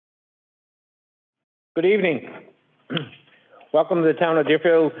Good evening. Welcome to the Town of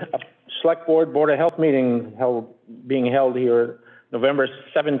Deerfield Selectboard Board of Health meeting being held here November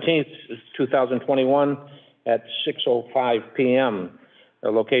 17th, 2021 at 6:05 p.m. The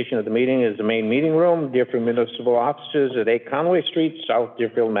location of the meeting is the main meeting room, Deerfield Municipal Offices at 8 Conway Street, South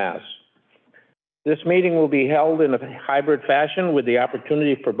Deerfield, Mass. This meeting will be held in a hybrid fashion with the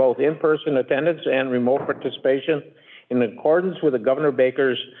opportunity for both in-person attendance and remote participation in accordance with the Governor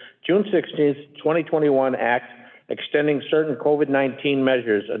Baker's June 16th, 2021 Act extending certain COVID-19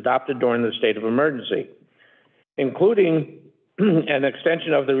 measures adopted during the state of emergency, including an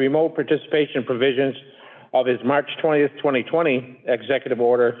extension of the remote participation provisions of his March 20th, 2020 executive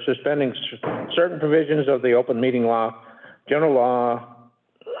order suspending certain provisions of the open meeting law, general law,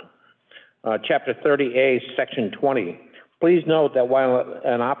 Chapter 30A, Section 20. Please note that while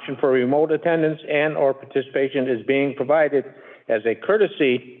an option for remote attendance and or participation is being provided as a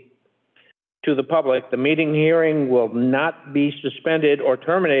courtesy to the public, the meeting hearing will not be suspended or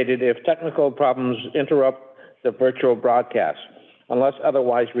terminated if technical problems interrupt the virtual broadcast, unless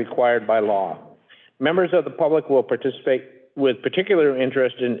otherwise required by law. Members of the public will participate with particular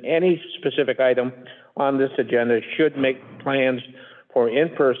interest in any specific item on this agenda should make plans for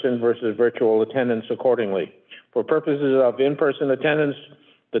in-person versus virtual attendance accordingly. For purposes of in-person attendance,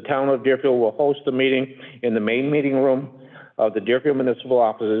 the Town of Deerfield will host the meeting in the main meeting room of the Deerfield Municipal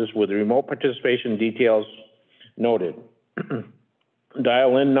Offices with remote participation details noted.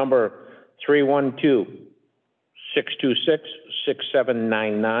 Dial-in number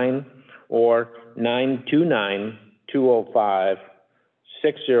 312-626-6799 or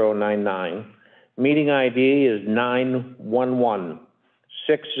 929-205-6099. Meeting ID is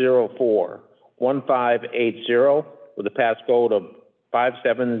 911-604-1580 with a passcode of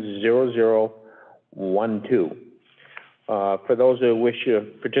 570012. For those who wish to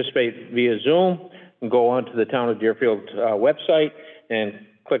participate via Zoom, go on to the Town of Deerfield website and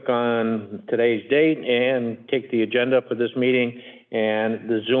click on today's date and take the agenda for this meeting, and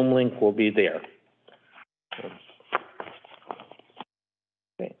the Zoom link will be there.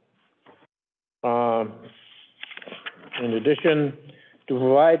 Okay. In addition, to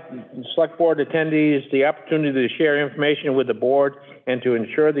provide Select Board attendees the opportunity to share information with the Board and to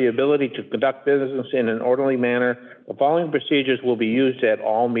ensure the ability to conduct business in an orderly manner, the following procedures will be used at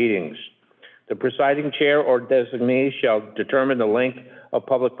all meetings. The presiding chair or designee shall determine the length of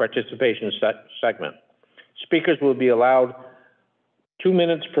public participation segment. Speakers will be allowed 2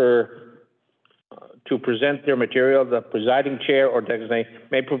 minutes to present their material. The presiding chair or designee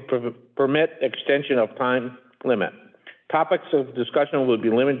may permit extension of time limit. Topics of discussion will be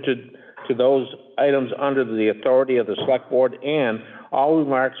limited to those items under the authority of the Select Board, and all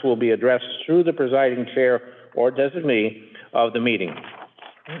remarks will be addressed through the presiding chair or designee of the meeting.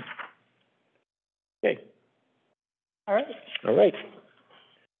 Okay. All right. All right.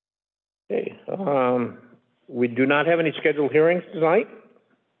 Okay. We do not have any scheduled hearings tonight.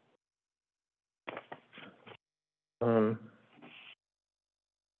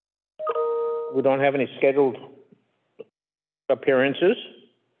 We don't have any scheduled appearances.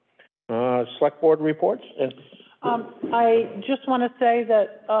 Select Board reports. I just want to say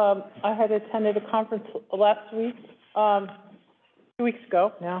that I had attended a conference last week, 2 weeks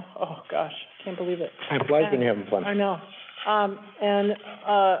ago now. Oh gosh, can't believe it. Time flies when you're having fun. I know. And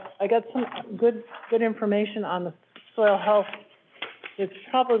I got some good information on the soil health. It's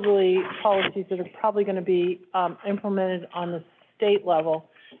probably policies that are probably going to be implemented on the state level,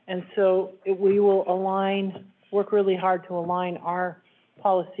 and so we will work really hard to align our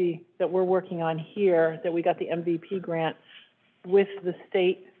policy that we're working on here, that we got the MVP grant, with the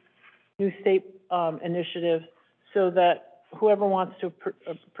new state initiative, so that whoever wants to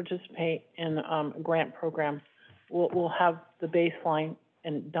participate in a grant program will have the baseline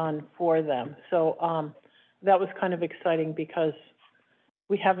and done for them. So that was kind of exciting because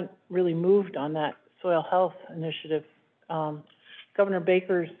we haven't really moved on that soil health initiative. Governor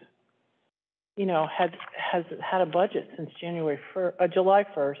Baker's has had a budget since July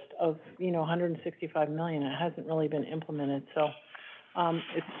 1st of, $165 million. It hasn't really been implemented. So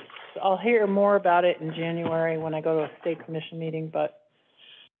I'll hear more about it in January when I go to a state commission meeting. But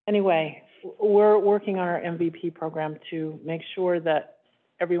anyway, we're working on our MVP program to make sure that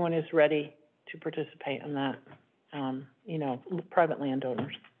everyone is ready to participate in that, private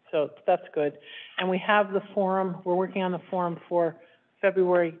landowners. So that's good. And we have the forum. We're working on the forum for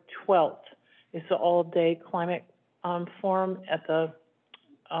February 12th. It's an all-day climate forum at the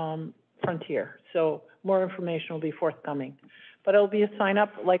Frontier. So more information will be forthcoming. But it'll be a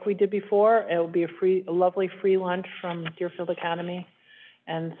sign-up like we did before. It'll be a lovely free lunch from Deerfield Academy.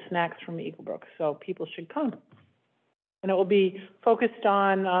 and snacks from Eagle Brook. So people should come. And it will be focused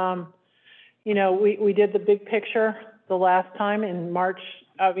on, we did the big picture the last time in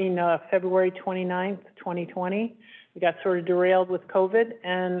February 29th, 2020. We got sort of derailed with COVID.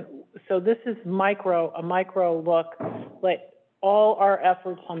 And so this is a micro look, like all our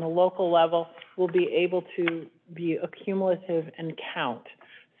efforts on the local level will be able to be accumulative and count.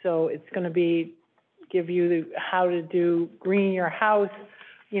 So it's going to give you how to do green your house,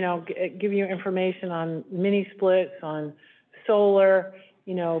 give you information on mini splits, on solar,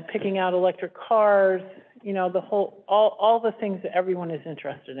 picking out electric cars, all the things that everyone is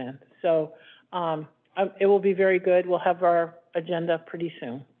interested in. So it will be very good. We'll have our agenda pretty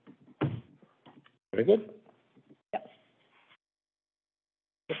soon. Very good. Yep.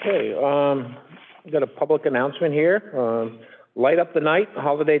 Okay, we've got a public announcement here. Light Up the Night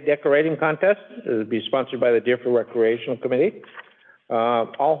Holiday Decorating Contest. It will be sponsored by the Deerfield Recreational Committee.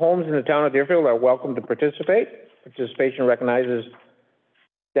 All homes in the town of Deerfield are welcome to participate. Participation recognizes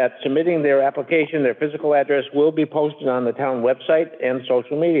that submitting their application, their physical address will be posted on the town website and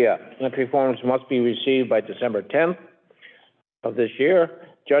social media. Entry forms must be received by December 10th of this year.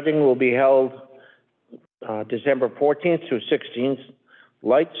 Judging will be held December 14th through 16th.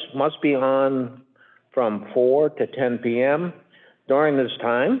 Lights must be on from 4 to 10 p.m. During this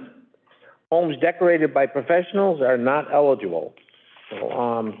time. Homes decorated by professionals are not eligible.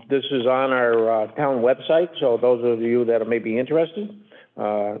 So, this is on our town website, so those of you that may be interested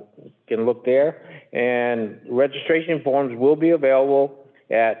can look there. And registration forms will be available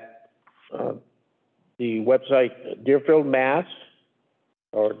at the website Deerfield, Mass,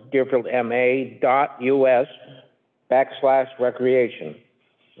 or deerfieldma.us/recreation.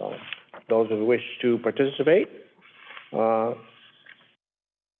 So those who wish to participate for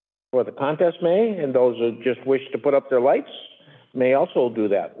the contest may, and those who just wish to put up their lights may also do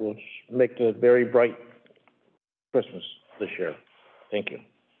that. We'll make a very bright Christmas this year. Thank you.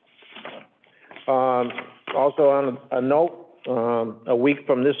 Also on a note, a week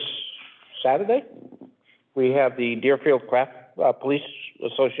from this Saturday, we have the Deerfield Police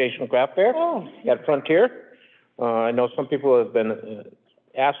Association Craft Fair at Frontier. I know some people have been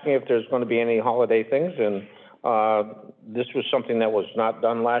asking if there's going to be any holiday things, and this was something that was not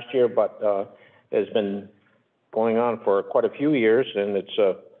done last year, but has been going on for quite a few years, and it's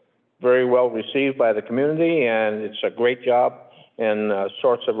very well received by the community, and it's a great job and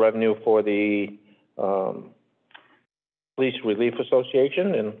source of revenue for the Police Relief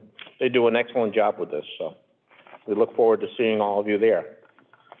Association, and they do an excellent job with this. So we look forward to seeing all of you there.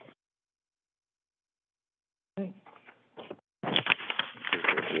 Okay.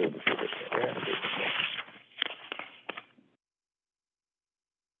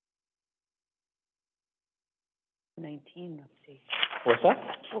 19 update. What's that?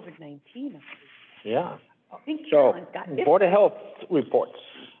 COVID-19 update. Yeah. I think So, Carolyn's got it. Board of Health reports.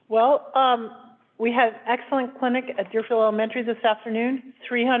 Well, we had excellent clinic at Deerfield Elementary this afternoon.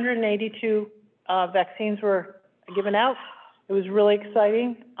 382 vaccines were given out. It was really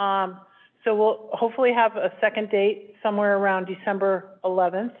exciting. So we'll hopefully have a second date somewhere around December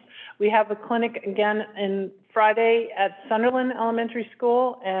 11th. We have a clinic again in Friday at Sunderland Elementary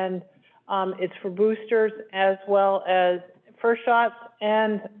School, and it's for boosters as well as first shots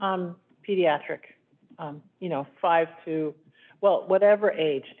and pediatric, 5 to, well, whatever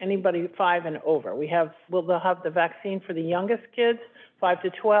age, anybody 5 and over. They'll have the vaccine for the youngest kids, 5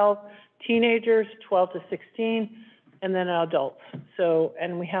 to 12, teenagers, 12 to 16, and then adults. So,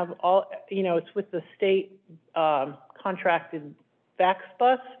 and we have all, it's with the state contracted Vax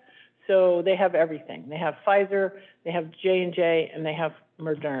bus, so they have everything. They have Pfizer, they have J&J, and they have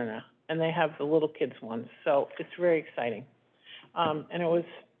Moderna, and they have the little kids ones. So it's very exciting. And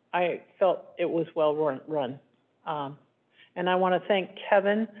I felt it was well run. And I want to thank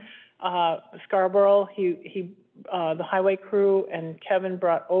Kevin Scarborough. The highway crew and Kevin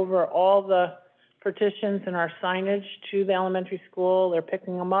brought over all the partitions and our signage to the elementary school. They're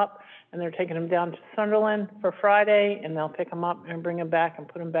picking them up and they're taking them down to Sunderland for Friday, and they'll pick them up and bring them back and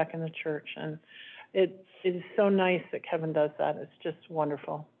put them back in the church. And it is so nice that Kevin does that. It's just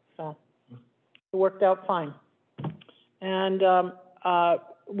wonderful. So it worked out fine. And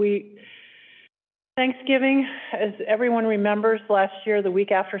Thanksgiving, as everyone remembers, last year, the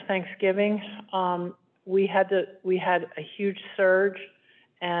week after Thanksgiving, we had a huge surge,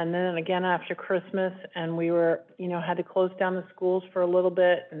 and then again after Christmas, and we were, had to close down the schools for a little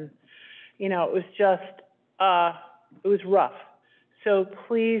bit, and, it was just, it was rough. So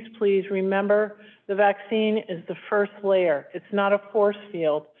please, please remember, the vaccine is the first layer. It's not a force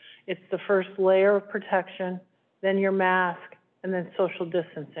field. It's the first layer of protection, then your mask, and then social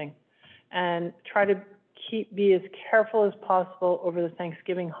distancing. And try to be as careful as possible over the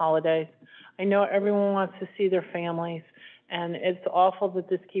Thanksgiving holidays. I know everyone wants to see their families, and it's awful that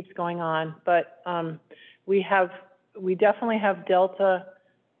this keeps going on, but we definitely have Delta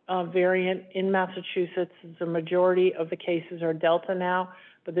variant in Massachusetts. The majority of the cases are Delta now,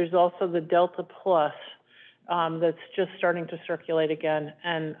 but there's also the Delta Plus that's just starting to circulate again.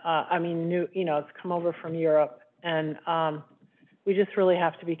 And it's come over from Europe, and we just really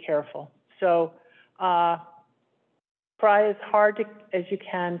have to be careful. So try as hard as you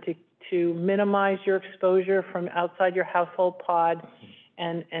can to minimize your exposure from outside your household pod,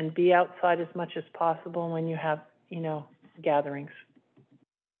 and be outside as much as possible when you have, gatherings.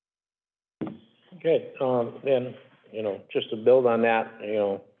 Okay, and, just to build on that,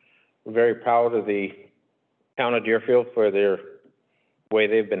 we're very proud of the town of Deerfield for their way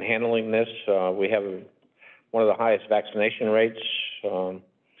they've been handling this. We have one of the highest vaccination rates.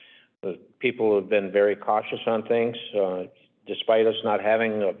 The people have been very cautious on things, despite us not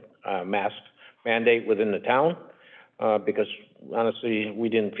having a mask mandate within the town, because honestly, we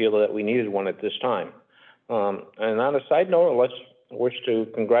didn't feel that we needed one at this time. And on a side note, I wish to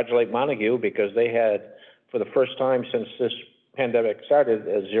congratulate Montague, because they had, for the first time since this pandemic started,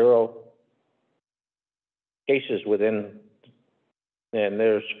 0 cases within, and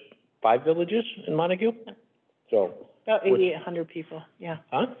there's 5 villages in Montague, so. About 8,800 people, yeah.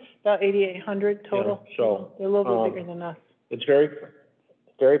 Huh? About 8,800 total. Yeah, so they're a little bit bigger than us. It's very,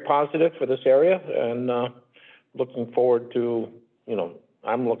 very positive for this area, and looking forward to,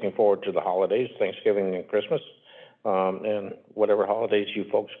 I'm looking forward to the holidays, Thanksgiving and Christmas, and whatever holidays you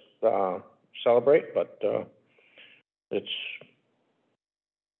folks celebrate. But it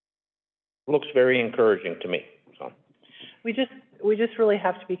looks very encouraging to me. So we just really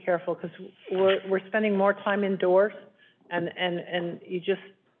have to be careful, because we're spending more time indoors, and you just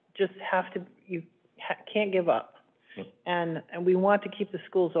have to, can't give up. And we want to keep the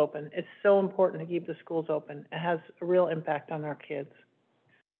schools open. It's so important to keep the schools open. It has a real impact on our kids.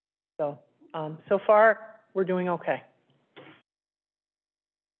 So, so far, we're doing okay.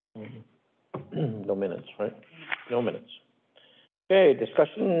 No minutes, right? No minutes. Okay,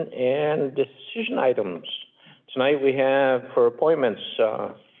 discussion and decision items. Tonight we have for appointments,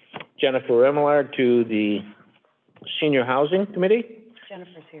 Jennifer Remillard to the Senior Housing Committee.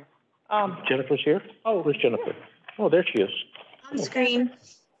 Jennifer's here. Jennifer's here? Oh, where's Jennifer? Oh, there she is. On screen.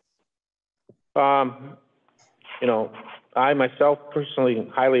 I myself personally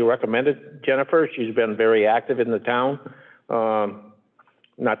highly recommended Jennifer. She's been very active in the town.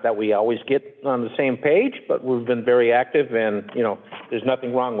 Not that we always get on the same page, but we've been very active, and, there's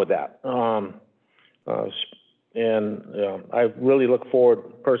nothing wrong with that. I really look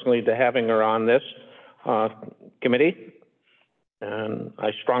forward personally to having her on this committee, and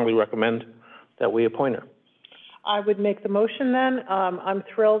I strongly recommend that we appoint her. I would make the motion then. I'm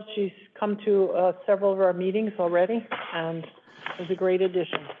thrilled. She's come to several of our meetings already, and is a great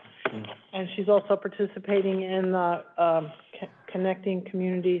addition. And she's also participating in the Connecting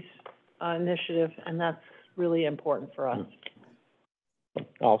Communities initiative, and that's really important for us.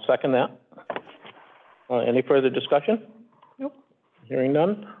 I'll second that. Any further discussion? Nope. Hearing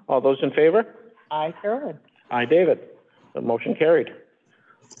none. All those in favor? Aye, Carolyn. Aye, David. The motion carried.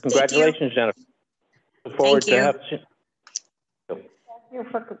 Congratulations, Jennifer. Look forward to having you. Thank you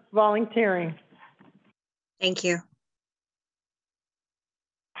for volunteering. Thank you.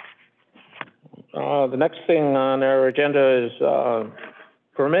 The next thing on our agenda is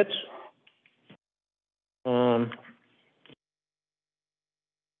permits.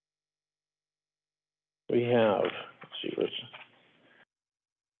 We have, let's see,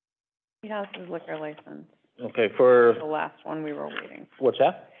 Treehouse's liquor license, okay, for, the last one we were waiting. what's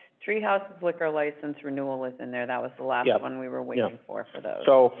that? Treehouse's liquor license renewal is in there. That was the last Yep. one we were waiting for those.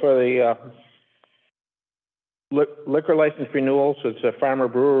 So for the liquor license renewal, so it's a farmer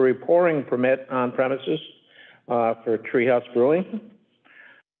brewery pouring permit on premises for Treehouse Brewing.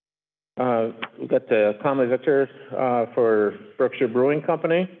 We've got the common victor for Berkshire Brewing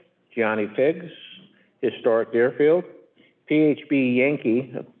Company, Gianni Figs, Historic Deerfield, PHB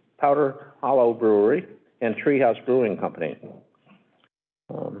Yankee, Powder Hollow Brewery, and Treehouse Brewing Company.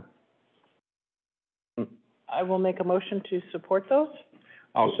 I will make a motion to support those.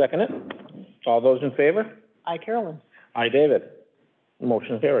 I'll second it. All those in favor? Aye, Carolyn. Aye, David.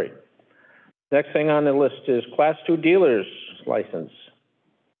 Motion carried. Next thing on the list is Class 2 dealer's license.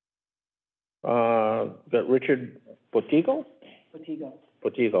 Got Richard Botigo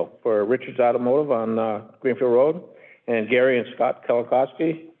for Richard's Automotive on Greenfield Road, and Gary and Scott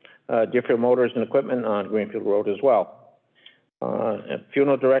Kelikoski, Deerfield Motors and Equipment on Greenfield Road as well. And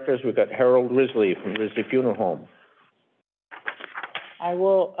funeral directors, we've got Harold Risley from Risley Funeral Home. I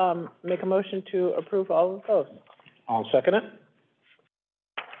will, make a motion to approve all of those. I'll second it.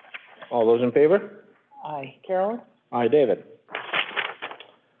 All those in favor? Aye. Carolyn? Aye, David.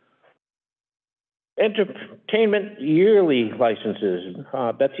 Entertainment yearly licenses,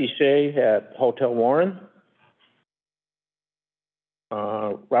 Betsy Shea at Hotel Warren.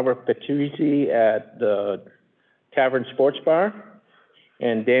 Robert Petrizzi at the Tavern Sports Bar,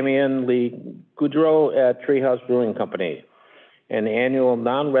 and Damian Lee Goudreau at Treehouse Brewing Company. An annual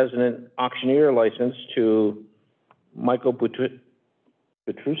non-resident auctioneer license to Michael Petruski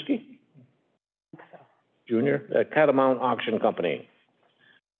Jr. at Catamount Auction Company.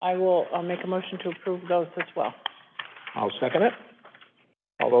 I will, make a motion to approve those as well. I'll second it.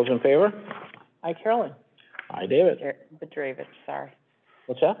 All those in favor? Aye, Carolyn? Aye, David. Bedravich, sorry.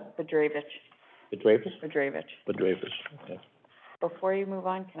 What's that? Bedravich, The Drapers? Bedravich. The Drapers, okay. Before you move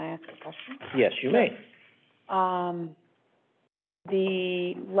on, can I ask a question? Yes, you may.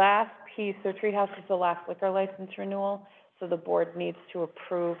 The last piece, so Treehouse is the last liquor license renewal, so the board needs to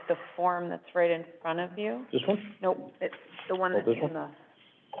approve the form that's right in front of you. This one? Nope, it's the one Oh, that's this in the,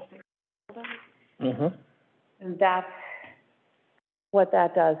 Mm-hmm. and that's, what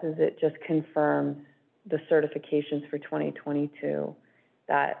that does is it just confirms the certifications for 2022,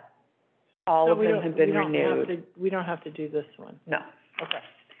 that all No, of them have been we don't have renewed. to, we don't have to do this one. No, Okay.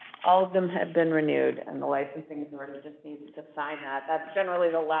 all of them have been renewed, and the licensing authority just needs to sign that. That's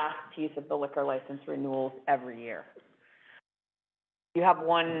generally the last piece of the liquor license renewals every year. You have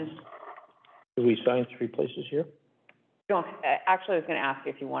one, Do we sign 3 places here? don't, actually, I was gonna ask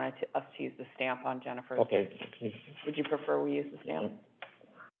if you wanted us to use the stamp on Jennifer's. Okay. Would you prefer we use the stamp?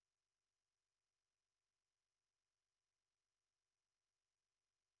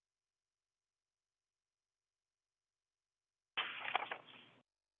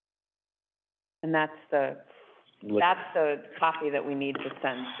 And that's the copy that we need to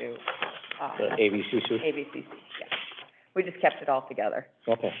send to, The ABCC? ABCC, yeah. We just kept it all together.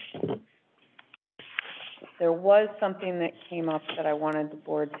 Okay. There was something that came up that I wanted the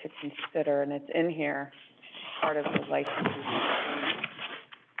board to consider, and it's in here, part of the licenses.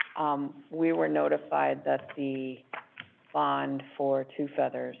 We were notified that the bond for Two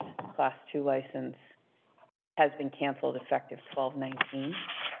Feathers, Class 2 license, has been canceled effective 12/19.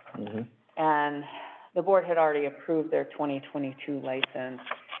 Mm-hmm. And the board had already approved their 2022 license.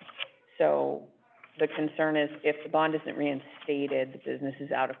 So the concern is if the bond isn't reinstated, the business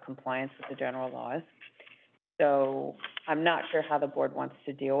is out of compliance with the general laws. So I'm not sure how the board wants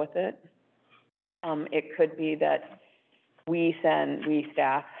to deal with it. It could be that we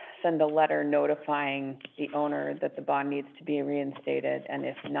staff, send a letter notifying the owner that the bond needs to be reinstated, and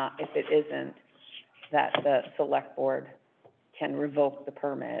if it isn't, that the select board can revoke the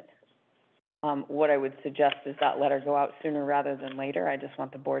permit. What I would suggest is that letter go out sooner rather than later. I just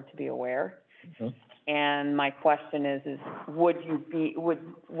want the board to be aware. Mm-hmm. And my question is would you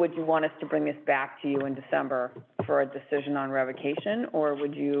want us to bring this back to you in December for a decision on revocation, or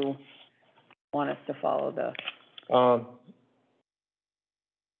would you want us to follow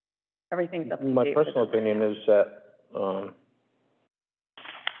everything's up to date? My personal opinion is that,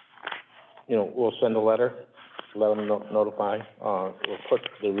 we'll send a letter, let them notify, we'll put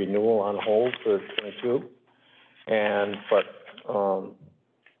the renewal on hold for 22,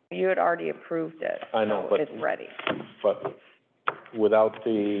 You had already approved it. I know, so but- it's ready. but without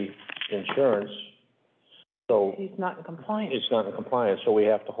the insurance, so He's not in compliance. it's not in compliance, so we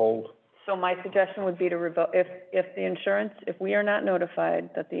have to hold. So my suggestion would be to revoke, if we are not notified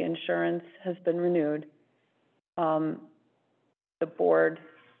that the insurance has been renewed, the board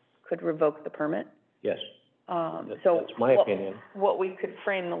could revoke the permit. Yes, So that's my opinion. what we could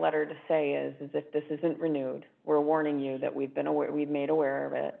frame the letter to say is if this isn't renewed, we're warning you that we've made aware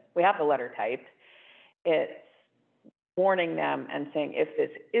of it. We have the letter typed. It's warning them and saying if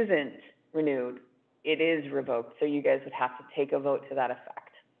this isn't renewed, it is revoked, so you guys would have to take a vote to that effect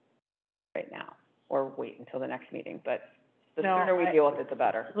right now, or wait until the next meeting, but the No, sooner we deal with it, the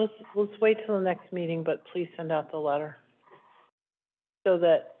better. Let's wait till the next meeting, but please send out the letter so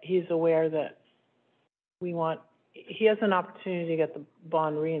that he's aware that he has an opportunity to get the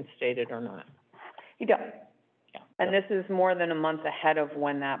bond reinstated or not. He does. Yeah. And this is more than a month ahead of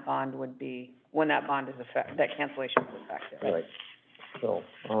when that bond is that cancellation is effective. Right. So,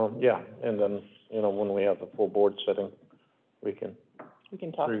 and then, when we have the full board sitting, we can We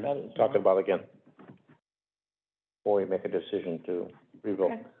can talk about it. talk about it again before we make a decision to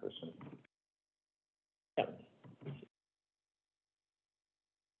revoke Okay. this. Yeah.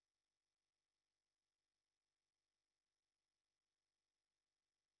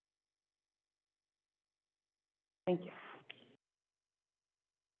 Thank you.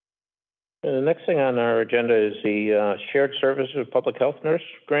 The next thing on our agenda is the, Shared Services Public Health Nurse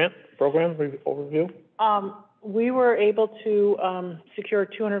Grant Program overview. We were able to, secure a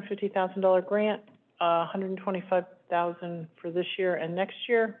 $250,000 grant, $125,000 for this year and next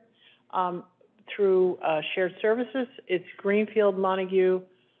year, through, Shared Services. It's Greenfield, Montague,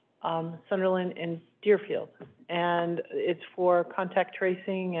 Sunderland, and Deerfield. And it's for contact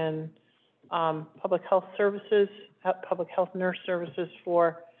tracing and, public health services, public health nurse services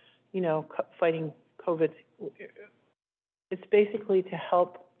for, fighting COVID. It's basically to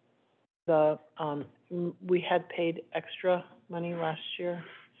help the, we had paid extra money last year.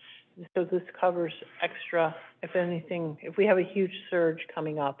 So this covers extra, if anything, if we have a huge surge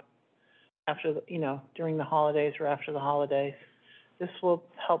coming up after, during the holidays or after the holidays, this will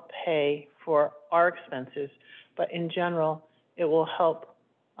help pay for our expenses. But in general, it will help,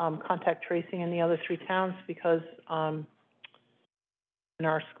 contact tracing in the other three towns because, in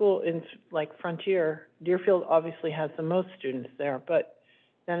our school, in like Frontier, Deerfield obviously has the most students there, but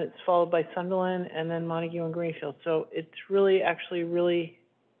then it's followed by Sunderland and then Montague and Greenfield. So it's really,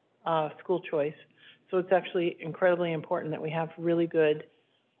 school choice. So it's actually incredibly important that we have really good,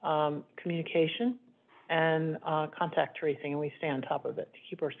 communication and, contact tracing, and we stay on top of it to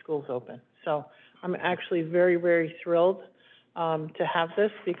keep our schools open. So I'm actually very, very thrilled, to have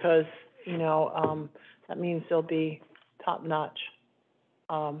this because, that means there'll be top-notch,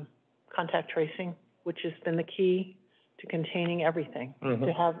 contact tracing, which has been the key to containing everything,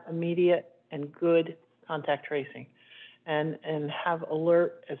 to have immediate and good contact tracing, and have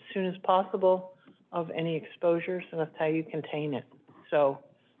alert as soon as possible of any exposures, and that's how you contain it. So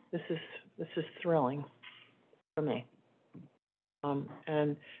this is thrilling for me.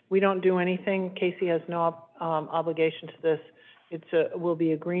 And we don't do anything. Casey has no obligation to this. Will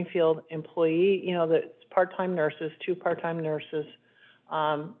be a Greenfield employee. That's part-time nurses, 2 part-time nurses.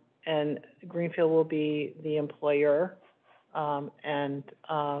 And Greenfield will be the employer, or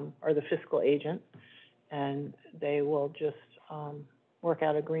the fiscal agent, and they will just, work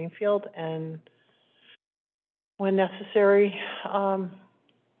out of Greenfield and, when necessary,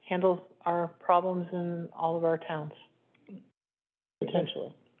 handle our problems in all of our towns,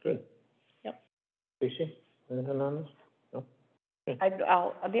 potentially. Good. Yep. Casey, anything on this? No?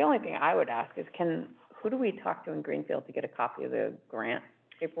 The only thing I would ask is, who do we talk to in Greenfield to get a copy of the grant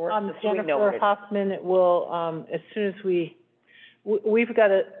paperwork? Just so we know what Jennifer Hoffman will, as soon as we've got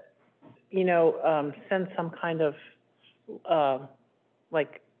to, send some kind of,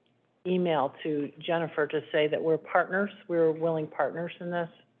 email to Jennifer to say that we're partners, we're willing partners in this,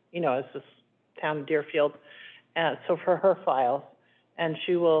 as this town of Deerfield. So for her files, and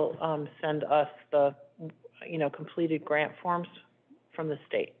she will, send us the, completed grant forms from the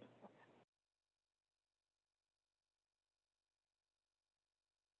state.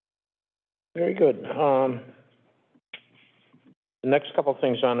 Very good. The next couple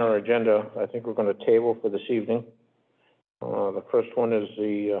things on our agenda, I think we're going to table for this evening. The first one is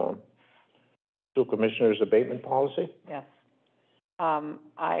the school commissioner's abatement policy. Yes.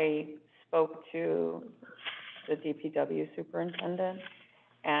 I spoke to the DPW superintendent,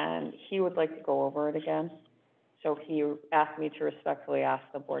 and he would like to go over it again. So he asked me to respectfully ask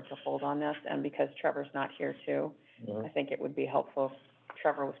the board to hold on this, and because Trevor's not here too, I think it would be helpful if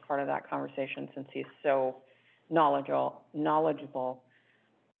Trevor was part of that conversation, since he's so knowledgeable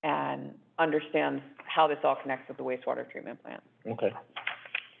and understands how this all connects with the wastewater treatment plant. Okay.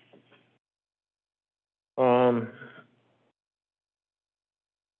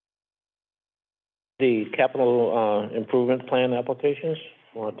 The capital, improvement plan applications,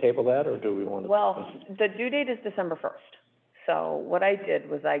 want to table that, or do we want to? Well, the due date is December 1st. So what I did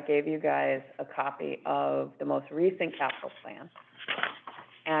was I gave you guys a copy of the most recent capital plan.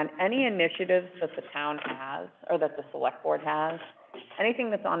 And any initiatives that the town has, or that the Selectboard has, anything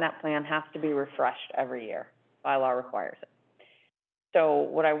that's on that plan has to be refreshed every year. Bylaw requires it. So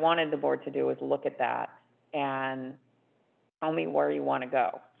what I wanted the board to do is look at that and tell me where you want to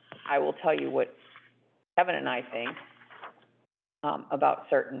go. I will tell you what Kevin and I think about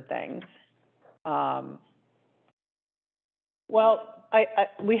certain things. Well,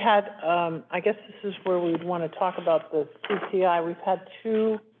 we had, I guess this is where we'd want to talk about the CCI. We've had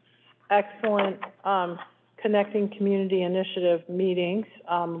 2 excellent, Connecting Community Initiative meetings,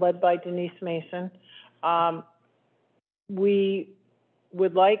 led by Denise Mason. We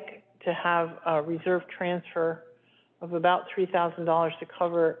would like to have a reserve transfer of about $3,000 to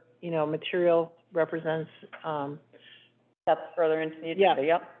cover, material represents, That's further into the agenda,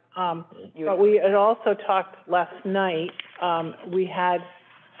 yep. But we had also talked last night, we had,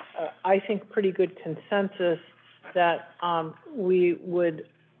 I think, pretty good consensus that, we would,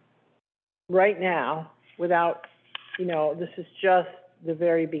 right now, without, this is just the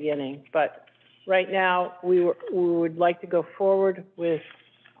very beginning, but right now, we would like to go forward with,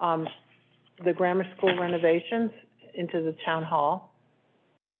 the grammar school renovations into the town hall.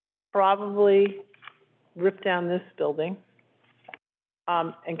 Probably rip down this building,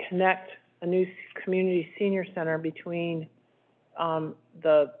 and connect a new community senior center between,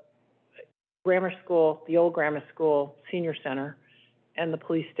 the grammar school, the old grammar school senior center, and the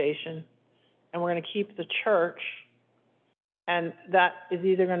police station. And we're gonna keep the church, and that is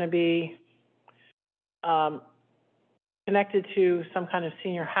either gonna be, connected to some kind of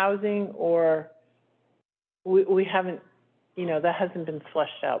senior housing, or we haven't, that hasn't been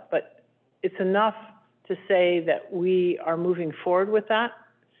fleshed out, but it's enough to say that we are moving forward with that.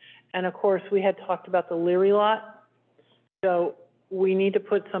 And of course, we had talked about the Leary lot, so we need to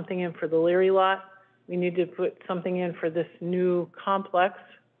put something in for the Leary lot. We need to put something in for this new complex.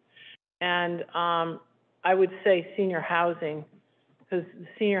 And, I would say senior housing, because the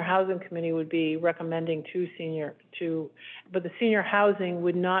senior housing committee would be recommending but the senior housing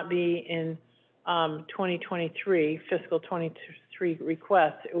would not be in, 2023, fiscal 23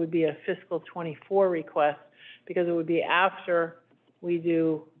 request. It would be a fiscal 24 request, because it would be after we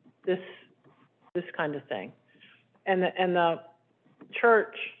do this kind of thing. And the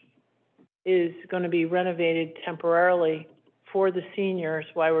church is gonna be renovated temporarily for the seniors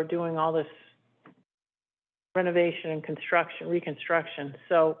while we're doing all this renovation and reconstruction.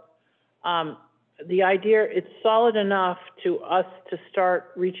 So, the idea, it's solid enough to us to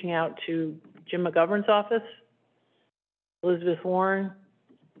start reaching out to Jim McGovern's office, Elizabeth Warren,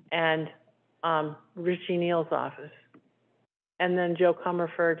 and, Richie Neal's office. And then Joe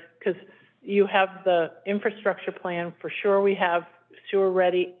Comerford, because you have the infrastructure plan, for sure we have sewer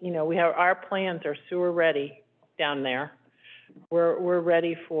ready, we have, our plans are sewer ready down there. We're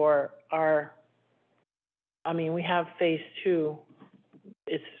ready for we have phase 2,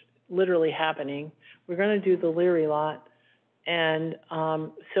 it's literally happening. We're gonna do the Leary lot, and,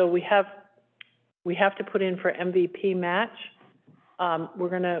 so we have to put in for MVP match.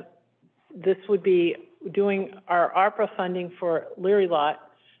 This would be doing our ARPA funding for Leary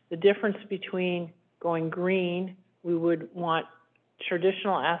lot. The difference between going green, we would want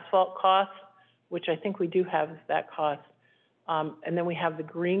traditional asphalt costs, which I think we do have that cost. And then we have the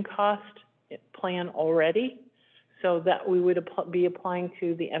green cost plan already, so that we would be applying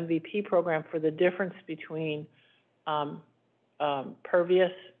to the MVP program for the difference between,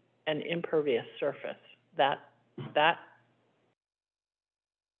 pervious and impervious surface. That,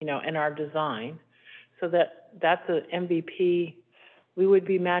 in our design, so that's a MVP. We would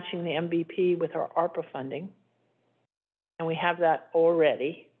be matching the MVP with our ARPA funding, and we have that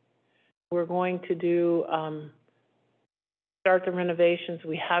already. We're going to do, start the renovations.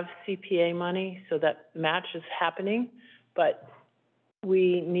 We have CPA money, so that match is happening, but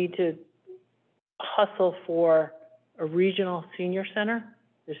we need to hustle for a regional senior center.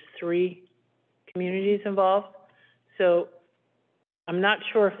 There's 3 communities involved. So I'm not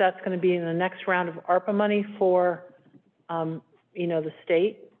sure if that's gonna be in the next round of ARPA money for, the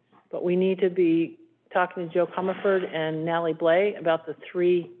state, but we need to be talking to Joe Comerford and Natalie Blay about the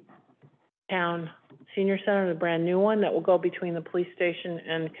 3-town senior center, the brand new one that will go between the police station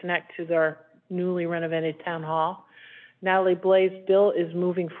and connect to their newly renovated town hall. Natalie Blay's bill is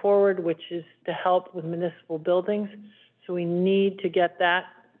moving forward, which is to help with municipal buildings. So we need to get that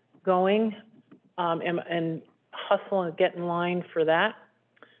going, and hustle and get in line for that.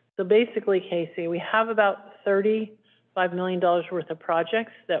 So basically, Casey, we have about $35 million worth of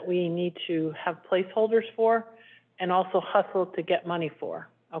projects that we need to have placeholders for, and also hustle to get money for,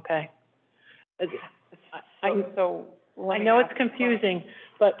 okay? I know it's confusing,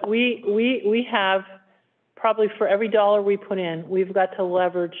 but we have, probably for every dollar we put in, we've got to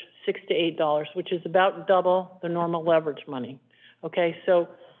leverage $6 to $8, which is about double the normal leverage money, okay? So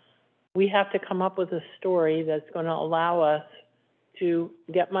we have to come up with a story that's gonna allow us to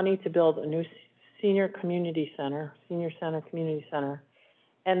get money to build a new senior community center, community center,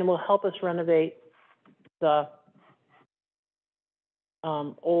 and will help us renovate the,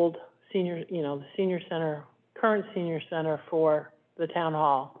 old senior, the senior center, current senior center for the town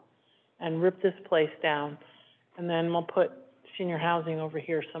hall, and rip this place down. And then we'll put senior housing over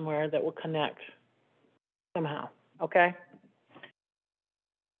here somewhere that will connect somehow, okay?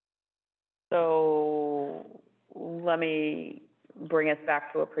 So let me bring us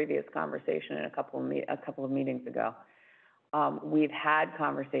back to a previous conversation in a couple of meetings ago. We've had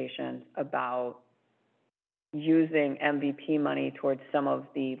conversations about using MVP money towards some of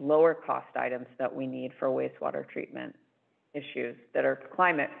the lower cost items that we need for wastewater treatment issues that are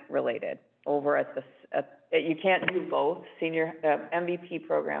climate related over at the, you can't do both. Senior, MVP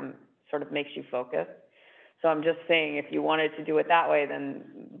program sort of makes you focus. So I'm just saying, if you wanted to do it that way, then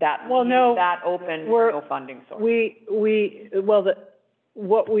that, Well, no, that open, we're- no funding source. We're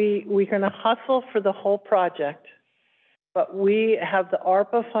gonna hustle for the whole project, but we have the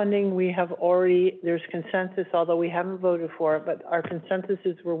ARPA funding, we have already, there's consensus, although we haven't voted for it, but our consensus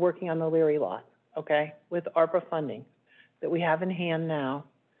is we're working on the Leary lot, okay, with ARPA funding that we have in hand now.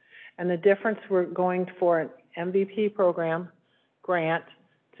 And the difference, we're going for an MVP program grant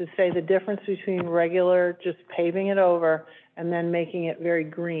to say the difference between regular, just paving it over, and then making it very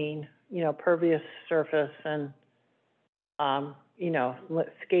green, you know, pervious surface and, you know,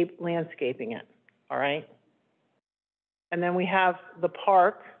 landscaping it, all right? And then we have the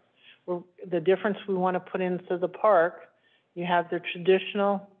park, the difference we want to put into the park, you have the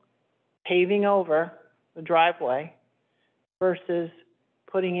traditional paving over the driveway versus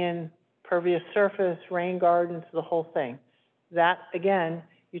putting in pervious surface, rain gardens, the whole thing. That, again,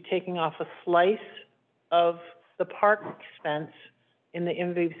 you're taking off a slice of the park expense in the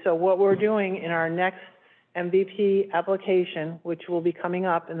MVP. So what we're doing in our next MVP application, which will be coming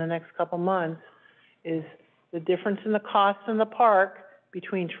up in the next couple months, is the difference in the cost in the park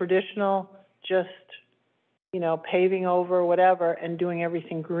between traditional, just, you know, paving over whatever and doing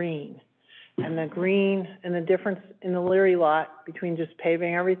everything green. And the green, and the difference in the Leary lot between just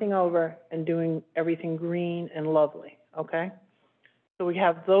paving everything over and doing everything green and lovely, okay? So we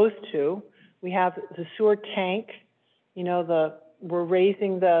have those two. We have the sewer tank, you know, we're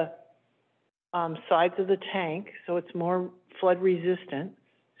raising the sides of the tank, so it's more flood resistant.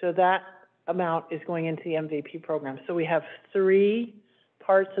 So that amount is going into the MVP program. So we have 3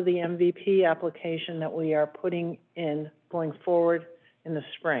 parts of the MVP application that we are putting in going forward in the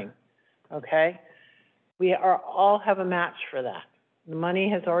spring, okay? We all have a match for that. The money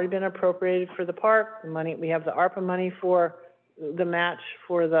has already been appropriated for the park. We have the ARPA money for the match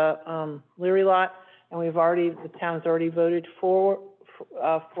for the Leary lot, and the town's already voted for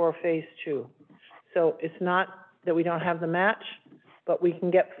phase 2. So it's not that we don't have the match, but we can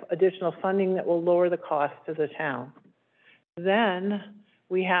get additional funding that will lower the cost to the town. Then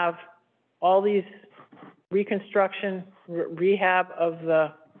we have all these reconstruction, rehab of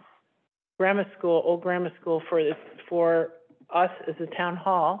the grammar school, old grammar school for us as a town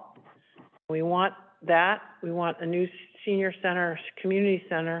hall. We want that. We want a new senior center, community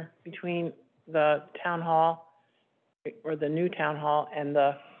center between the town hall, or the new town hall, and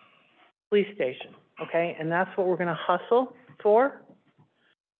the police station, okay? And that's what we're gonna hustle for.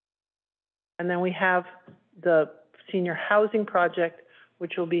 And then we have the senior housing project,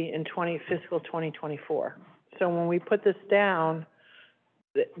 which will be in fiscal 2024. So when we put this down,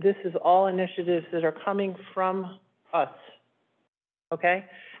 this is all initiatives that are coming from us, okay?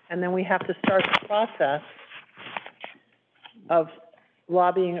 And then we have to start the process of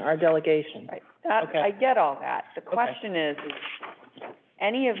lobbying our delegation. Right. Okay. I get all that. The question is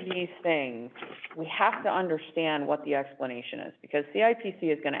any of these things, we have to understand what the explanation is, because CIPC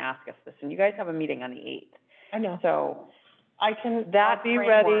is gonna ask us this, and you guys have a meeting on the 8th. I know. So, I'll be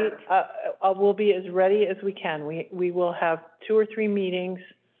ready, we'll be as ready as we can. We will have 2 or 3 meetings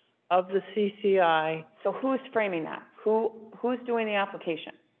of the CCI. so who's framing that? Who's doing the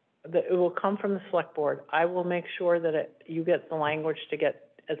application? It will come from the select board. I will make sure that you get the language to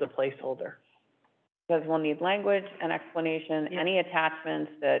get as a placeholder. Because we'll need language and explanation, Yeah. any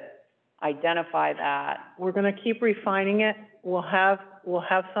attachments that identify that. We're gonna keep refining it. We'll have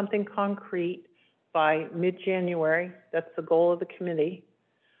something concrete by mid-January. That's the goal of the committee,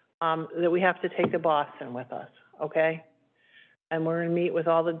 that we have to take to Boston with us, okay? And we're gonna meet with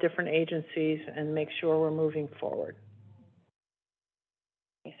all the different agencies and make sure we're moving forward.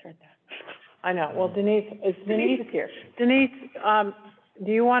 I heard that. I know. Well, Denise is here. Denise,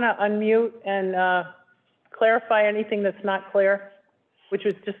 do you wanna unmute and, clarify anything that's not clear? Which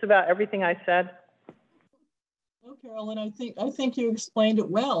was just about everything I said. No, Carolyn, I think you explained it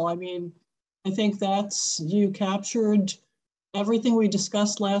well. I mean, I think you captured everything we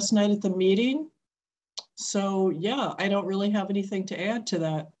discussed last night at the meeting. So yeah, I don't really have anything to add to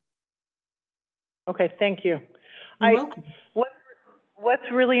that. Okay, thank you. You're welcome.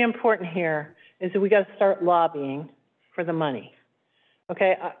 What's really important here is that we gotta start lobbying for the money.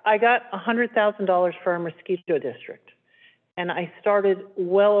 Okay, I got $100,000 for our mosquito district, and I started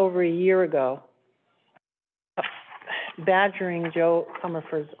well over a year ago badgering Joe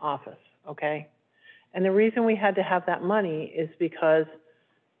Comerford's office, okay? And the reason we had to have that money is because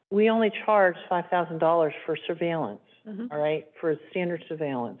we only charge $5,000 for surveillance, Mhm. all right, for standard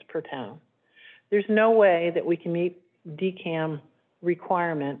surveillance per town. There's no way that we can meet DCAM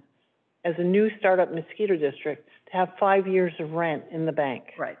requirement as a new startup mosquito district to have 5 years of rent in the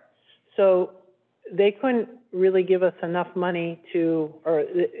bank. Right. So they couldn't really give us enough money to, or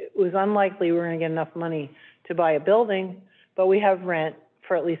it was unlikely we were gonna get enough money to buy a building, but we have rent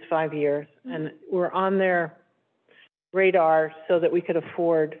for at least 5 years, and we're on their radar so that we could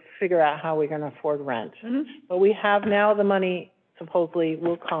figure out how we're gonna afford rent. But we have now, the money supposedly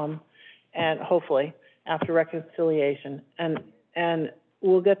will come, and hopefully, after reconciliation, and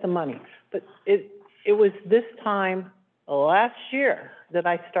we'll get the money. But it was this time last year that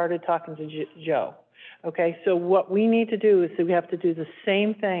I started talking to Joe. Okay, so what we need to do is that we have to do the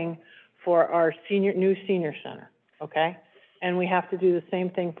same thing for our new senior center, okay? And we have to do the same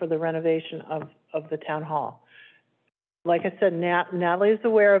thing for the renovation of the town hall. Like I said, Natalie's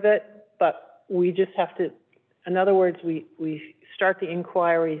aware of it, but we just have to, in other words, we start the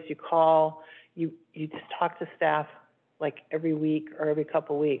inquiries, you call, you just talk to staff like every week or every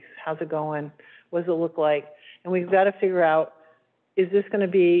couple of weeks. How's it going? What does it look like? And we've got to figure out, is this going to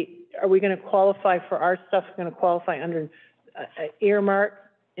be, are we going to qualify for our stuff, going to qualify under earmark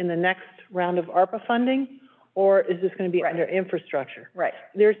in the next round of ARPA funding? Or is this going to be Right. under infrastructure? Right.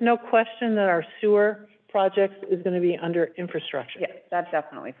 There's no question that our sewer projects is going to be under infrastructure. Yeah, that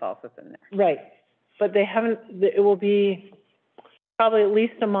definitely falls within there. Right, but they haven't, it will be probably at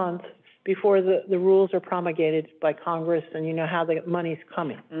least a month before the rules are promulgated by Congress, and you know how the money's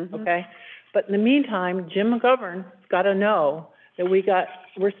coming, okay? But in the meantime, Jim McGovern's got to know that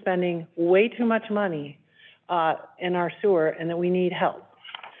we're spending way too much money, in our sewer, and that we need help.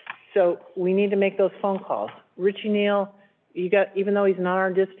 So we need to make those phone calls. Richie Neal, even though he's not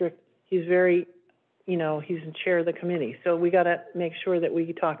our district, he's very, you know, he's in chair of the committee, so we gotta make sure that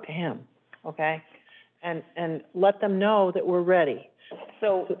we talk to him, okay? And let them know that we're ready.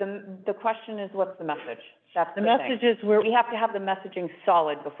 So the question is, what's the message? That's The the thing. message is, We have to have the messaging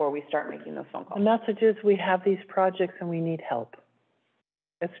solid before we start making those phone the calls. message is, we have these projects and we need help.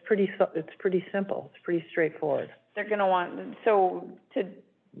 It's pretty simple, it's pretty straightforward. They're gonna want, so to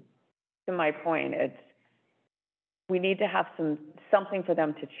my point, we need to have something for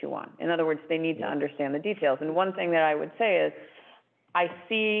them to chew on. In other words, they need to understand the details. And one thing that I would say is, I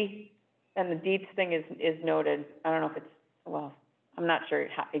see, and the Dietz thing is noted, I don't know if it's, well, I'm not sure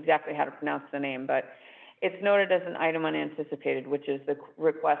exactly how to pronounce the name, but it's noted as an item unanticipated, which is the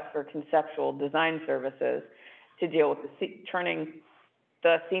request for conceptual design services to deal with turning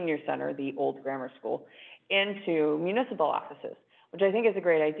the senior center, the old grammar school, into municipal offices, which I think is a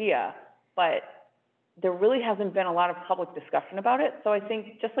great idea, but there really hasn't been a lot of public discussion about it. So I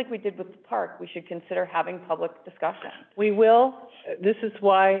think, just like we did with the park, we should consider having public discussion. We will, this is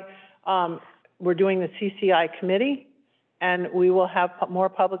why, we're doing the CCI committee, and we will have more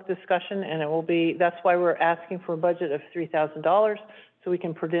public discussion, and it will be, that's why we're asking for a budget of $3,000, so we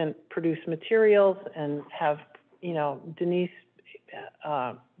can produce materials and have, you know, Denise,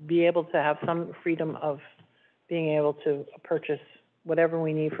 be able to have some freedom of being able to purchase whatever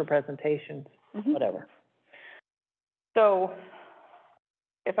we need for presentations, whatever. So,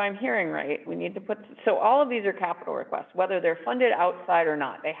 if I'm hearing right, we need to so all of these are capital requests, whether they're funded outside or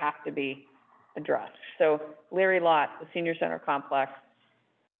not, they have to be addressed. So Larry Lott, the senior center complex,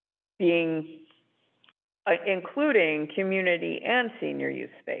 being, including community and senior youth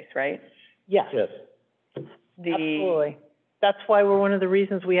space, right? Yes, Yes. absolutely. That's why we're, one of the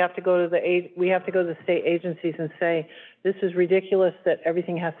reasons we have to go to the state agencies and say, this is ridiculous that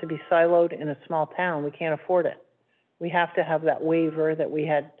everything has to be siloed in a small town. We can't afford it. We have to have that waiver that we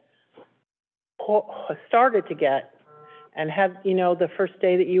had started to get, and had, you know, the first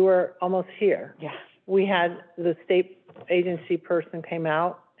day that you were almost here. Yeah. We had the state agency person came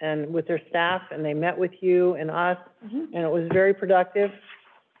out and with their staff, and they met with you and us, and it was very productive.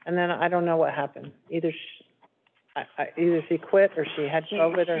 And then I don't know what happened. Either she quit or she had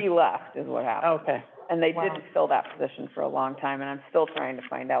COVID or. She left is what happened. Okay. And they Wow. did fill that position for a long time, and I'm still trying to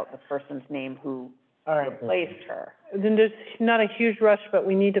find out the person's name who All right. replaced her. Then there's not a huge rush, but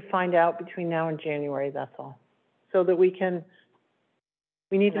we need to find out between now and January, that's all. So that we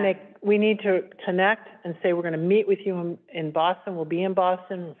need to connect and say, we're gonna meet with you in Boston, we'll be in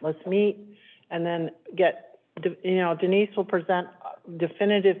Boston, let's meet, and then you know, Denise will present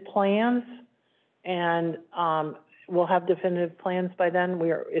definitive plans, and, we'll have definitive plans by then.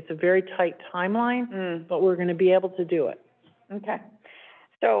 It's a very tight timeline, but we're gonna be able to do it. Okay.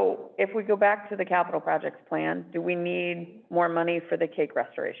 So if we go back to the capital projects plan, do we need more money for the cake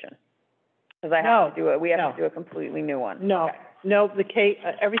restoration? Because we have to do a completely new one. No, Okay. No, the cake,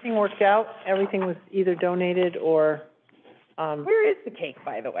 everything worked out. Everything was either donated or, Where is the cake,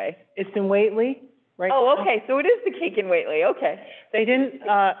 by the way? it's in Whately, right? Oh, okay, so it is the cake in Whately, okay. They didn't,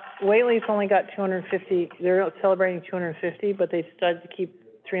 Whately's only got 250, they're celebrating 250, but they decided to keep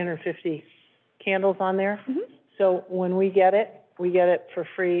 350 candles on there. Mhm. So when we get it for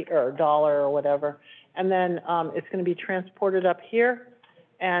free, or $1 or whatever. And then, it's gonna be transported up here,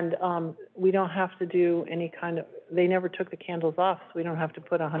 and, we don't have to do any kind of, they never took the candles off, so we don't have to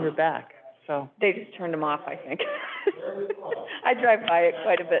put 100 back, so. They just turned them off, I think. I drive by it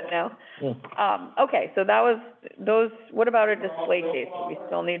quite a bit now. Okay, so that was, those, what about a display case? Do we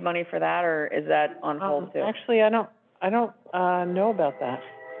still need money for that, or is that on hold too? Actually, I don't, know about that.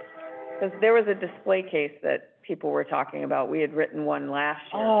 Because there was a display case that people were talking about. We had written one last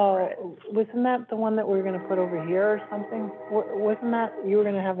year for it. Oh, wasn't that the one that we were gonna put over here or something? Wasn't that, you were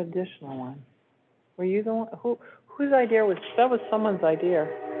gonna have additional one? Were you the one, whose idea was, that was someone's idea.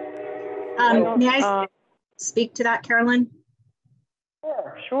 May I speak to that, Carolyn?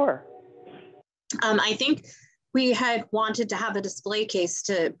 Sure. I think we had wanted to have a display case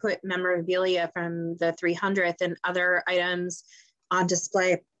to put memorabilia from the 300th and other items on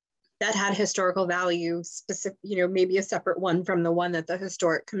display that had historical value, specific, maybe a separate one from the one that the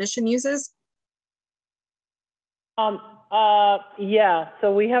Historic Commission uses. Yeah,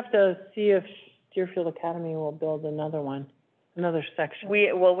 so we have to see if Deerfield Academy will build another one, another section. We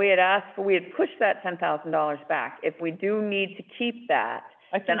had pushed that $10,000 back. If we do need to keep that,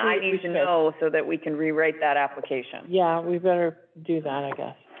 then I need to know so that we can rewrite that application. Yeah, we better do that, I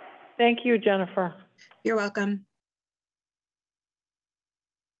guess. Thank you, Jennifer. You're welcome.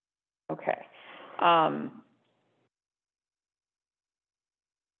 Okay.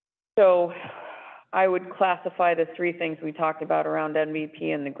 So I would classify the three things we talked about around MVP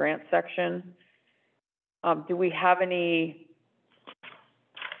in the grant section. Do we have any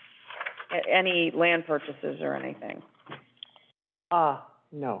land purchases or anything?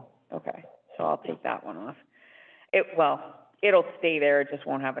 No. Okay, so I'll take that one off. It'll stay there, it just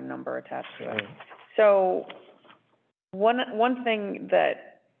won't have a number attached to it. Right. So one thing that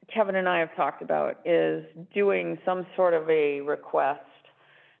Kevin and I have talked about is doing some sort of a request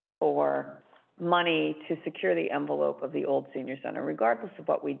for money to secure the envelope of the old senior center. Regardless of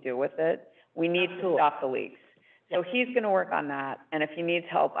what we do with it, we need to stop the leaks. So he's gonna work on that, and if he needs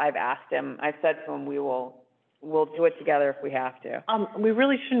help, I've asked him, I've said to him, we'll do it together if we have to. We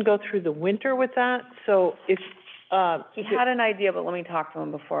really shouldn't go through the winter with that, so if, He had an idea, but let me talk to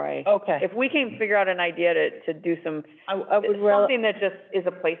him before okay. if we can figure out an idea to do some, I would rather, something that just is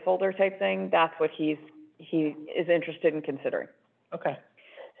a placeholder type thing, that's what he is interested in considering. okay.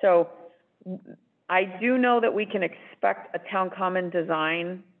 So I do know that we can expect a town common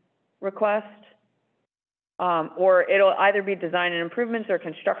design request, or it'll either be design and improvements or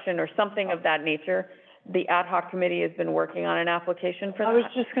construction or something of that nature. The ad hoc committee has been working on an application for that. I was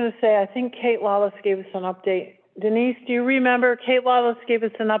just gonna say, I think Kate Lawless gave us an update. Denise, do you remember? Kate Lawless gave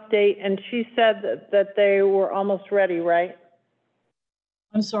us an update, and she said that they were almost ready, right?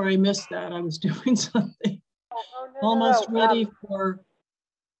 I'm sorry, I missed that. I was doing something. Almost ready for,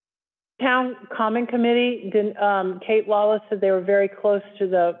 Town Common Committee, Kate Lawless said they were very close to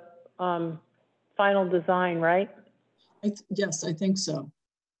the, final design, right? yes, I think so.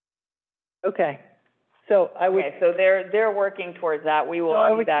 Okay, so I would, Okay, so they're working towards that. We will I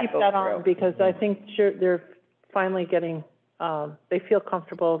see would that keep go that on, through. because I think they're finally getting, they feel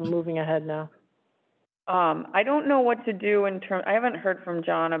comfortable moving ahead now. I don't know what to do I haven't heard from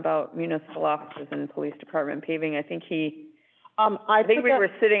John about municipal offices and police department paving. I think I think we were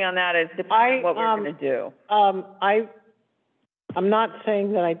sitting on that as depending on what we're gonna do. I'm not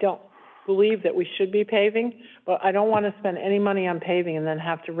saying that I don't believe that we should be paving, but I don't want to spend any money on paving and then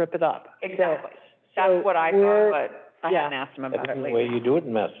have to rip it up. Exactly. So That's what I thought, but I yeah. hadn't asked him about That's it the way lately. you do it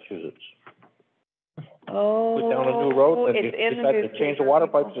in Massachusetts. Oh. Put down a new road, and you It's in the decide to change the newspaper, water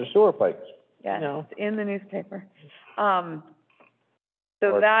people. pipes to sewer pipes. Yeah, No. it's in the newspaper. So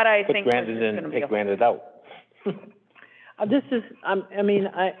Or that I Put think is granted just gonna in, be take granted out. This is, I mean,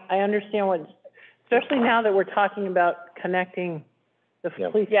 I understand what, especially now that we're talking about connecting the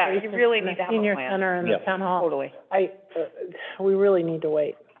Yep. police Yeah, you station really and need the to have a senior plan. center and the Yep. town hall. Totally. We really need to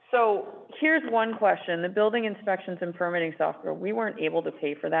wait. So here's one question. The building inspections and permitting software, we weren't able to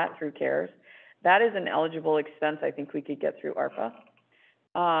pay for that through CARES. That is an eligible expense I think we could get through ARPA.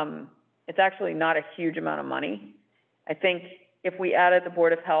 It's actually not a huge amount of money. I think if we added the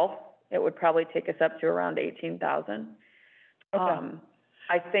Board of Health, it would probably take us up to around 18,000. Okay.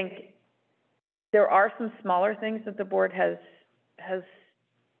 I think there are some smaller things that the board has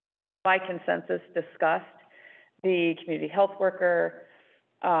by consensus discussed the community health worker.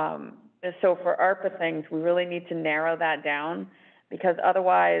 So for ARPA things, we really need to narrow that down, because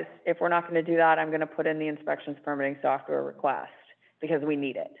otherwise, if we're not going to do that, I'm going to put in the inspections permitting software request, because we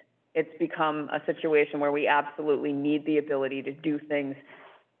need it. It's become a situation where we absolutely need the ability to do things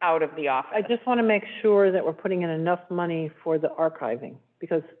out of the office. I just want to make sure that we're putting in enough money for the archiving,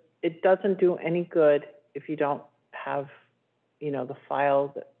 because it doesn't do any good if you don't have, you know, the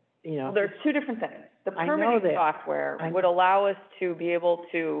files, Well, there's two different things. The I know permitting that. software would allow us to be able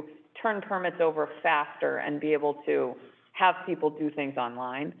to turn permits over faster and be able to have people do things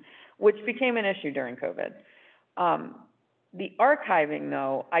online, which became an issue during COVID. The archiving,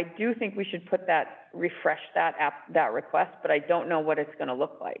 though, I do think we should refresh that request, but I don't know what it's going to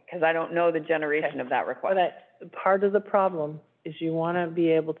look like, because I don't know the generation of that request. But part of the problem is you want to be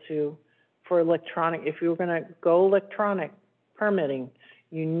able to, for electronic, if you're going to go electronic permitting,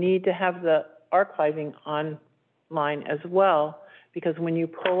 you need to have the archiving online as well, because when you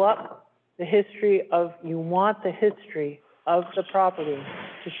pull up the history of, you want the history of the property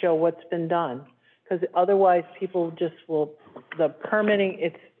to show what's been done, because otherwise people just will, the permitting,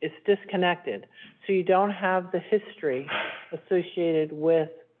 it's disconnected. So you don't have the history associated with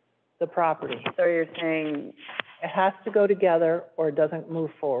the property. So you're saying, It has to go together or it doesn't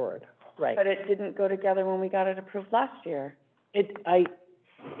move forward, right? but it didn't go together when we got it approved last year.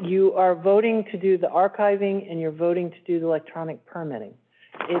 You are voting to do the archiving and you're voting to do the electronic permitting.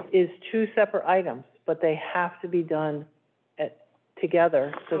 It is two separate items, but they have to be done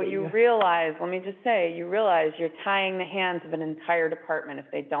together. So you realize, let me just say, you realize you're tying the hands of an entire department if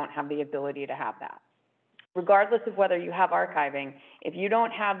they don't have the ability to have that. Regardless of whether you have archiving, if you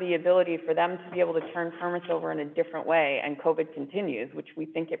don't have the ability for them to be able to turn permits over in a different way, and COVID continues, which we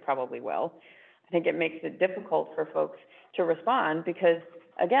think it probably will, I think it makes it difficult for folks to respond, because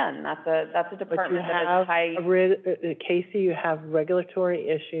again, that's a department that is high. Casey, you have regulatory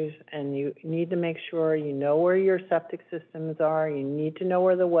issues, and you need to make sure you know where your septic systems are, you need to know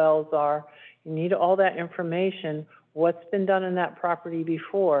where the wells are, you need all that information, what's been done in that property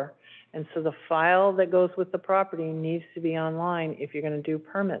before. And so the file that goes with the property needs to be online if you're gonna do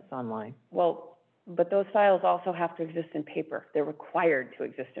permits online. Well, but those files also have to exist in paper. They're required to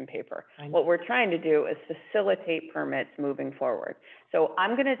exist in paper. What we're trying to do is facilitate permits moving forward. So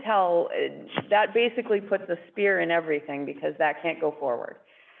I'm going to that basically puts a spear in everything, because that can't go forward.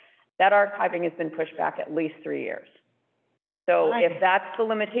 That archiving has been pushed back at least 3 years. So if that's the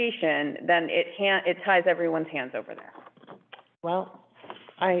limitation, then it ties everyone's hands over there. Well,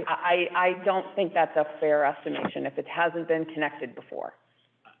 I don't think that's a fair estimation if it hasn't been connected before.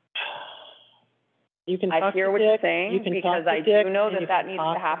 you can talk I hear to what Dick, you're saying, you can because talk to I Dick, do know and you that can needs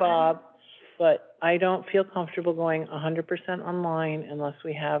talk to happen. Bob, but I don't feel comfortable going 100% online unless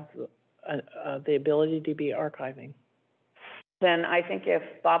we have the ability to be archiving. Then I think if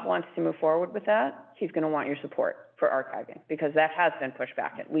Bob wants to move forward with that, he's going to want your support for archiving, because that has been pushed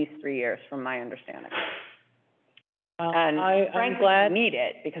back at least 3 years, from my understanding. And I'm frankly, glad we need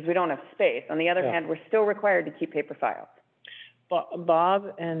it because we don't have space. On the other hand, we're still required to keep paper files.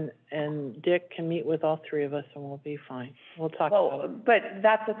 Bob and Dick can meet with all three of us and we'll be fine. We'll talk about it. But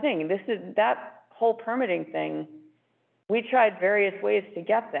that's the thing. That whole permitting thing, we tried various ways to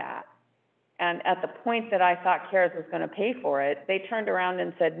get that. And at the point that I thought CARES was going to pay for it, they turned around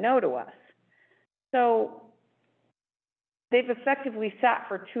and said no to us. So they've effectively sat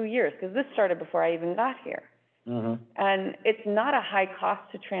for 2 years, because this started before I even got here. Mm-hmm. And it's not a high cost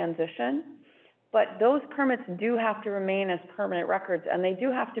to transition, but those permits do have to remain as permanent records, and they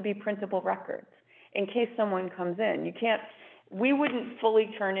do have to be printable records in case someone comes in. We wouldn't fully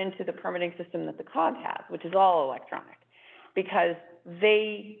turn into the permitting system that the COG has, which is all electronic, because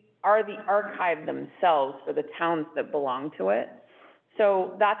they are the archive themselves for the towns that belong to it.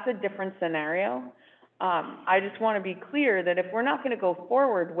 So that's a different scenario. I just want to be clear that if we're not going to go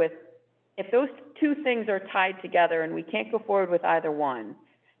forward with, if those two things are tied together and we can't go forward with either one,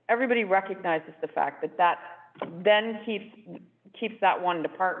 everybody recognizes the fact that that then keeps that one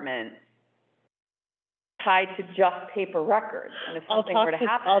department tied to just paper records. And if something were to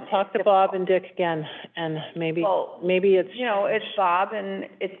happen, I'll talk to Bob and Dick again, and maybe it's... You know, it's Bob, and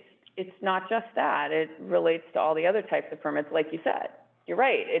it's not just that. It relates to all the other types of permits, like you said. You're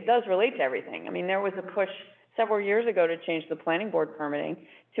right, it does relate to everything. I mean, there was a push several years ago to change the planning board permitting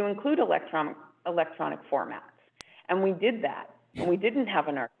to include electronic formats. And we did that, and we didn't have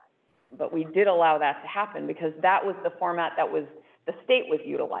an archive, but we did allow that to happen because that was the format that the state was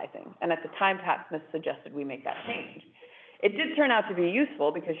utilizing. And at the time, Pat Smith suggested we make that change. It did turn out to be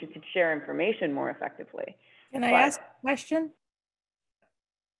useful because you could share information more effectively. Can I ask a question?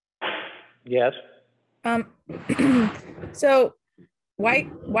 Yes. So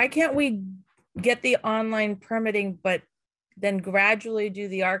why can't we get the online permitting, but then gradually do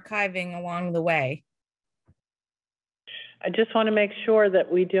the archiving along the way? I just want to make sure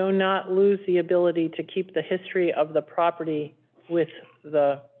that we do not lose the ability to keep the history of the property with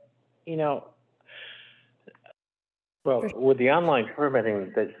the, you know, Well, with the online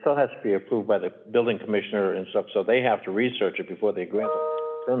permitting, that still has to be approved by the building commissioner and stuff, so they have to research it before they grant the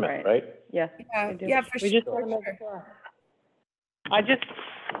permit, Right. right? Yeah. Yeah, do. yeah, for we sure. just want to make sure.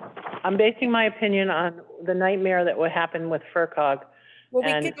 I'm basing my opinion on the nightmare that would happen with FERCog. Well,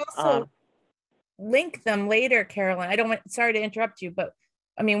 we And, could also link them later, Carolyn. I don't want, sorry to interrupt you, but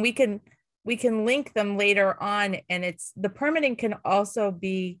I mean, we can link them later on, and it's, the permitting can also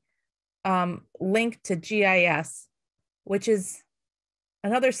be linked to GIS, which is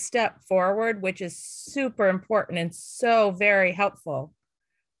another step forward, which is super important and so very helpful,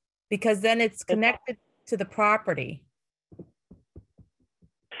 because then it's connected to the property.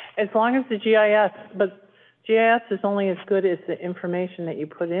 as long as the GIS, but GIS is only as good as the information that you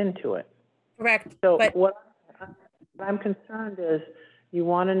put into it. Correct. So But what I'm concerned is, you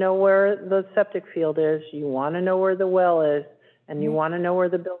want to know where the septic field is, you want to know where the well is, and you want to know where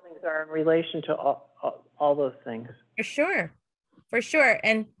the buildings are in relation to all those things. for sure, for sure.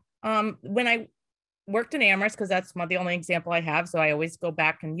 And when I worked in Amherst, because that's the only example I have, so I always go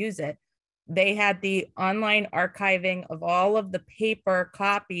back and use it. They had the online archiving of all of the paper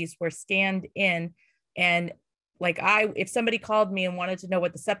copies were scanned in. And like if somebody called me and wanted to know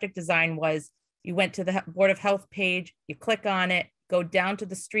what the septic design was, you went to the Board of Health page, you click on it, go down to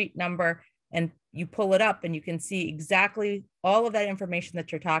the street number, and you pull it up and you can see exactly all of that information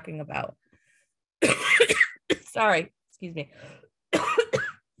that you're talking about. Sorry, excuse me.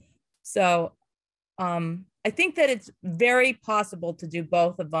 So I think that it's very possible to do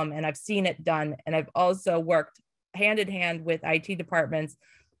both of them, and I've seen it done. And I've also worked hand in hand with IT departments,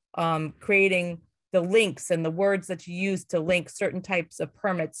 creating the links and the words that you use to link certain types of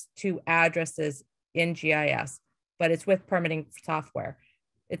permits to addresses in GIS, but it's with permitting software.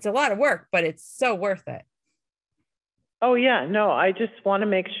 It's a lot of work, but it's so worth it. Oh, yeah, no, I just want to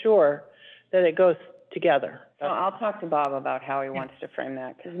make sure that it goes together. So I'll talk to Bob about how he wants to frame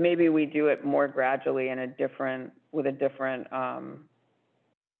that, because maybe we do it more gradually in with a different,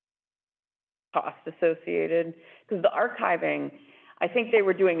 cost associated. Because the archiving, I think they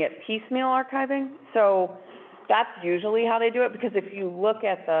were doing it piecemeal archiving, so that's usually how they do it, because if you look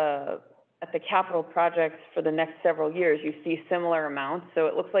at the capital projects for the next several years, you see similar amounts, so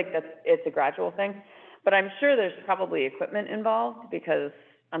it looks like it's a gradual thing. But I'm sure there's probably equipment involved, because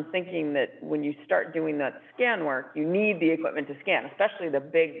I'm thinking that when you start doing that scan work, you need the equipment to scan, especially the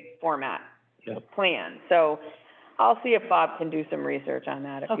big format plan. So I'll see if Bob can do some research on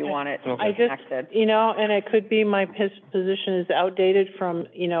that if you want it connected. You know, and it could be my position is outdated from,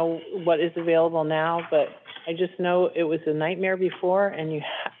 you know, what is available now, but I just know it was a nightmare before, and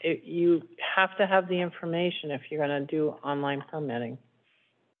you have to have the information if you're going to do online permitting.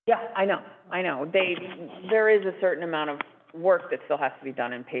 Yeah, I know. There is a certain amount of work that still has to be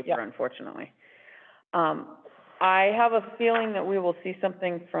done in paper, unfortunately. I have a feeling that we will see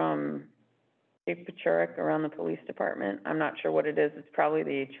something from Chief Pachurik around the police department. I'm not sure what it is. It's probably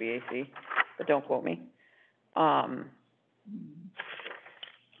the HVAC, but don't quote me.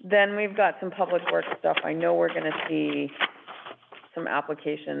 Then we've got some public works stuff. I know we're going to see some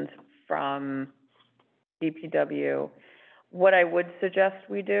applications from DPW. What I would suggest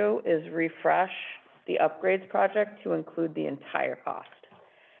we do is refresh the upgrades project to include the entire cost,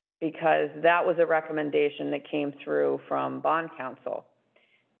 because that was a recommendation that came through from bond counsel,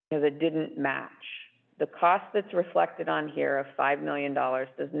 because it didn't match. The cost that's reflected on here of $5 million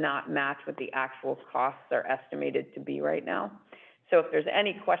does not match what the actual costs are estimated to be right now. So if there's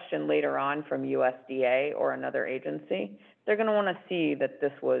any question later on from USDA or another agency, they're going to want to see that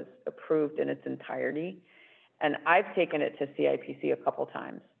this was approved in its entirety. And I've taken it to CIPC a couple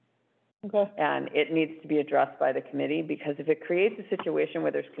times. Okay. And it needs to be addressed by the committee, because if it creates a situation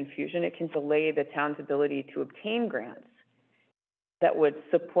where there's confusion, it can delay the town's ability to obtain grants that would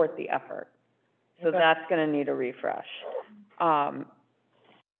support the effort. So that's going to need a refresh. And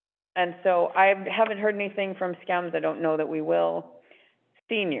so I haven't heard anything from SCEMS. I don't know that we will.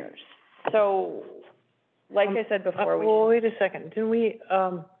 Seniors. So, like I said before, well, wait a second. Didn't we,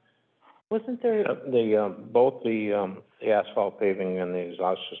 wasn't there? Both the asphalt paving and the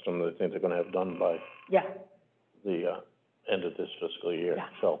exhaust system, the things they're gonna have done by the end of this fiscal year,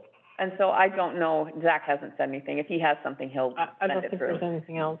 so. And so I don't know, Zach hasn't said anything. If he has something, he'll I don't send it think through. there's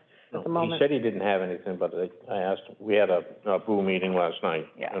anything else at the He moment. said he didn't have anything, but I asked, we had a boo meeting last night.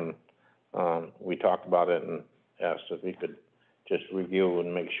 Yeah. And we talked about it and asked if we could just review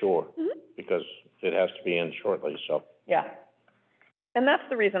and make sure, because it has to be in shortly, so. Yeah. And that's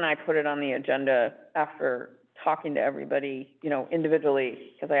the reason I put it on the agenda after talking to everybody, you know,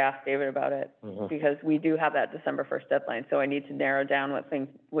 individually, because I asked David about it, because we do have that December 1st deadline, so I need to narrow down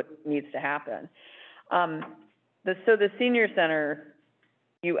what needs to happen. So the senior center,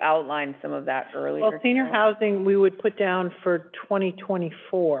 you outlined some of that earlier. Well, senior housing, we would put down for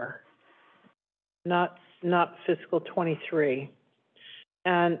 2024, not fiscal 23.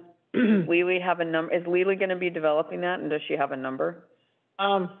 And Lily have a number, is Lily gonna be developing that, and does she have a number?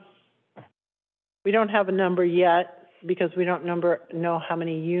 we don't have a number yet because we don't know how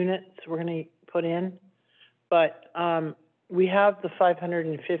many units we're gonna put in. But, we have the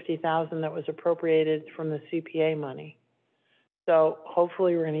 550,000 that was appropriated from the CPA money. So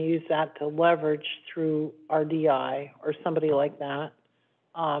hopefully we're gonna use that to leverage through RDI or somebody like that,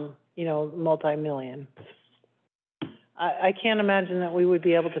 you know, multi-million. I can't imagine that we would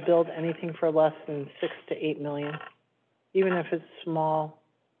be able to build anything for less than 6 to 8 million, even if it's small.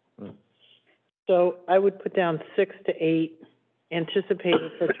 So I would put down 6 to 8,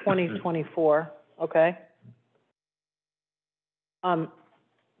 anticipated for 2024, okay? And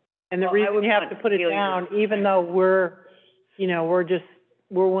the reason you have to put it down, even though we're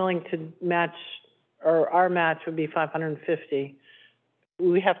willing to match, or our match would be 550,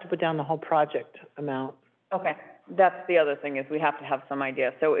 we have to put down the whole project amount. Okay, that's the other thing, is we have to have some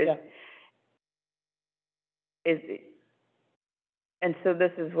idea. So and so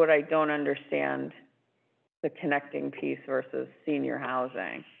this is what I don't understand, the connecting piece versus senior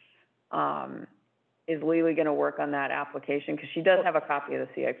housing. Is Lily gonna work on that application? Because she does have a copy of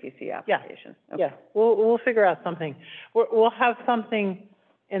the CIPC application. Yeah, okay. Yeah, we'll figure out something. We'll have something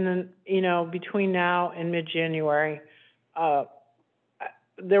in the, you know, between now and mid-January.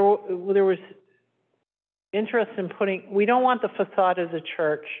 There was interest in we don't want the facade of the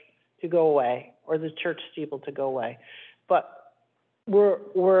church to go away, or the church steeple to go away. But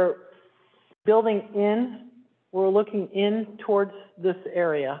we're building we're looking in towards this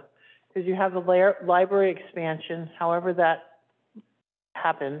area, because you have the library expansion, however that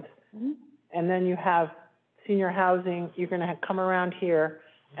happens. And then you have senior housing. You're gonna come around here,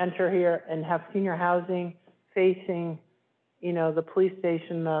 enter here, and have senior housing facing, you know, the police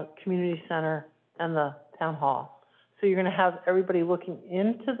station, the community center, and the town hall. So you're gonna have everybody looking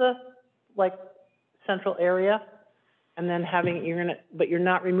into the, like, central area, and then but you're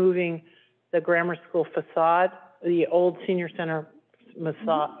not removing the grammar school facade, the old senior center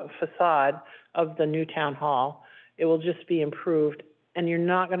facade of the new town hall. It will just be improved, and you're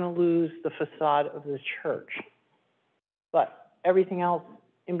not gonna lose the facade of the church. But everything else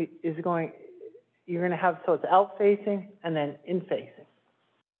you're gonna have, so it's out-facing and then in-facing.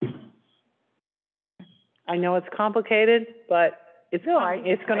 I know it's complicated, but it's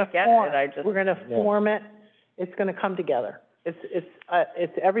gonna form. We're gonna form it. It's gonna come together.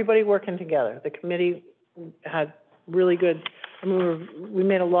 It's everybody working together. The committee had really good, we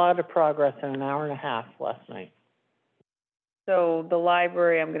made a lot of progress in an hour and a half last night. So the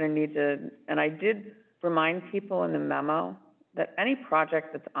library, I'm gonna need to, and I did remind people in the memo that any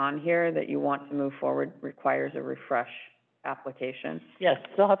project that's on here that you want to move forward requires a refresh application. Yes,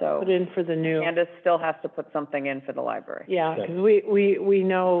 still have to put in for the new. Candace still has to put something in for the library. Yeah, because we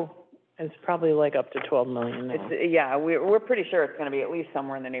know it's probably like up to 12 million now. We're pretty sure it's gonna be at least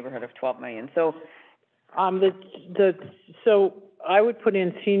somewhere in the neighborhood of 12 million. So, so I would put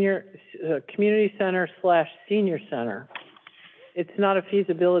in community center / senior center. It's not a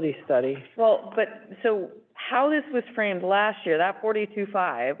feasibility study. well, but, so how this was framed last year, that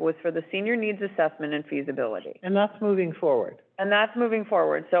 42.5 was for the senior needs assessment and feasibility. And that's moving forward. And that's moving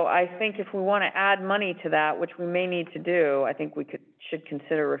forward. So I think if we want to add money to that, which we may need to do, I think we should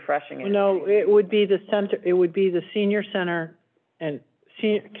consider refreshing it. No, it would be the senior center and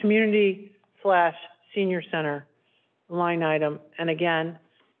community / senior center line item. And again,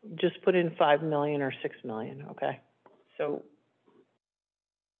 just put in 5 million or 6 million, okay? So,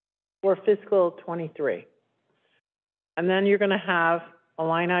 for fiscal 23. And then you're gonna have a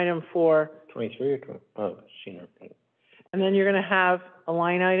line item for 23 or senior. And then you're gonna have a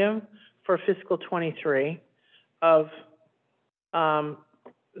line item for fiscal 23 of,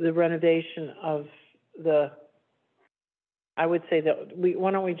 the renovation of I would say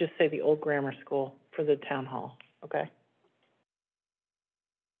why don't we just say the old grammar school for the town hall, okay?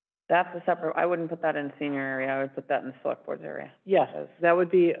 that's a separate, I wouldn't put that in the senior area, I would put that in the select board's area. Yes, that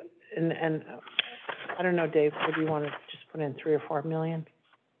would be, and I don't know, Dave, would you wanna just put in 3 or 4 million?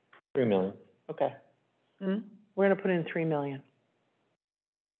 3 million. Okay. Hmm? We're gonna put in 3 million.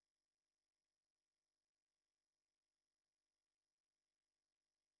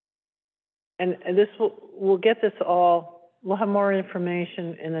 and we'll get this all, we'll have more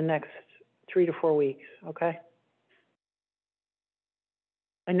information in the next 3 to 4 weeks, okay?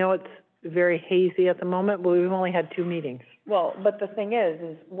 I know it's very hazy at the moment, but we've only had 2 meetings. Well, but the thing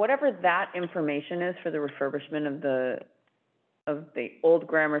is whatever that information is for the refurbishment of the old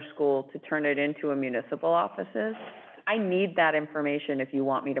grammar school to turn it into a municipal offices, I need that information if you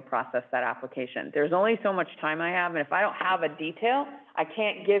want me to process that application. There's only so much time I have, and if I don't have a detail, I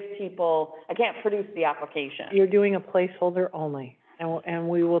can't produce the application. You're doing a placeholder only, and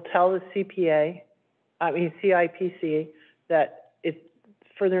we will tell the CIPC that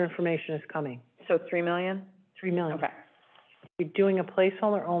further information is coming. So 3 million? 3 million. Okay. You're doing a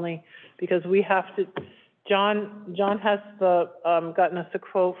placeholder only because we have to, John has gotten us a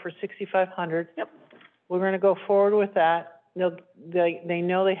quote for 6,500. Yep. We're gonna go forward with that. They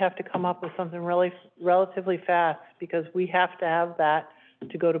know they have to come up with something relatively fast because we have to have that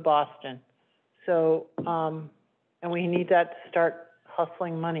to go to Boston. So, and we need that to start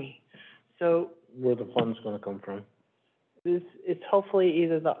hustling money. So Where the funds gonna come from? it's hopefully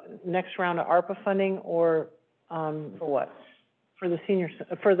either the next round of ARPA funding or, For what? for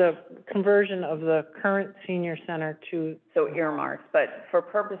the conversion of the current senior center to, So earmarks, but for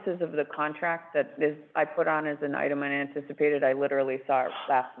purposes of the contract I put on as an item unanticipated, I literally saw it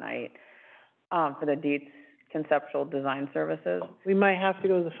last night, for the Dietz Conceptual Design Services. we might have to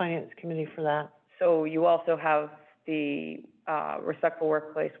go to the finance committee for that. So you also have the, Respectful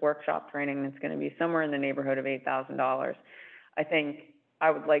Workplace Workshop Training that's gonna be somewhere in the neighborhood of $8,000. I think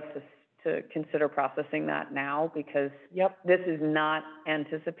I would like to consider processing that now because Yep. this is not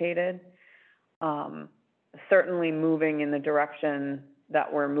anticipated. Certainly moving in the direction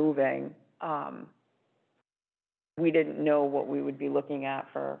that we're moving, we didn't know what we would be looking at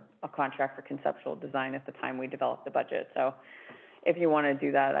for a contract for conceptual design at the time we developed the budget. So if you want to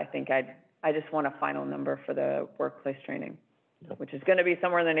do that, I think I just want a final number for the workplace training, which is going to be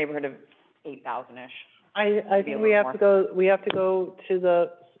somewhere in the neighborhood of 8,000-ish. I think we have to go to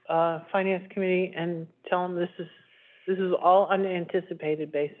the, finance committee and tell them this is all unanticipated,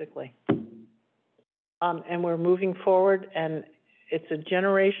 basically. And we're moving forward, and it's a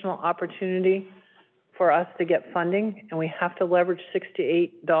generational opportunity for us to get funding, and we have to leverage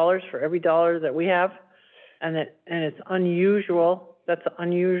 $68 for every dollar that we have, and it's unusual. That's an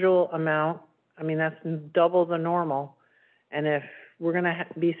unusual amount. I mean, that's double the normal, and if we're gonna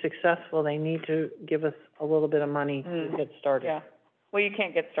be successful, they need to give us a little bit of money to get started. Yeah. Well, you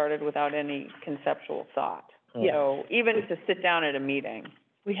can't get started without any conceptual thought. Yeah. So even to sit down at a meeting,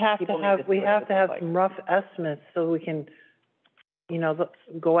 We have to People need have, to we see what have it to looks have like. some rough estimates so we can,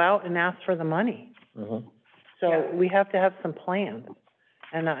 go out and ask for the money. Mm-hmm. So Yeah. we have to have some plans.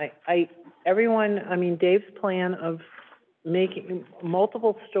 And Dave's plan of making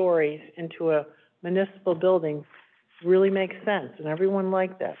multiple stories into a municipal building really makes sense, and everyone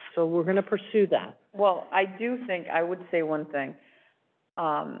liked that. So we're gonna pursue that. well, I would say one thing,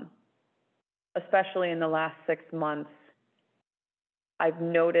 especially in the last 6 months, I've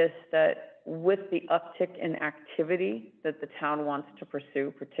noticed that with the uptick in activity that the town wants to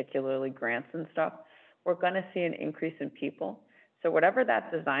pursue, particularly grants and stuff, we're gonna see an increase in people. So whatever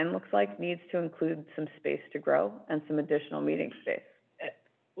that design looks like needs to include some space to grow and some additional meeting space.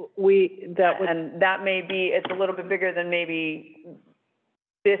 And that may be, it's a little bit bigger than maybe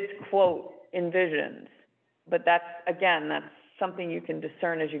this quote envisions. But that's something you can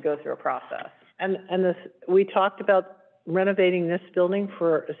discern as you go through a process. We talked about renovating this building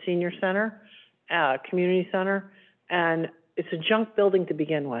for a senior center, community center, and it's a junk building to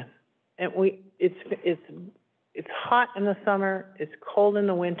begin with. And it's hot in the summer, it's cold in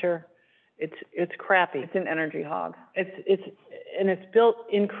the winter, it's crappy. It's an energy hog. It's built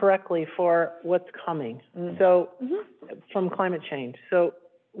incorrectly for what's coming. So, from climate change. So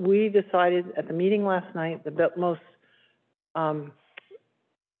we decided at the meeting last night, the most,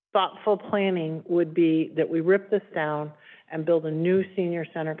 thoughtful planning would be that we rip this down and build a new senior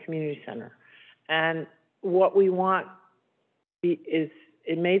center, community center. And what we want is,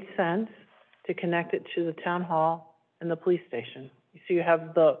 it made sense to connect it to the town hall and the police station. So you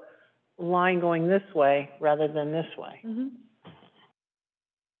have the line going this way rather than this way.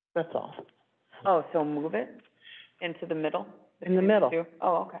 That's all. Oh, so move it into the middle? In the middle.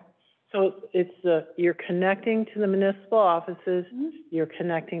 Oh, okay. So it's you're connecting to the municipal offices, you're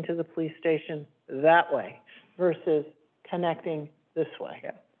connecting to the police station that way versus connecting this way.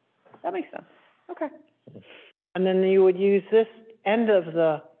 Yeah, that makes sense. Okay. And then you would use this end of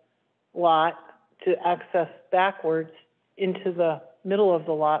the lot to access backwards into the middle of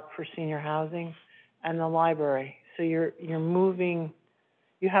the lot for senior housing and the library. So you're moving,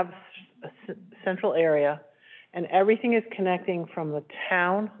 you have central area, and everything is connecting from the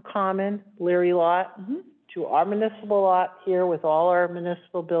town common, Leary lot, to our municipal lot here with all our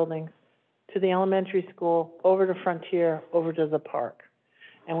municipal buildings, to the elementary school, over to Frontier, over to the park.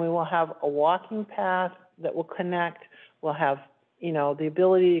 And we will have a walking path that will connect. We'll have, you know, the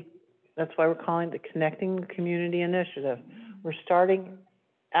ability, that's why we're calling it the Connecting Community Initiative. We're starting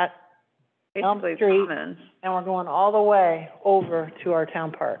at Elm Street, and we're going all the way over to our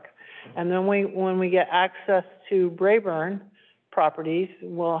town park. And then when we get access to Brayburn properties,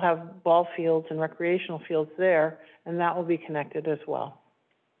 we'll have ball fields and recreational fields there, and that will be connected as well.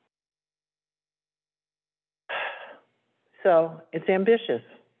 So it's ambitious,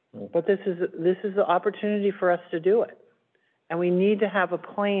 but this is the opportunity for us to do it. And we need to have a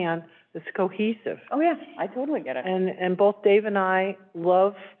plan that's cohesive. Oh, yeah, I totally get it. And both Dave and I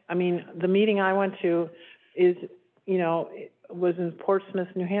love, I mean, the meeting I went to is, you know, was in Portsmouth,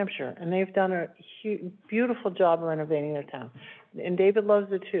 New Hampshire, and they've done a beautiful job renovating their town. And David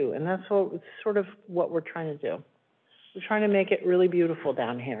loves it too, and that's sort of what we're trying to do. We're trying to make it really beautiful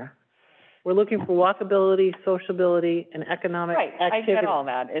down here. We're looking for walkability, sociability, and economic activity. I get all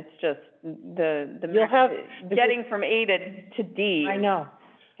that. It's just getting from A to D. I know.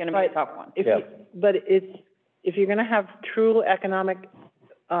 It's gonna be a tough one. If you're gonna have true economic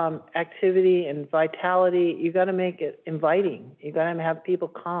activity and vitality, you gotta make it inviting. You gotta have people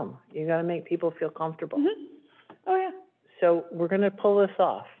come. You gotta make people feel comfortable. Oh, yeah. So we're gonna pull this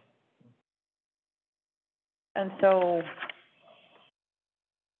off. And so,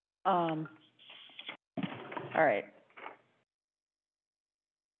 all right.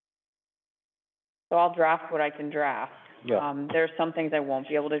 So I'll draft what I can draft. Yeah. There's some things I won't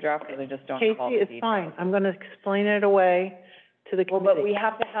be able to draft because I just don't have all the Casey, details. it's fine. I'm gonna explain it away to the Well, committee. but we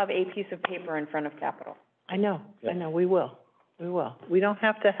have to have a piece of paper in front of Capitol. I know, we will. We don't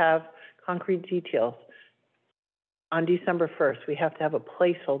have to have concrete details on December 1st. We have to have a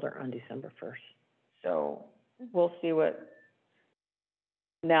placeholder on December 1st. So we'll see what,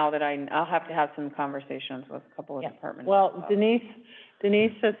 now that I'll have to have some conversations with a couple of departments. Well, Denise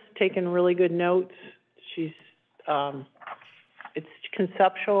has taken really good notes. She's, it's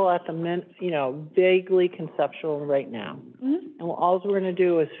conceptual at the vaguely conceptual right now. And all we're gonna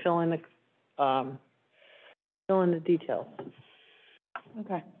do is fill in the details.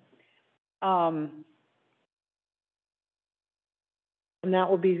 Okay. And that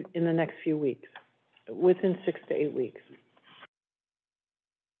will be in the next few weeks, within 6 to 8 weeks.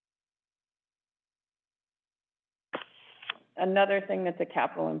 Another thing that's a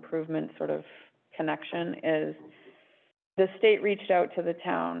capital improvement sort of connection is the state reached out to the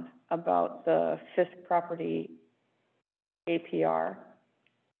town about the Fisk property APR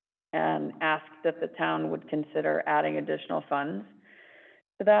and asked that the town would consider adding additional funds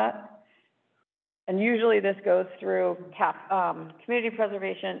to that. And usually this goes through community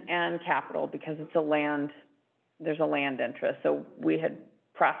preservation and capital because it's there's a land interest. So we had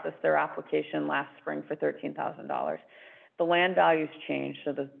processed their application last spring for $13,000. The land values changed,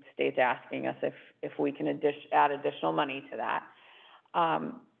 so the state's asking us if we can add additional money to that.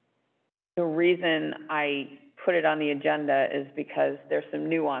 The reason I put it on the agenda is because there's some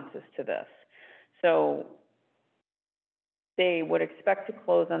nuances to this. So they would expect to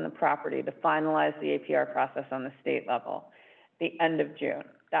close on the property to finalize the APR process on the state level the end of June.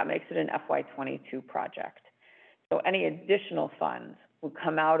 That makes it an FY22 project. So any additional funds would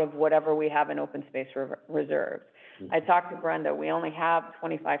come out of whatever we have in open space reserves. I talked to Brenda, we only have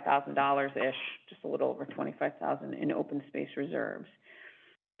 $25,000-ish, just a little over $25,000 in open space reserves.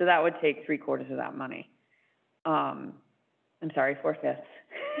 So that would take 3/4 of that money. I'm sorry, 4/5.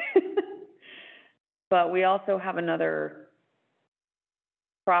 But we also have another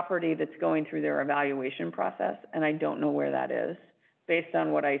property that's going through their evaluation process, and I don't know where that is. Based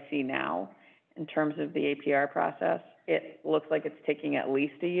on what I see now, in terms of the APR process, it looks like it's taking at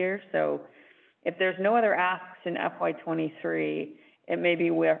least a year. So if there's no other asks in FY23, it may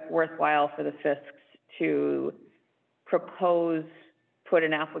be worthwhile for the Fisks to put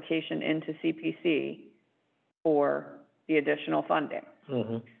an application into CPC for the additional funding.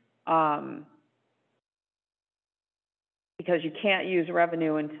 Because you can't use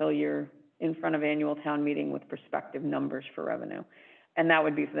revenue until you're in front of annual town meeting with prospective numbers for revenue. And that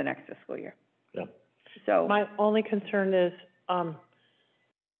would be for the next fiscal year. Yeah. So My only concern is,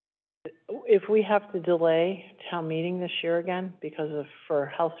 if we have to delay town meeting this year again because of, for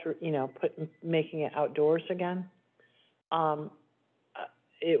health, making it outdoors again,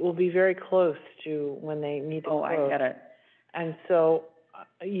 it will be very close to when they need to close. I get it. And so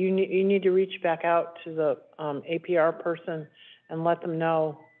you need to reach back out to the APR person and let them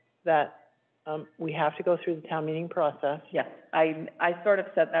know that, we have to go through the town meeting process. Yes, I sort of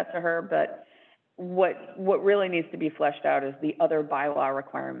said that to her, but what really needs to be fleshed out is the other bylaw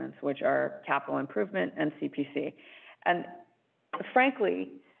requirements, which are capital improvement and CPC. And frankly,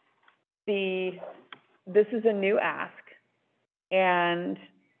 this is a new ask, and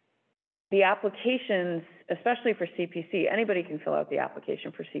the applications, especially for CPC, anybody can fill out the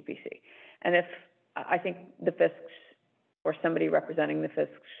application for CPC. And I think the FISC or somebody representing the FISC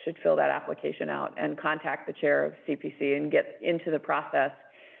should fill that application out and contact the chair of CPC and get into the process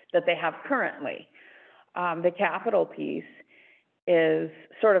that they have currently. The capital piece is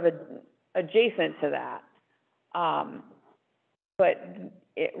sort of adjacent to that. But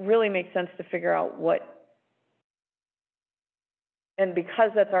it really makes sense to figure out and because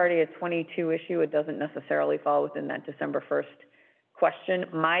that's already a 22 issue, it doesn't necessarily fall within that December 1st question.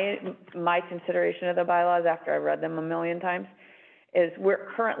 My consideration of the bylaws after I read them a million times is we're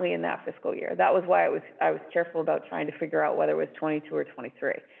currently in that fiscal year. That was why I was careful about trying to figure out whether it was 22 or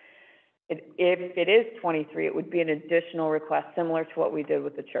 23. If it is 23, it would be an additional request similar to what we did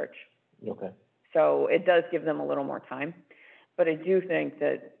with the church. Okay. So it does give them a little more time. But I do think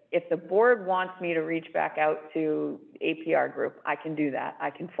that if the board wants me to reach back out to APR group, I can do that. I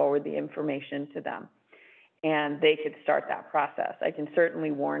can forward the information to them, and they could start that process. I can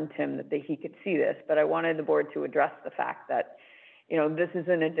certainly warn Tim that he could see this, but I wanted the board to address the fact that, you know, this is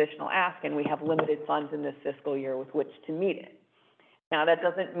an additional ask, and we have limited funds in this fiscal year with which to meet it. Now, that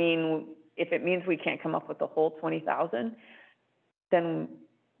doesn't mean, if it means we can't come up with the whole 20,000, then,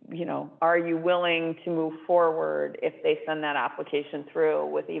 you know, are you willing to move forward if they send that application through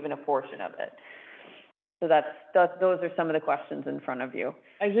with even a portion of it? So those are some of the questions in front of you.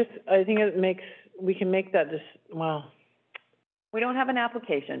 I think we can make that We don't have an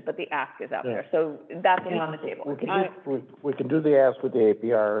application, but the ask is out there, so that's on the table. We can do the ask with the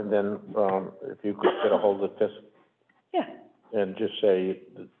APR, and then, if you could get a hold of FISC. Yeah. And just say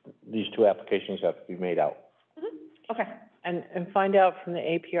these two applications have to be made out. Mm-hmm. Okay. And find out from the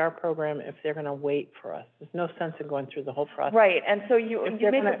APR program if they're gonna wait for us. There's no sense in going through the whole process. Right, and so you make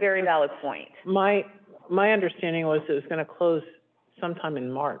a very valid point. My understanding was it was gonna close sometime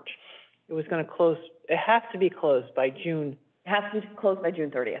in March. It was gonna close, it has to be closed by June. It has to be closed by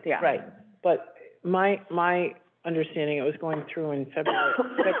June 30th, yeah. Right, but my understanding, it was going through in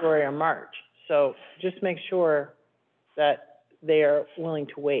February or March. So just make sure that they are willing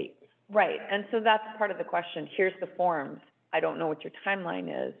to wait. Right, and so that's part of the question. Here's the forms. I don't know what your timeline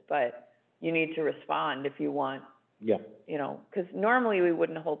is, but you need to respond if you want. Yeah. You know, because normally we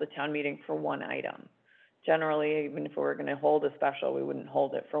wouldn't hold a town meeting for one item. Generally, even if we were gonna hold a special, we wouldn't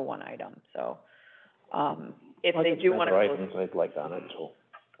hold it for one item, so, if they do wanna close. Items I'd like on it, so.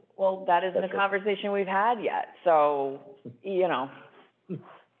 Well, that isn't a conversation we've had yet, so, you know,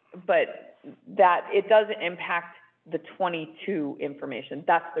 but it doesn't impact the 22 information.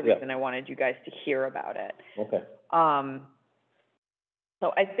 That's the reason I wanted you guys to hear about it. Okay.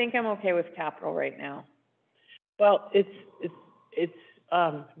 So I think I'm okay with capital right now. Well, it's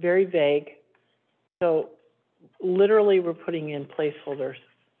very vague. So literally, we're putting in placeholders,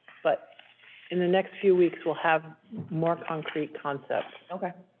 but in the next few weeks, we'll have more concrete concepts.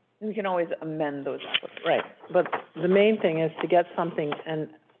 Okay. We can always amend those applications. Right, but the main thing is to get something, and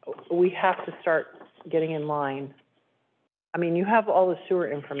we have to start getting in line. I mean, you have all the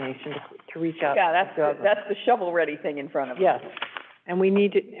sewer information to reach out. Yeah, that's the shovel-ready thing in front of us. Yes, and we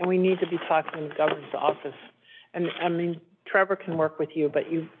need to be talking to the governor's office. And, I mean, Trevor can work with you,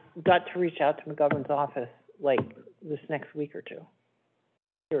 but you've got to reach out to the governor's office, like, this next week or two.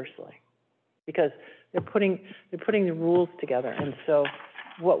 Seriously. Because they're putting the rules together, and so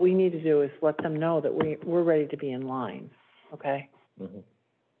what we need to do is let them know that we're ready to be in line, okay? Mm-hmm.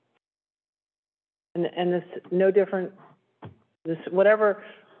 And this, no different, this, whatever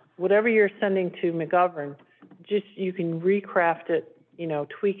you're sending to McGovern, just, you can recraft it, you know,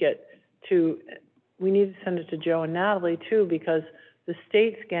 tweak it to, we need to send it to Joe and Natalie too, because the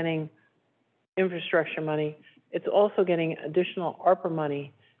state's getting infrastructure money. It's also getting additional ARPA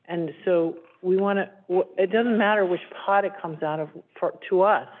money. And so we wanna, it doesn't matter which pot it comes out of to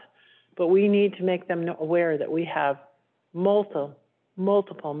us, but we need to make them aware that we have multiple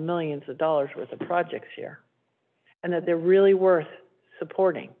millions of dollars worth of projects here, and that they're really worth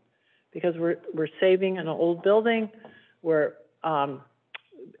supporting, because we're saving an old building. We're,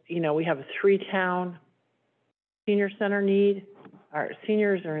 you know, we have a 3-town senior center need. Our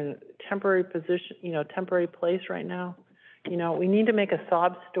seniors are in a temporary position, you know, temporary place right now. You know, we need to make a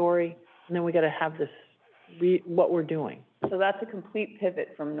sob story, and then we got to have this what we're doing. So that's a complete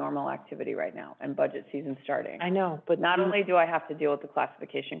pivot from normal activity right now and budget season starting. I know, but Not only do I have to deal with the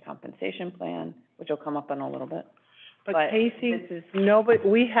classification compensation plan, which will come up in a little bit, But Casey, this is,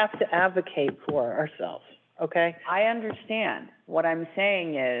 we have to advocate for ourselves, okay? I understand. What I'm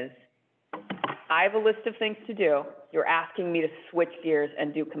saying is, I have a list of things to do. You're asking me to switch gears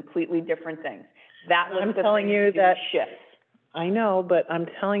and do completely different things. That list I'm of telling things you to do that- shifts. I know, but I'm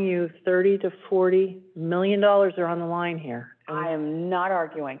telling you, $30 to $40 million are on the line here. And I am not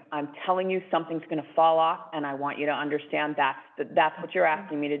arguing. I'm telling you something's gonna fall off, and I want you to understand that's what you're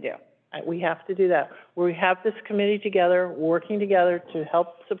asking me to do. we have to do that. We have this committee together, working together to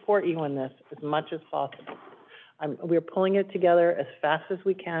help support you in this as much as possible. We're pulling it together as fast as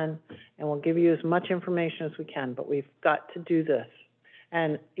we can, and we'll give you as much information as we can, but we've got to do this.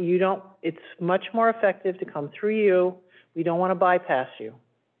 And it's much more effective to come through you. We don't want to bypass you.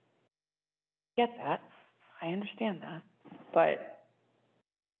 Get that. I understand that. But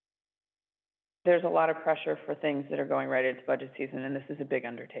there's a lot of pressure for things that are going right into budget season, and this is a big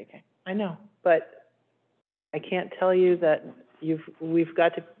undertaking. I know, but I can't tell you that people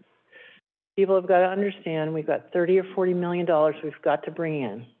have got to understand, we've got $30 or $40 million we've got to bring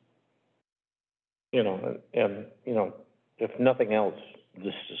in. You know, and, you know, if nothing else,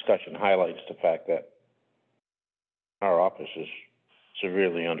 this discussion highlights the fact that our office is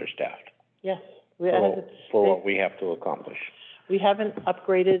severely understaffed Yes. for what we have to accomplish. We haven't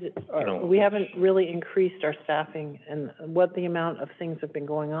upgraded, You know, we haven't really increased our staffing and what the amount of things have been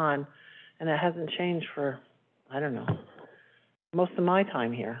going on, and it hasn't changed for, I don't know, most of my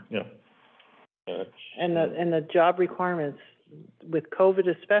time here. Yeah. And the job requirements, with COVID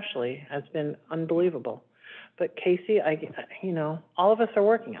especially, has been unbelievable. But Casey, all of us are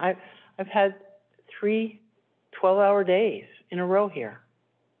working. I've had 3 12-hour days in a row here.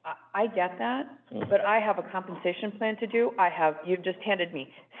 I get that, but I have a compensation plan to do. You've just handed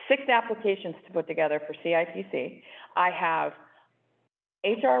me 6 applications to put together for CIPC. I have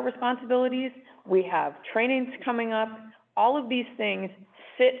HR responsibilities. We have trainings coming up. All of these things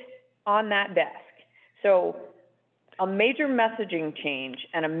sit on that desk. So a major messaging change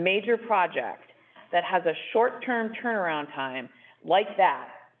and a major project that has a short-term turnaround time like that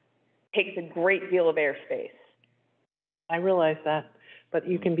takes a great deal of airspace. I realize that, but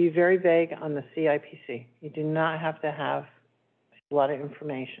you can be very vague on the CIPC. You do not have to have a lot of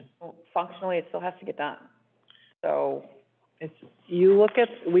information. Well, functionally, it still has to get done. So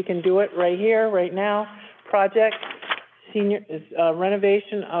we can do it right here, right now. Project,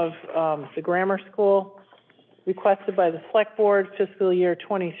 renovation of, the grammar school, requested by the Selectboard, fiscal year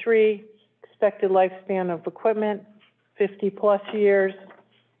 '23, expected lifespan of equipment, 50+ years.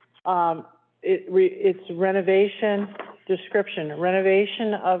 It's renovation, description,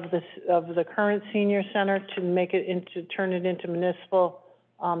 renovation of the current senior center to turn it into municipal,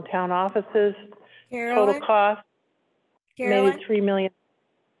 town offices. Carolyn? Total cost, Carolyn, maybe $3 million.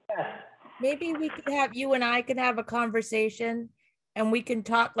 Yes. maybe you and I could have a conversation and we can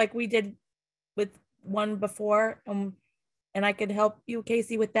talk like we did with one before. And I could help you,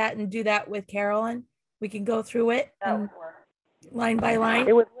 Casey, with that and do that with Carolyn. We can go through it and line by line.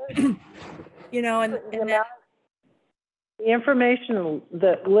 It would, you know, and then, the information,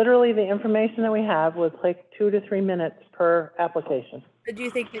 literally the information that we have would take 2 to 3 minutes per application. do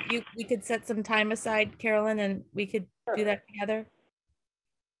you think that we could set some time aside, Carolyn, and we could do that together?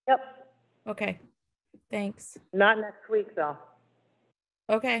 Yep. Okay, thanks. Not next week, though.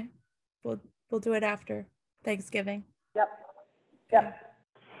 Okay, we'll do it after Thanksgiving. Yep. Yep.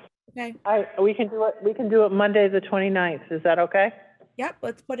 Okay. We can do it Monday, the 29th. Is that okay? Yep,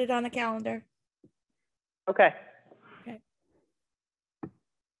 let's put it on the calendar. Okay. Okay.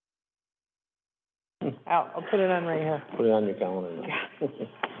 I'll put it on right here. Put it on your calendar.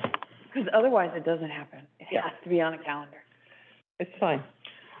 because otherwise it doesn't happen. It has to be on a calendar. It's fine.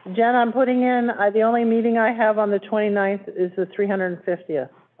 Jen, I'm putting in, the only meeting I have on the 29th is the 350th,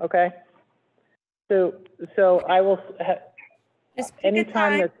 okay? So I will Just pick a anytime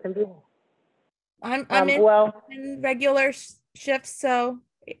time. that's convenient. I'm in regular shifts, so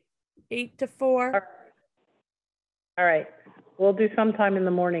 8 to 4. All right. We'll do sometime in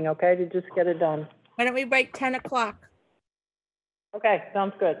the morning, okay, to just get it done. Why don't we write 10 o'clock? Okay,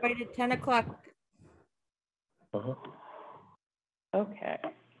 sounds good. Write at 10 o'clock. Uh-huh. Okay.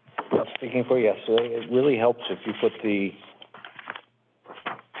 Speaking for yesterday, it really helps if you put the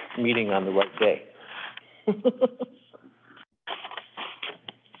meeting on the right day.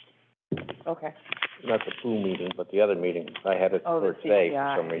 Okay. Not the pool meeting, but the other meeting. I had it Oh, the first day for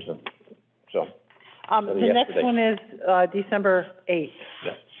CPI. some reason. So, The next yesterday. one is, December 8th.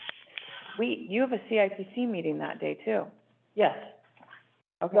 yeah. you have a CIPC meeting that day too. Yes.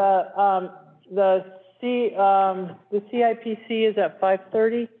 Okay. The CIPC is at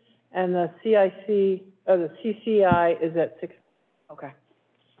 5:30, and the CCI is at 6. Okay.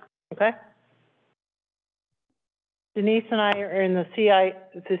 Okay? Denise and I are in the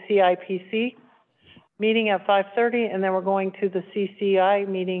CIPC meeting at 5:30, and then we're going to the CCI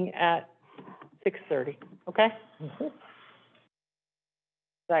meeting at 6:30, okay?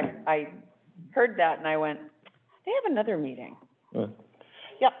 I heard that and I went, they have another meeting.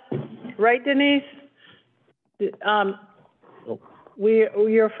 Yep. Right, Denise?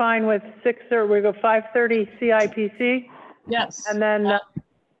 You're fine with 6, or we go 5:30 CIPC? Yes. And then,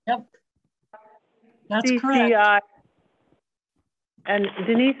 Yep. That's CCI. correct. And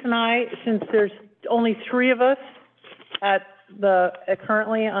Denise and I, since there's only 3 of us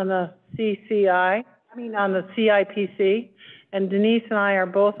currently on the on the CIPC, and Denise and I are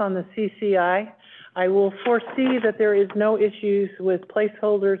both on the CCI, I will foresee that there is no issues with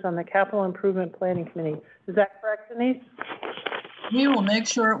placeholders on the Capital Improvement Planning Committee. Is that correct, Denise? We will make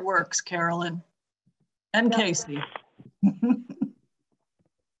sure it works, Carolyn. And Yeah. Casey.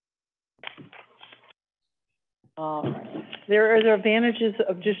 There are advantages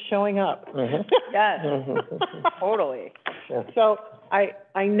of just showing up. Yes, totally. Yeah. So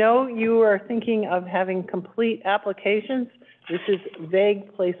I know you are thinking of having complete applications. This is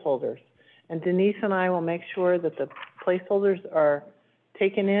vague placeholders. And Denise and I will make sure that the placeholders are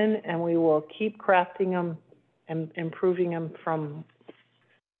taken in, and we will keep crafting them and improving them from.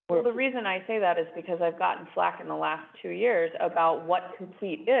 Well, the reason I say that is because I've gotten flack in the last 2 years about what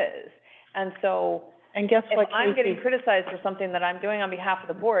complete is. And so And guess what, if I'm getting Casey? criticized for something that I'm doing on behalf of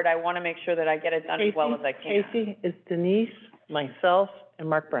the board, I want to make sure that I get it done as well as I can. Casey, it's Denise, myself, and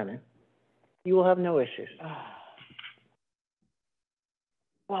Mark Brennan. You will have no issues.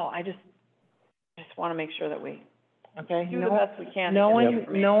 Well, I just want to make sure that we Okay? do the best we can. No to get one, the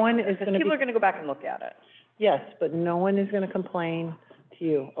information. no one is Because gonna be, people are going to go back and look at it. yes, but no one is gonna complain to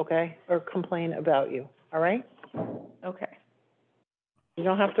you, okay? Or complain about you, all right? Okay. You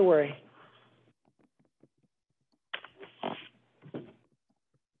don't have to worry.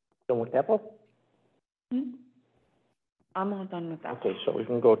 Done with that one? I'm all done with that. Okay, so we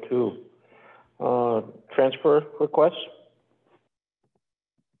can go to, transfer requests.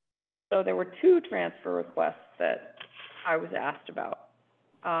 So there were 2 transfer requests that I was asked about.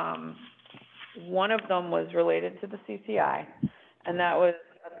 One of them was related to the CCI, and that was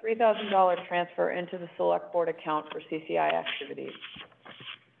a $3,000 transfer into the Selectboard account for CCI activities.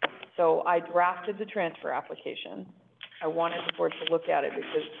 So I drafted the transfer application. I wanted the board to look at it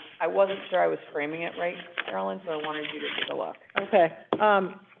because I wasn't sure I was framing it right, Carolyn, so I wanted you to take a look. Okay,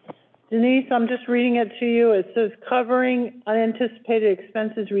 Denise, I'm just reading it to you. It says covering unanticipated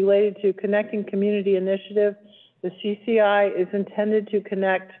expenses related to Connecting Community Initiative. The CCI is intended to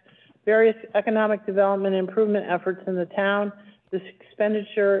connect various economic development improvement efforts in the town. This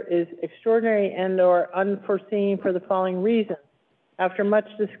expenditure is extraordinary and/or unforeseen for the following reasons. After much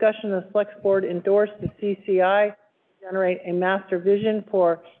discussion, the Selectboard endorsed the CCI to generate a master vision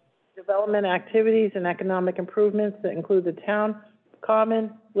for development activities and economic improvements that include the town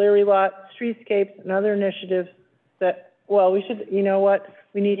common, Leary Lot, streetscapes, and other initiatives that, well, we should, you know what,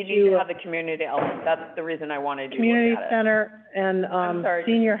 we need You to. need to have the community element. That's the reason I wanted you to Community look at it. center and, I'm sorry.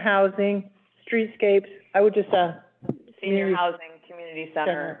 senior housing, streetscapes, I would just, Senior community housing, community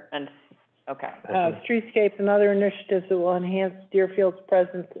center, and, okay. streetscapes and other initiatives that will enhance Deerfield's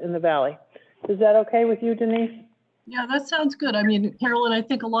presence in the valley. Is that okay with you, Denise? Yeah, that sounds good. I mean, Carolyn, I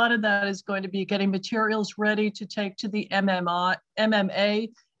think a lot of that is going to be getting materials ready to take to the MMA,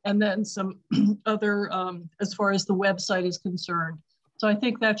 and then some other, as far as the website is concerned. So I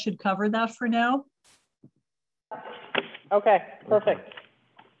think that should cover that for now. Okay, perfect.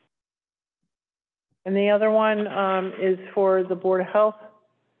 And the other one, is for the Board of Health.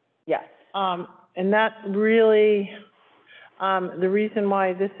 Yes. And that really, the reason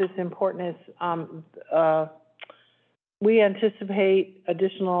why this is important is, we anticipate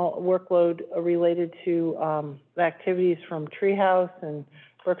additional workload related to, the activities from Treehouse and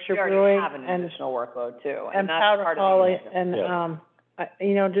Berkshire We already Brewing. have an And additional workload too, and that's Powder part Holly, of the. and, Yeah.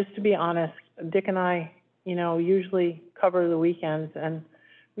 you know, just to be honest, Dick and I, you know, usually cover the weekends, and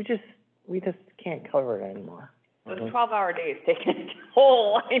we just can't cover it anymore. Those 12-hour days taking a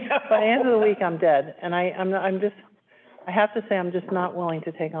toll, I know. By the end of the week, I'm dead, and I have to say, I'm just not willing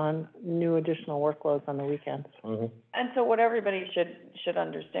to take on new additional workloads on the weekends. And so what everybody should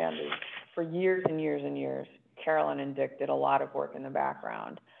understand is, for years and years and years, Carolyn and Dick did a lot of work in the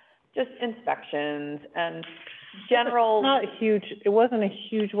background, just inspections and general, Not huge, it wasn't a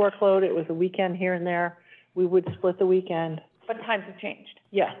huge workload, it was a weekend here and there. We would split the weekend. but times have changed.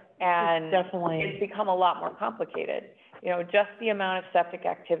 Yeah, And definitely. it's become a lot more complicated. You know, just the amount of septic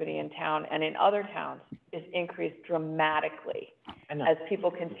activity in town and in other towns is increased dramatically I know. as people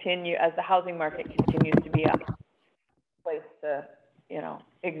continue, as the housing market continues to be a place to, you know,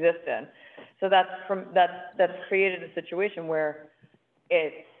 exist in. So that's created a situation where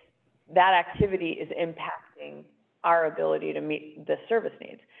that activity is impacting our ability to meet the service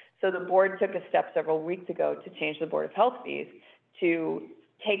needs. So the board took a step several weeks ago to change the Board of Health fees to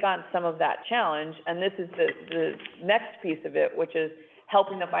take on some of that challenge, and this is the next piece of it, which is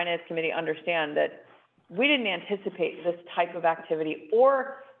helping the Finance Committee understand that we didn't anticipate this type of activity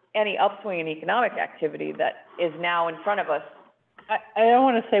or any upswing in economic activity that is now in front of us. I don't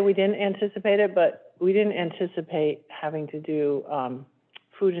wanna say we didn't anticipate it, but we didn't anticipate having to do,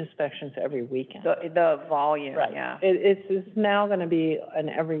 food inspections every weekend. The volume, Right. yeah. It's now gonna be an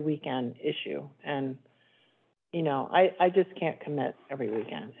every weekend issue, and, you know, I just can't commit every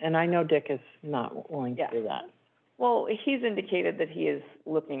weekend, and I know Dick is not willing to Yeah. do that. Well, he's indicated that he is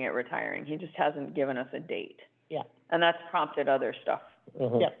looking at retiring, he just hasn't given us a date. Yeah. And that's prompted other stuff,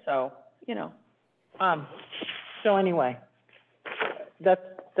 Mhm. Yep. so, you know. So anyway,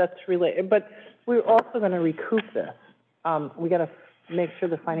 that's related, but we're also gonna recoup this. We gotta make sure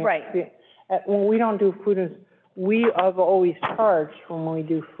the finance. Right. When we don't do we have always charged when we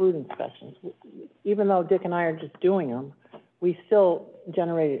do food inspections. Even though Dick and I are just doing them, we still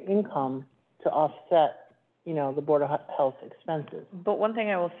generated income to offset, you know, the Board of Health expenses. But one thing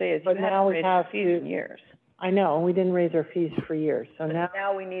I will say is you But now haven't we raised your have fees to- in years. I know, and we didn't raise our fees for years, so now,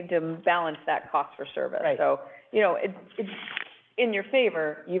 Now we need to balance that cost for service. Right. So, you know, it's in your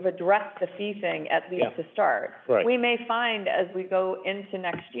favor, you've addressed the fee thing at least Yeah. to start. Right. We may find as we go into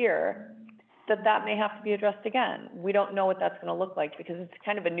next year that may have to be addressed again. We don't know what that's gonna look like because it's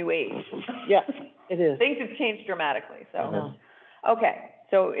kind of a new age. yeah, it is. Things have changed dramatically, I so. know. Okay,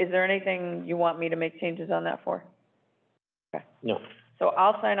 so is there anything you want me to make changes on that for? No. So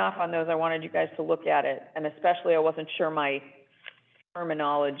I'll sign off on those. I wanted you guys to look at it, and especially I wasn't sure my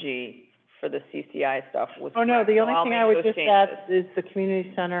terminology for the CCI stuff was. Oh, no, correct, the so only I'll thing make I would those just changes. add is the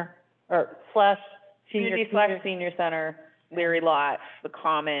community center, or slash senior. Community/senior center, Leary Lot, the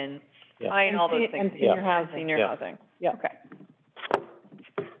Common, Yeah. I and all those And things. senior housing. Senior Yeah. housing. Yeah. Okay.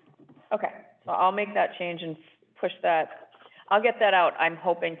 Okay, so I'll make that change and push that. I'll get that out, I'm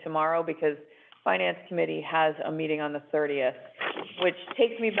hoping tomorrow, because Finance Committee has a meeting on the 30th, which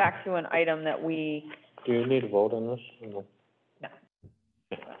takes me back to an item that we, Do you need a vote on this? No.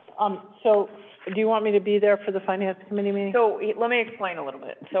 So, do you want me to be there for the finance committee meeting? so let me explain a little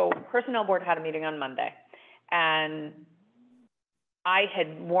bit. So Personnel Board had a meeting on Monday, and I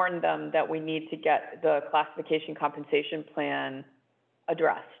had warned them that we need to get the classification compensation plan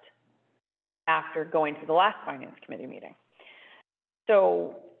addressed after going to the last Finance Committee meeting.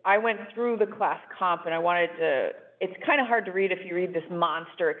 So I went through the class comp, and I wanted to, it's kind of hard to read if you read this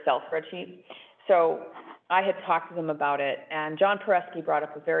monster Excel spreadsheet. So I had talked to them about it, and John Pereski brought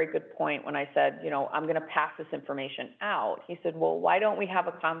up a very good point when I said, you know, I'm gonna pass this information out. He said, well, why don't we have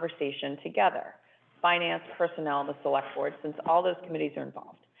a conversation together? Finance, personnel, the select board, since all those committees are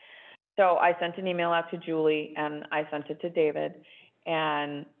involved. So I sent an email out to Julie, and I sent it to David,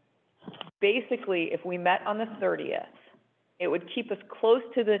 and basically, if we met on the 30th, it would keep us close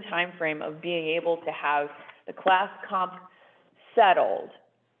to the time frame of being able to have the class comp settled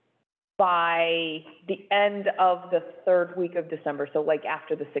by the end of the third week of December, so like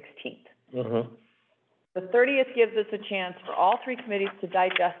after the 16th. Mhm. The 30th gives us a chance for all three committees to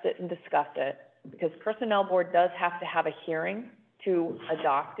digest it and discuss it, because Personnel Board does have to have a hearing to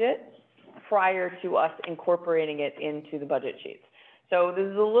adopt it prior to us incorporating it into the budget sheets. So this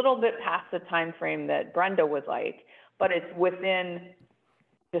is a little bit past the time frame that Brenda would like, but it's within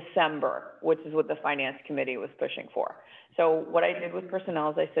December, which is what the Finance Committee was pushing for. So what I did with Personnel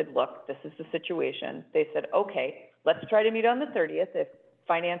is I said, look, this is the situation. They said, okay, let's try to meet on the 30th if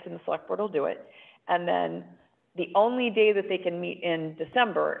Finance and the Select Board will do it. And then the only day that they can meet in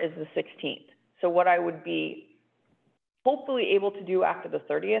December is the 16th. So what I would be hopefully able to do after the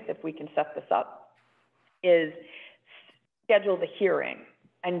 30th, if we can set this up, is schedule the hearing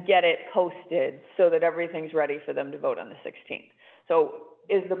and get it posted so that everything's ready for them to vote on the 16th. So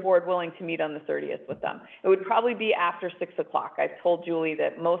is the board willing to meet on the 30th with them? It would probably be after 6 o'clock. I've told Julie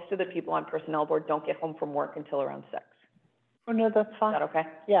that most of the people on Personnel Board don't get home from work until around 6. Oh, no, that's Is fine. that okay?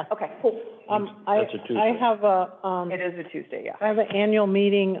 Yeah. Okay, cool. That's a Tuesday. I have a, It is a Tuesday, yeah. I have an annual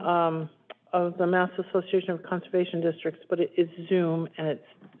meeting, of the Mass Association of Conservation Districts, but it is Zoom, and it's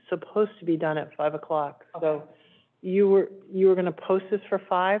supposed to be done at 5 o'clock. So you were gonna post this for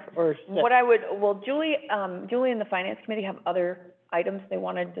 5 or 6? Julie and the finance committee have other items they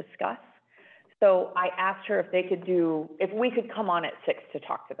want to discuss. So I asked her if if we could come on at 6 to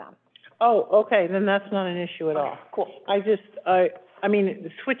talk to them. Oh, okay, then that's not an issue at all. Cool. I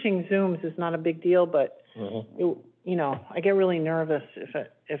mean, switching Zooms is not a big deal, but, you know, I get really nervous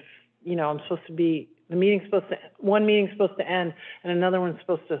if, you know, I'm supposed to be, one meeting's supposed to end and another one's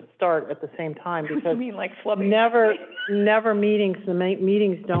supposed to start at the same time, because You mean like flubbing? never meetings,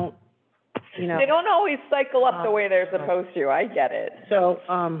 meetings don't, you know. They don't always cycle up the way they're supposed to, I get it. So,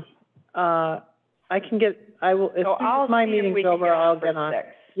 as soon as my meeting's over, I'll get on. 6.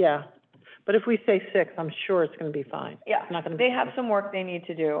 Yeah, but if we say 6, I'm sure it's gonna be fine. Yeah, It's not gonna be. they have some work they need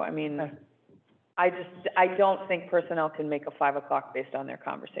to do. I mean, I don't think personnel can make a 5 o'clock based on their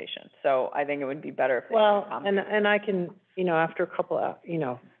conversation. So I think it would be better if they Well, come. and I can, you know, after a couple of, you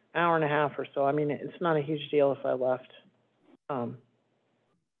know, hour and a half or so, I mean, it's not a huge deal if I left.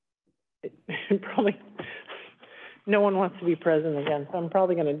 It probably, no one wants to be president again, so I'm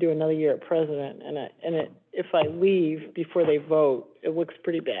probably gonna do another year at president, if I leave before they vote, it looks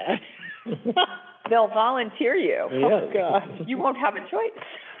pretty bad. They'll volunteer you. Yeah. Oh, God. You won't have a choice.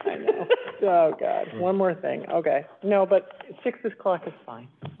 I know. Oh, God. One more thing. Okay. No, but 6 o'clock is fine.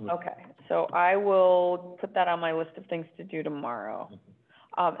 Okay, so I will put that on my list of things to do tomorrow.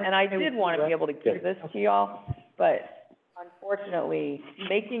 And I did want to be able to give this to y'all, but unfortunately,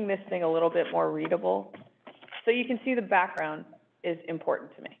 making this thing a little bit more readable, so you can see the background, is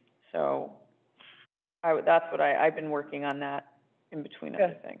important to me. So that's what I've been working on that in between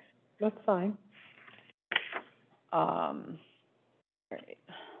other things. That's fine. All right,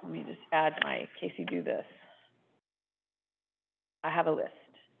 let me just add my, Casey, do this. I have a list.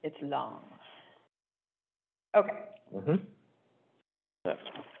 It's long. Okay. So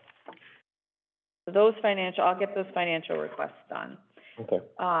those I'll get those financial requests done. Okay.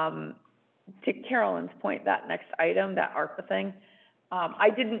 To Carolyn's point, that next item, that ARPA thing, I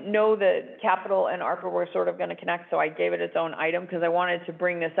didn't know that capital and ARPA were sort of gonna connect, so I gave it its own item, because I wanted to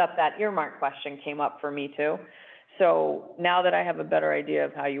bring this up. That earmark question came up for me too. So now that I have a better idea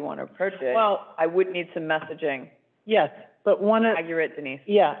of how you want to approach it, Well, I would need some messaging. yes, but Accurate, Denise.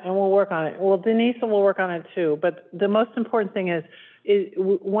 yeah, and we'll work on it. Well, Denise will work on it too, but the most important thing is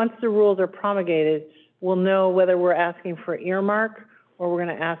once the rules are promulgated, we'll know whether we're asking for earmark or we're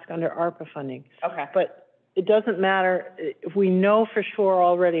gonna ask under ARPA funding. Okay. But it doesn't matter, if we know for sure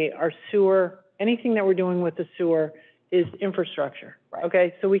already, our sewer, anything that we're doing with the sewer is infrastructure. Right.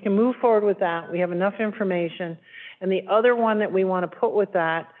 Okay, so we can move forward with that, we have enough information. And the other one that we wanna put with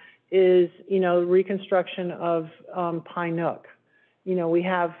that is, you know, reconstruction of, Pine Nook. You know, we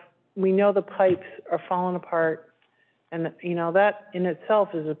know the pipes are falling apart, and, you know, that in itself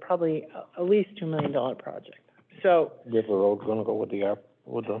is probably at least $2 million project. So, River Road's gonna go with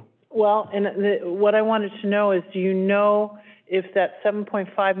the well, and what I wanted to know is, do you know if that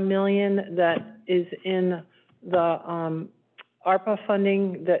 7.5 million that is in the, ARPA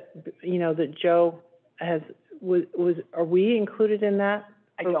funding that, you know, that Joe has, are we included in that?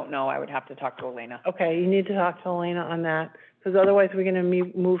 I don't know. I would have to talk to Elena. Okay, you need to talk to Elena on that, because otherwise we're gonna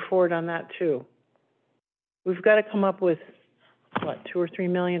move forward on that too. We've gotta come up with, what, 2 or 3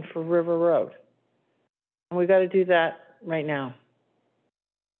 million for River Road. And we gotta do that right now.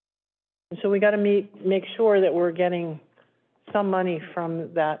 And so we gotta make sure that we're getting some money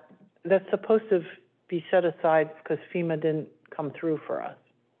from that, that's supposed to be set aside because FEMA didn't come through for us.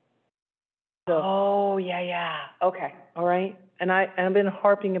 So, Oh, yeah. Okay. all right? And I've been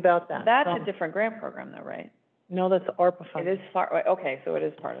harping about that. That's a different grant program though, right? No, that's ARPA It funding. is okay, so it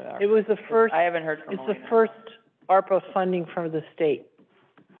is part of that. It was the first, I haven't heard from it's Elena. the first ARPA funding from the state,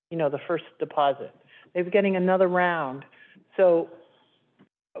 you know, the first deposit. They're getting another round. So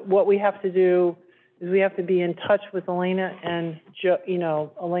what we have to do is we have to be in touch with Elena, and you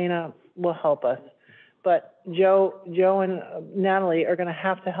know, Elena will help us. But Joe and Natalie are gonna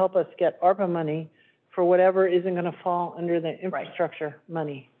have to help us get ARPA money for whatever isn't gonna fall under the infrastructure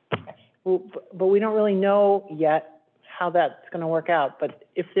money. Well, but we don't really know yet how that's gonna work out. But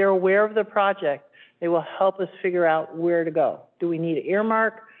if they're aware of the project, they will help us figure out where to go. Do we need an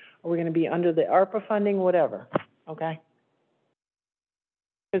earmark? Are we gonna be under the ARPA funding, whatever, okay?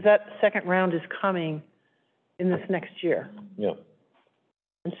 Because that second round is coming in this next year. Yeah,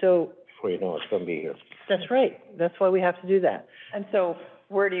 And so, before you know it, it's gonna be here. that's right, that's why we have to do that. And so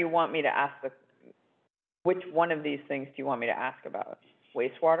where do you want me to ask which one of these things do you want me to ask about?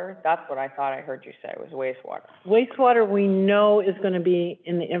 Wastewater? That's what I thought I heard you say, was wastewater. Wastewater, we know is gonna be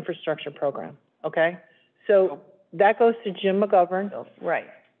in the infrastructure program, okay? So that goes to Jim McGovern Right.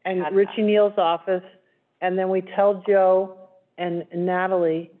 and Had Richie Neal's office and then we tell Joe and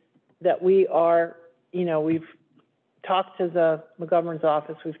Natalie that we are, you know, we've talked to the McGovern's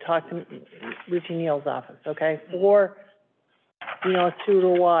office, we've talked to Richie Neal's office, okay, for, you know, sewer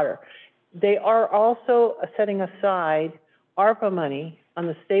or water. They are also setting aside ARPA money on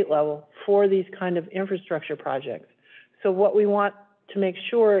the state level for these kind of infrastructure projects. So what we want to make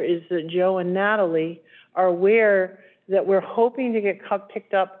sure is that Joe and Natalie are aware that we're hoping to get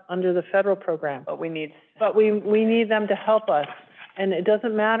picked up under the federal program. But we need, But we need them to help us. And it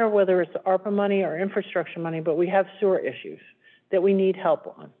doesn't matter whether it's ARPA money or infrastructure money, but we have sewer issues that we need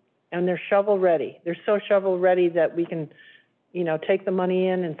help on. And they're shovel ready. They're so shovel ready that we can, you know, take the money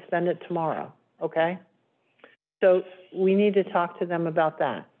in and spend it tomorrow, okay? So we need to talk to them about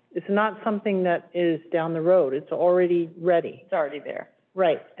that. It's not something that is down the road. It's already ready. it's already there.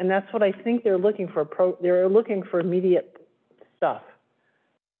 Right, and that's what I think they're looking for. They're looking for immediate stuff.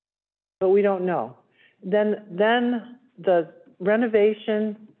 But we don't know. Then the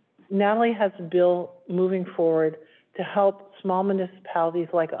renovation, Natalie has a bill moving forward to help small municipalities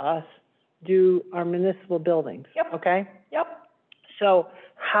like us do our municipal buildings. Yep. Okay? Yep. So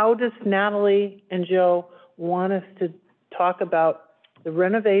how does Natalie and Joe want us to talk about the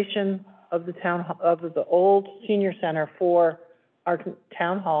renovation of the the old senior center for our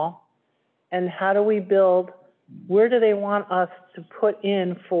town hall? And how do we build, where do they want us to put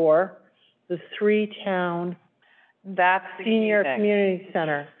in for the 3-town That's the key senior thing. community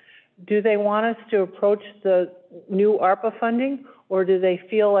center? Do they want us to approach the new ARPA funding, or do they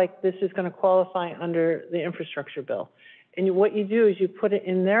feel like this is gonna qualify under the infrastructure bill? And what you do is you put it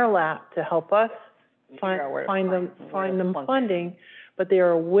in their lap to help us Figure out where to find them plug it. funding, but they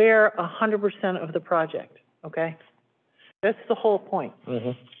are aware 100% of the project, okay? That's the whole point.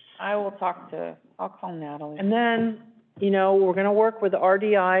 I'll call Natalie. And then, you know, we're gonna work with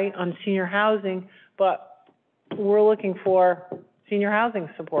RDI on senior housing, but we're looking for senior housing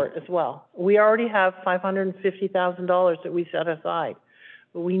support as well. We already have $550,000 that we set aside,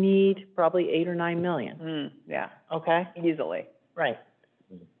 but we need probably 8 or 9 million, Yeah, okay? easily. Right.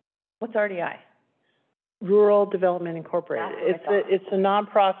 What's RDI? Rural Development Incorporated. That's what I It's a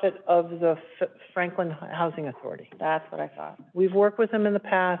nonprofit of the Franklin Housing Authority. That's what I thought. We've worked with them in the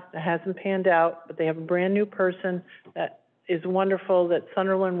past, it hasn't panned out, but they have a brand-new person that is wonderful, that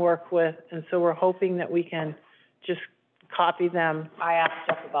Sunderland worked with, and so we're hoping that we can just copy them. I asked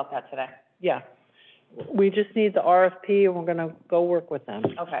Jeff about that today. Yeah. We just need the RFP, and we're gonna go work with them.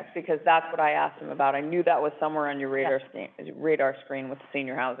 Okay, because that's what I asked him about. I knew that was somewhere on your radar screen with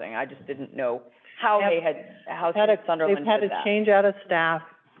senior housing. I just didn't know how Sunderland They've had did a that. change out of staff,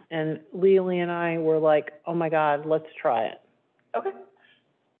 and Leland and I were like, oh my God, let's try it. Okay.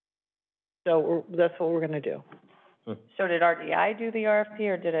 So that's what we're gonna do. So did RDI do the RFP,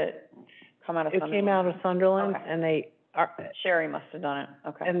 or did it come out of It Sunderland? came out of Sunderland, Okay. and Sherry must have done it,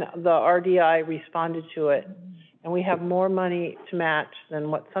 okay. and the RDI responded to it, and we have more money to match than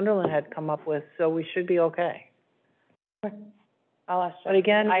what Sunderland had come up with, so we should be okay. I'll ask Jeff. But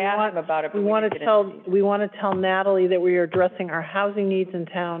again, I asked him about it, but we we wanna didn't get into it. we wanna tell Natalie that we are addressing our housing needs in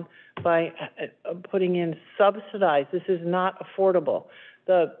town by, putting in subsidized, this is not affordable.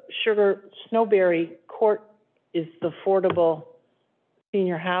 The Snowberry Court is the affordable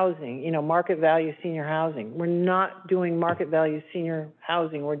senior housing, you know, market value senior housing. We're not doing market value senior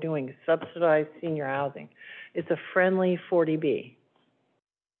housing, we're doing subsidized senior housing. It's a friendly 40B.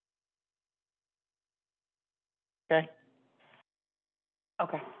 Okay?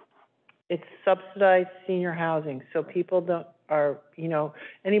 Okay. It's subsidized senior housing, so people you know,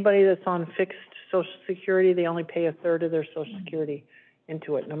 anybody that's on fixed social security, they only pay 1/3 of their social security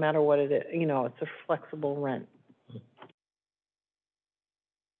into it, no matter what it is, you know, it's a flexible rent.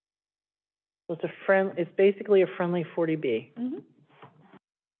 So it's basically a friendly 40B. Mm-hmm.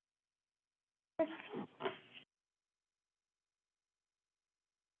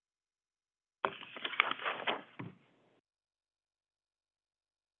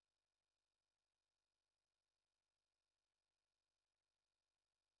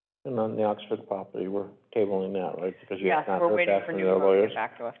 And on the Oxford property, we're tabling that, right? Because you Yes, have not we're heard waiting back for from New their York to lawyers? get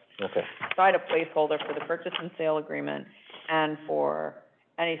back to us. Okay. So I had a placeholder for the purchase and sale agreement and for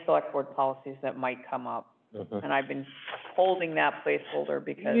any select board policies that might come up. And I've been holding that placeholder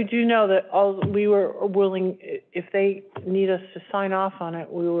because. You do know that we were willing, if they need us to sign off on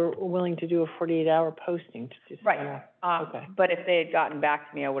it, we were willing to do a 48-hour posting to just sign Right, off. Okay. but if they had gotten back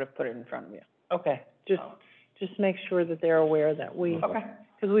to me, I would have put it in front of you. Okay, just make sure that they're aware that we, Okay,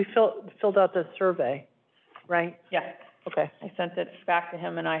 because we filled out the survey, right? yeah, Okay. I sent it back to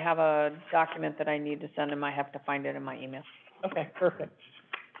him, and I have a document that I need to send him. I have to find it in my email. Okay, perfect.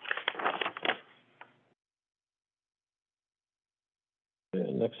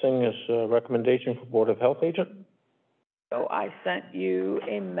 next thing is recommendation for Board of Health agent. So I sent you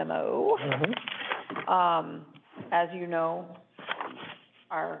a memo. As you know,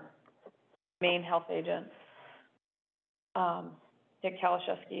 our main health agent, Dick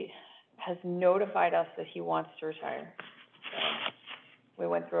Kalashewski, has notified us that he wants to retire. So we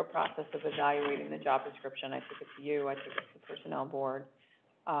went through a process of evaluating the job description. I took it to you, I took it to the personnel board.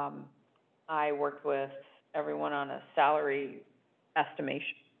 I worked with everyone on a salary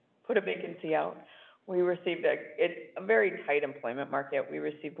estimation, put a vacancy out. We received a very tight employment market. We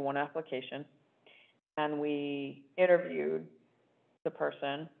received one application, and we interviewed the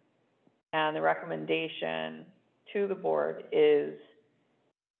person, and the recommendation to the board is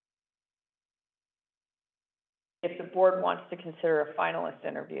if the board wants to consider a finalist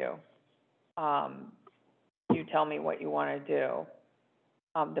interview, you tell me what you want to do.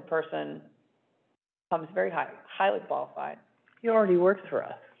 The person comes very highly qualified. He already works for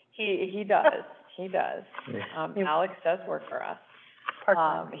us. He does. He does. Alex does work for us.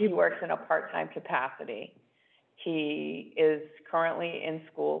 He works in a part-time capacity. He is currently in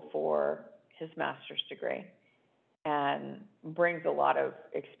school for his master's degree and brings a lot of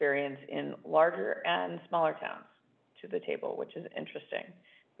experience in larger and smaller towns to the table, which is interesting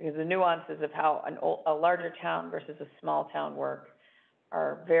because the nuances of how a larger town versus a small town work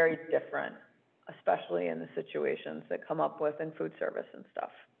are very different, especially in the situations that come up with in food service and stuff.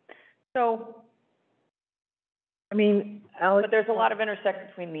 So, I mean, Alex. but there's a lot of intersect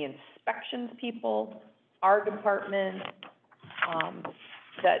between the inspections people, our department,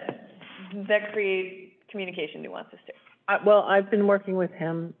 that create communication nuances too. Well, I've been working with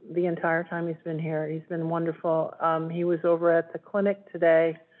him the entire time he's been here. He's been wonderful. He was over at the clinic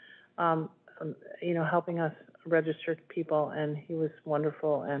today, helping us register people, and he was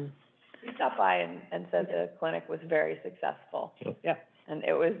wonderful. And he stopped by and said the clinic was very successful. Yeah. And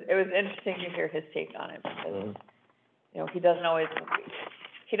it was interesting to hear his take on it because, he doesn't always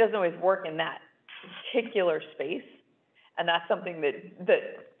work in that particular space, and that's something that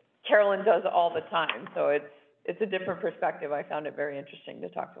Carolyn does all the time. So it's a different perspective. I found it very interesting to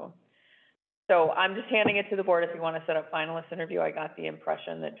talk to him. So I'm just handing it to the board if you want to set up finalist interview. I got the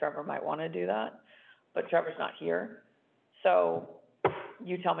impression that Trevor might want to do that, but Trevor's not here. So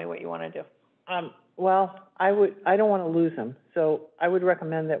you tell me what you want to do. Well, I don't want to lose him, so I would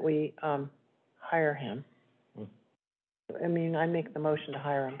recommend that we hire him. I mean, I make the motion to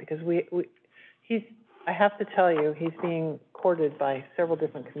hire him because I have to tell you, he's being courted by several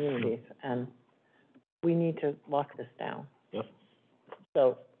different communities, and we need to lock this down. Yep.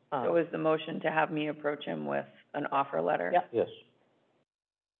 So. So is the motion to have me approach him with an offer letter? Yep. Yes.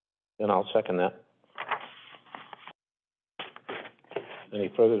 Then I'll second that. Any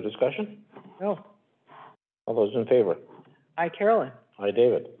further discussion? No. All those in favor? Aye, Carolyn. Aye,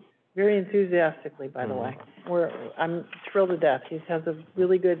 David. Very enthusiastically, by the way. I'm thrilled to death. He has a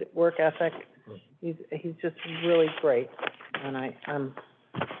really good work ethic. He's just really great. And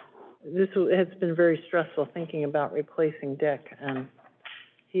this has been very stressful thinking about replacing Dick, and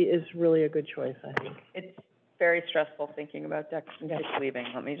he is really a good choice, I think. It's very stressful thinking about Dick leaving,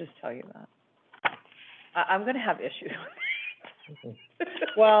 let me just tell you that. I'm gonna have issues.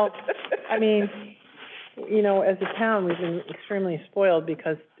 Well, I mean, as a town, we've been extremely spoiled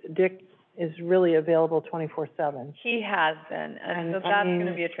because Dick is really available 24/7. He has been, and so that's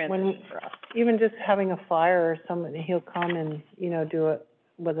gonna be a transition for us. Even just having a fire or something, he'll come and, do it,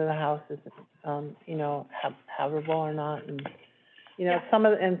 whether the house is, habitable or not, and, some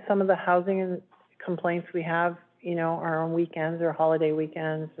of the housing complaints we have, are on weekends or holiday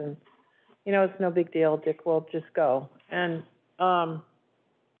weekends, and, it's no big deal, Dick will just go. And,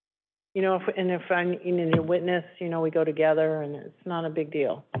 if I need a witness, we go together, and it's not a big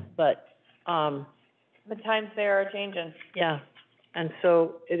deal, but, the times there are changing. yeah, and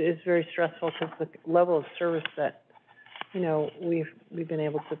so it is very stressful because the level of service that, we've been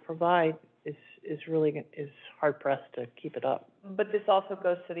able to provide is really hard pressed to keep it up. But this also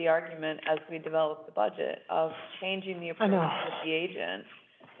goes to the argument as we develop the budget of changing the approach with the agent.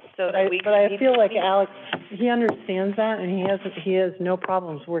 So that but I feel like Alex, he understands that, and he has no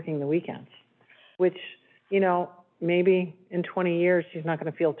problems working the weekends, which, maybe in 20 years, he's not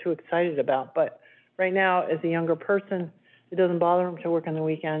gonna feel too excited about, but right now, as a younger person, it doesn't bother him to work on the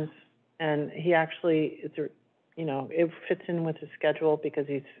weekends, and he actually, it fits in with his schedule because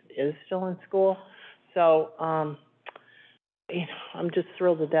he is still in school, so, I'm just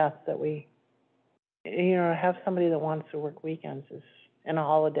thrilled to death that we, have somebody that wants to work weekends and a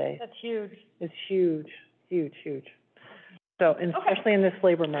holiday. That's huge. It's huge, huge, huge. So, and especially in this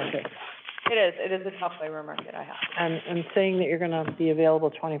labor market. It is a tough labor market, I have. And saying that you're gonna be available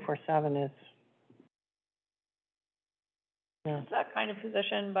 24/7 is, yeah. It's that kind of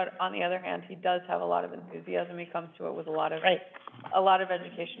position, but on the other hand, he does have a lot of enthusiasm. He comes to it with a lot of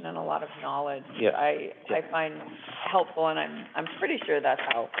education and a lot of knowledge. Yeah. I find helpful, and I'm pretty sure that's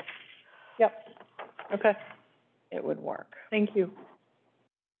how Yep, okay, it would work. thank you.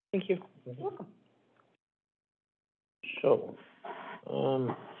 Thank you. So,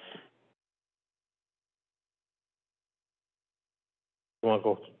 you wanna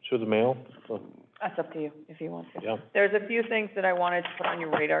go through the mail? That's up to you, if you want to. Yeah. There's a few things that I wanted to put on your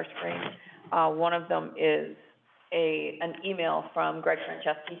radar screen. One of them is an email from Greg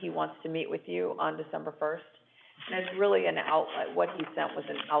Franceschi. He wants to meet with you on December 1st. And it's really an outline, what he sent was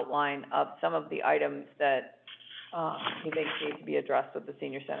an outline of some of the items that, he thinks need to be addressed with the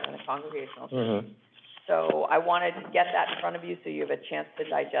senior center and the congregational center. Mm-hmm. So I wanted to get that in front of you so you have a chance to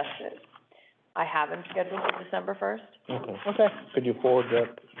digest it. I have him scheduled for December 1st. Okay. Okay, Could you forward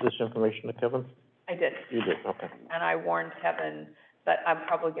this information to Kevin? I did. You did, okay. And I warned Kevin that I'm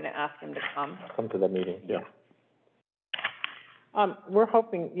probably gonna ask him to come. Come to that meeting, yeah. we're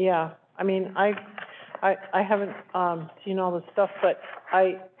hoping, yeah, I mean, I haven't, seen all the stuff, but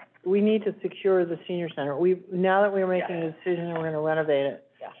we need to secure the senior center. Now that we're making a decision and we're gonna renovate it,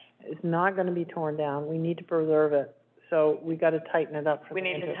 Yeah. it's not gonna be torn down, we need to preserve it, so we gotta tighten it up for We the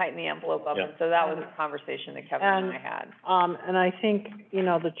need to winter. tighten the envelope up, Yeah. and so that was a conversation that Kevin and I had. And I think, you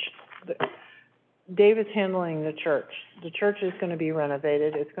know, Dave is handling the church. The church is gonna be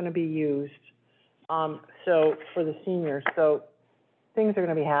renovated, it's gonna be used, so, for the seniors, so things are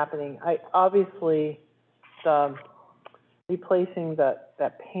gonna be happening. Obviously, replacing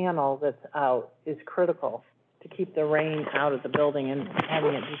that panel that's out is critical to keep the rain out of the building and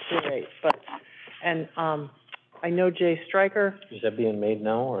having it deteriorate, but, I know Jay Stryker. Is that being made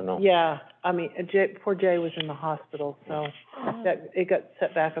now, or no? Yeah, I mean, poor Jay was in the hospital, so it got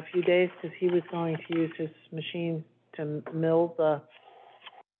set back a few days because he was going to use his machine to mill the,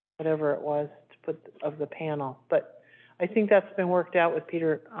 whatever it was, to put, of the panel. But I think that's been worked out with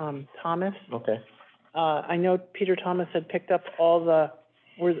Peter, Thomas. Okay. I know Peter Thomas had picked up all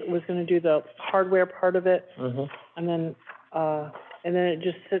was gonna do the hardware part of it, Mm-hmm. and then it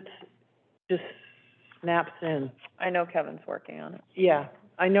just snaps in. I know Kevin's working on it. Yeah,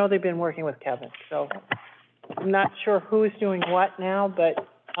 I know they've been working with Kevin, so I'm not sure who's doing what now, but,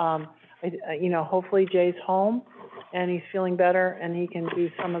 you know, hopefully Jay's home and he's feeling better and he can do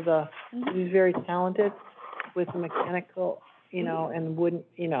some of he's very talented with mechanical, you know, and wouldn't,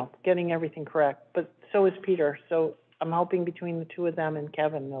 you know, getting everything correct, but so is Peter, so I'm hoping between the two of them and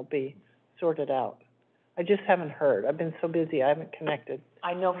Kevin, they'll be sorted out. I just haven't heard, I've been so busy, I haven't connected.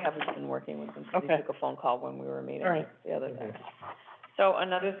 I know Kevin's been working with him, so he Okay. took a phone call when we were meeting All right. the other day. So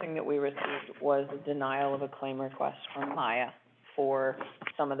another thing that we received was a denial of a claim request from Maya for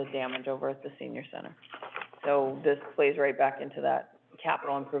some of the damage over at the senior center. So this plays right back into that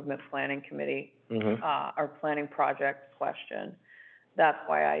capital improvement planning committee, Mm-hmm. our planning project question. That's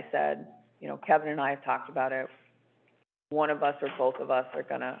why I said, you know, Kevin and I have talked about it. One of us or both of us are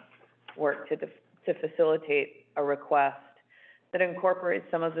gonna work to facilitate a request that incorporates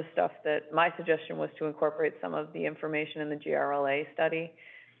some of the stuff that, my suggestion was to incorporate some of the information in the GRLA study,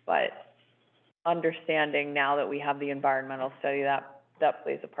 but understanding now that we have the environmental study, that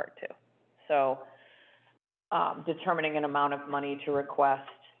plays a part too. So, determining an amount of money to request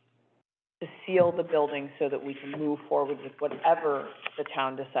to seal the building so that we can move forward with whatever the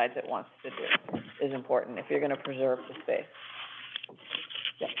town decides it wants to do is important if you're gonna preserve the space.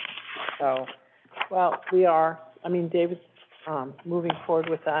 Yeah. So, Well, we are, I mean, David's, moving forward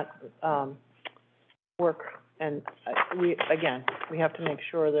with that, work, and, we have to make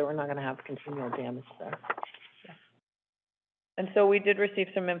sure that we're not gonna have continual damage there. and so we did receive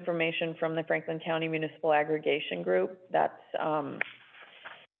some information from the Franklin County Municipal Aggregation Group. That's,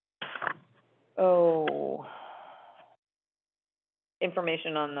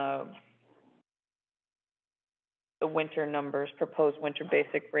 information on the winter numbers, proposed winter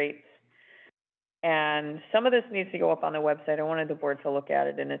basic rates. And some of this needs to go up on the website. I wanted the board to look at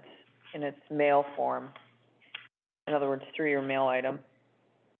it in its mail form. In other words, through your mail item.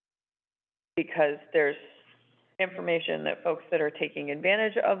 Because there's information that folks that are taking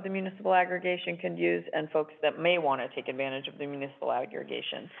advantage of the municipal aggregation can use, and folks that may want to take advantage of the municipal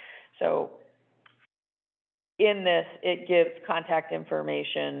aggregation. So in this, it gives contact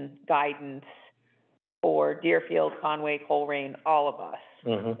information, guidance for Deerfield, Conway, Coleraine, all of us.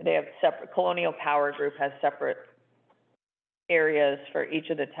 Mm-hmm. They have separate, Colonial Power Group has separate areas for each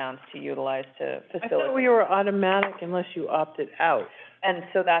of the towns to utilize to I thought facilitate. we were automatic unless you opted out. And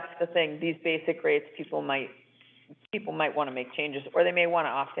so that's the thing, these basic rates, people might want to make changes, or they may want to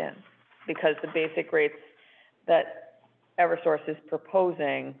opt in, because the basic rates that Eversource is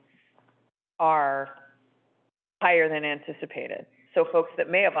proposing are higher than anticipated. So folks that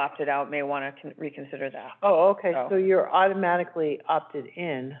may have opted out may want to reconsider that. Oh, okay, So- so you're automatically opted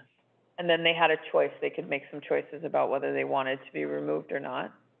in. And then they had a choice, they could make some choices about whether they wanted to be removed or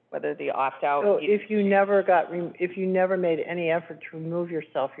not, whether the opt-out. So if you never if you never made any effort to remove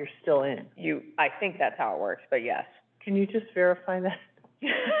yourself, you're still in. I think that's how it works, but yes. Can you just verify that?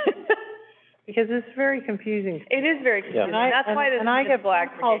 Because it's very confusing. It is very confusing, And that's why this and I get municipal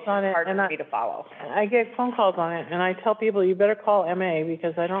phone calls aggregation on is it, hard and for me to follow. I get phone calls on it, and I tell people, you better call MA,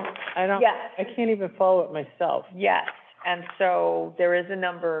 because I don't, Yes. I can't even follow it myself. Yes, and so there is a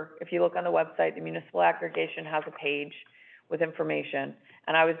number, if you look on the website, the municipal aggregation has a page with information,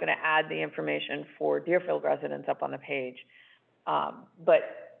 and I was gonna add the information for Deerfield residents up on the page. But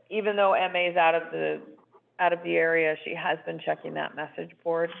even though MA is out of the area, she has been checking that message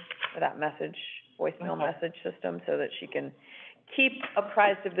board, or that voicemail message system, so that she can keep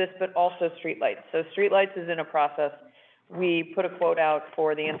apprised of this, but also streetlights. So streetlights is in a process. We put a quote out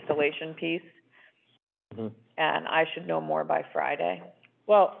for the installation piece, and I should know more by Friday.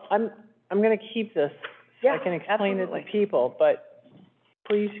 Well, I'm gonna keep this, so I can explain it absolutely. to people, but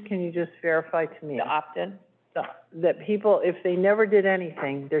please, can you just verify to me The opt-in? that people, if they never did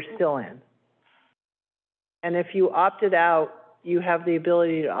anything, they're still in? And if you opted out, you have the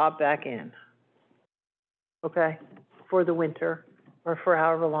ability to opt back in, okay? For the winter, or for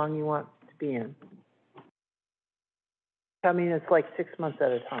however long you want to be in. I mean, it's like 6 months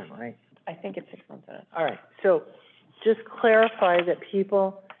at a time, right? I think it's 6 months in it. All right, so just clarify that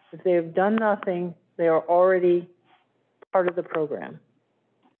people, if they have done nothing, they are already part of the program.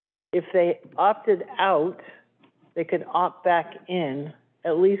 If they opted out, they could opt back in,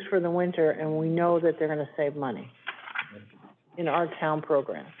 at least for the winter, and we know that they're gonna save money in our town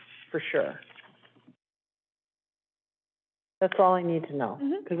program, for sure. That's all I need to know,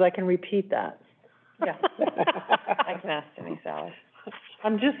 because I can repeat that. Yeah. I can ask Denise Alice.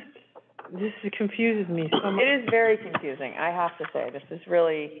 This confuses me so much. It is very confusing, I have to say. This is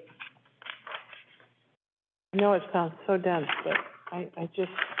really, I know it sounds so dense, but I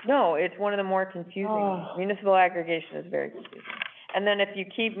just, no, it's one of the more confusing. Oh. Municipal aggregation is very confusing. And then if you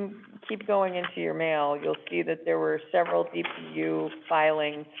keep going into your mail, you'll see that there were several DPU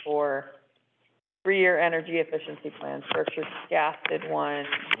filings for 3-year energy efficiency plans. Berkshire Gas did one,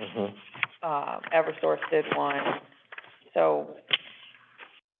 Eversource did one. So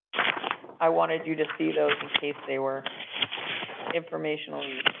I wanted you to see those in case they were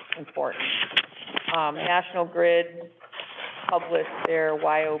informationally important. National Grid published their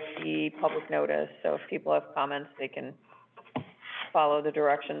YOP public notice, so if people have comments, they can follow the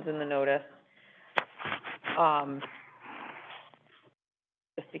directions in the notice.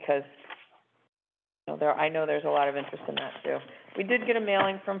 Just because, I know there's a lot of interest in that too. We did get a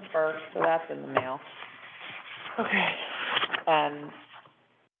mailing from FERC, so that's in the mail. okay. And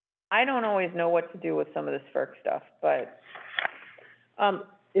I don't always know what to do with some of this FERC stuff, but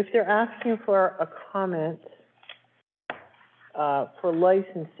If they're asking for a comment, for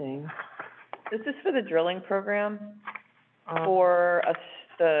licensing, this is for the drilling program for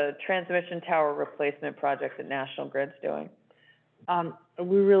the transmission tower replacement project that National Grid's doing.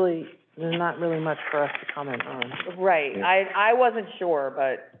 there's not really much for us to comment on. Right, I wasn't sure,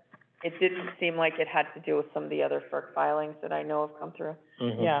 but it didn't seem like it had to do with some of the other FERC filings that I know have come through.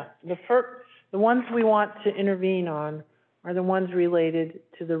 Yeah, the ones we want to intervene on are the ones related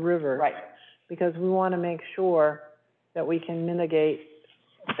to the river. Right. Because we want to make sure that we can mitigate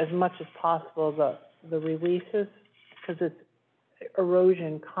as much as possible the releases, because it's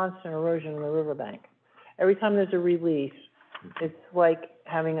constant erosion in the riverbank. Every time there's a release, it's like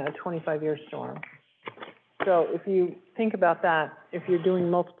having a 25-year storm. So if you think about that, if you're doing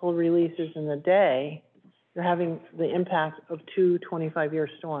multiple releases in a day, you're having the impact of 2 25-year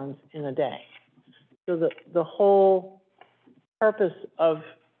storms in a day. So the whole purpose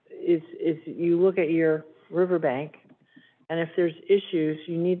is you look at your riverbank, and if there's issues,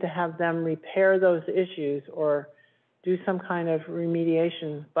 you need to have them repair those issues or do some kind of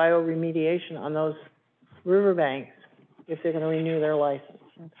remediation, bioremediation on those riverbanks if they're gonna renew their license.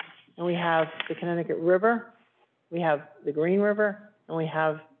 And we have the Connecticut River, we have the Green River, and we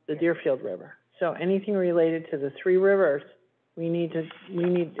have the Deerfield River. So anything related to the 3 rivers, we need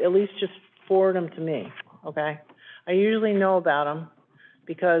at least just forward them to me, okay? I usually know about them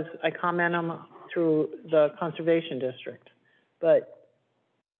because I comment them through the Conservation District. but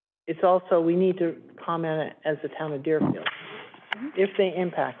it's also, we need to comment as the town of Deerfield, if they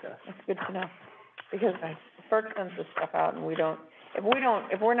impact us. That's good to know, because FERC sends this stuff out and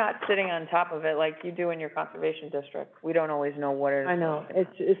if we're not sitting on top of it like you do in your conservation district, we don't always know what it is. I know,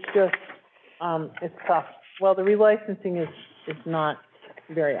 it's just, it's tough. Well, the relicensing is not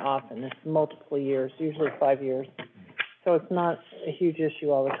very often, it's multiple years, usually 5 years. So it's not a huge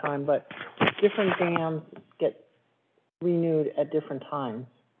issue all the time, but different dams get renewed at different times.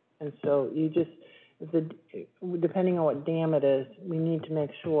 And so you just, depending on what dam it is, we need to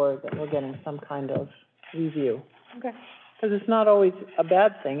make sure that we're getting some kind of review. Okay. Because it's not always a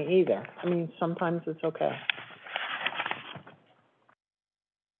bad thing either. I mean, sometimes it's okay.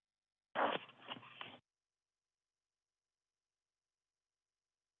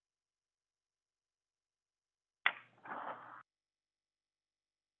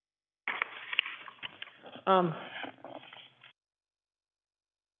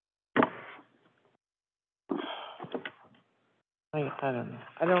 I don't know.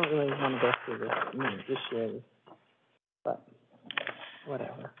 I don't really want to go through this year, but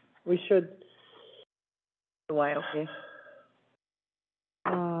whatever. We should. Why, okay.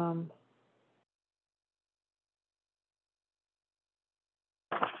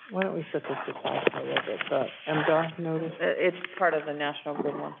 Why don't we set this aside for a little bit, the MDR notice? It's part of the National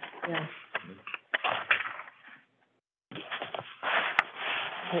Grid one. Yeah.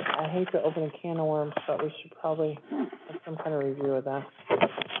 I hate to open a can of worms, but we should probably have some kind of review of that.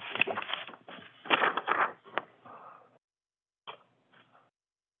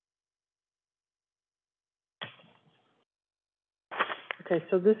 Okay,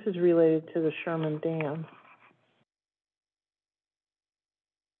 so this is related to the Sherman Dam.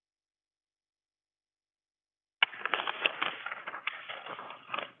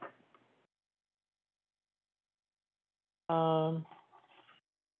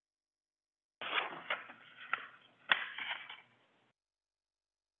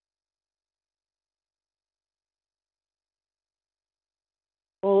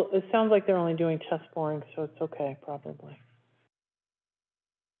 Well, it sounds like they're only doing test boring, so it's okay, probably.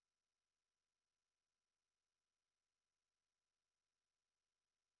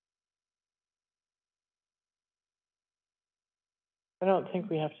 I don't think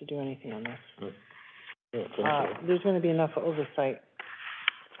we have to do anything on this. There's gonna be enough oversight.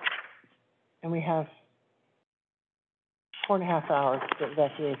 And we have 4.5 hours to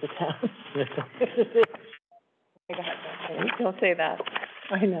evacuate the town. Don't say that.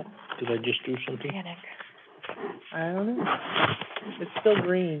 I know. Did I just do something? Panic. I don't know. It's still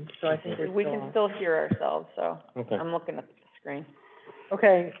green, so I think We can still hear ourselves, so Okay. I'm looking at the screen.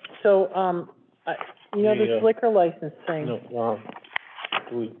 Okay, so, you know, this liquor license thing. No,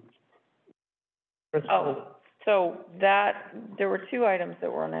 do we? Oh, so there were two items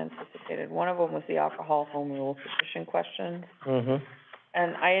that were unanticipated. One of them was the alcohol home rule petition questions. Mm-hmm.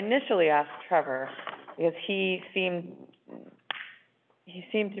 And I initially asked Trevor, because he seemed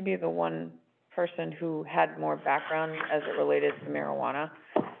to be the one person who had more background as it related to marijuana.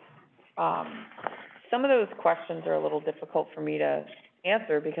 Some of those questions are a little difficult for me to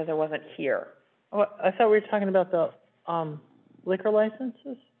answer because I wasn't here. Oh, I thought we were talking about the, liquor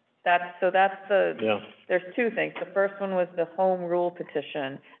licenses? There's two things. The first one was the home rule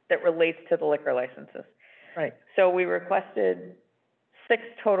petition that relates to the liquor licenses. Right. So we requested 6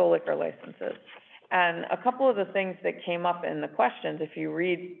 total liquor licenses. And a couple of the things that came up in the questions, if you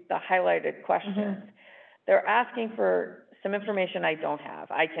read the highlighted questions, they're asking for some information I don't have.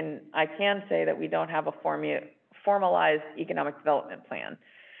 I can say that we don't have a formalized economic development plan.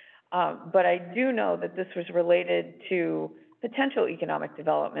 But I do know that this was related to potential economic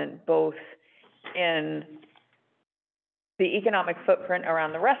development, both in the economic footprint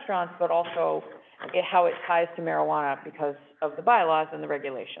around the restaurants, but also how it ties to marijuana because of the bylaws and the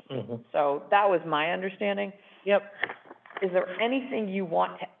regulations. Mm-hmm. So that was my understanding. Yep. Is there anything you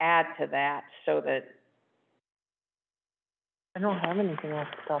want to add to that so that? I don't have anything off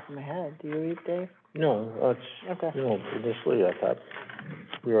the top of my head. Do you, Dave? No, Okay. you know, initially I thought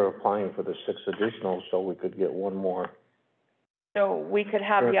we were applying for the 6 additional so we could get one more. So we could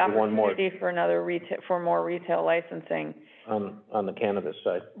have the One more. opportunity for more retail licensing. On the cannabis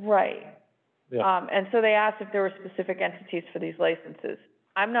side. Right. Yeah. And so they asked if there were specific entities for these licenses.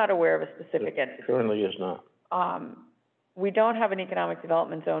 I'm not aware of a specific entity. Currently is not. We don't have an economic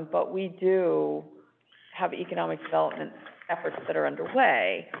development zone, but we do have economic development efforts that are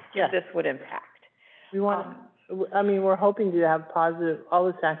underway. Yes. This would impact. We want, I mean, we're hoping to have positive, all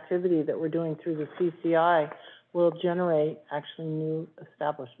this activity that we're doing through the CCI will generate actually new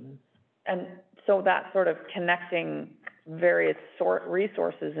establishments. And so that sort of connecting various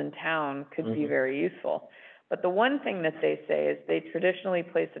resources in town could be very useful. But the one thing that they say is they traditionally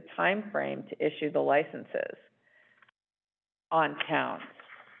place a time frame to issue the licenses on towns.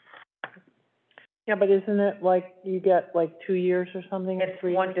 Yeah, but isn't it like you get like 2 years or something? Or It's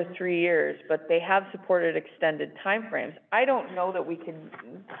 3 1 to 3 years, but they have supported extended timeframes. I don't know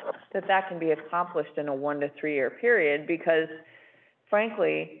that that can be accomplished in a 1 to 3 year period, because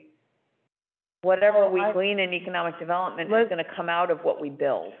frankly, whatever we glean in economic development is gonna come out of what we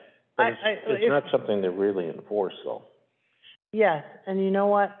build. But it's not something to really enforce, though. Yes, and you know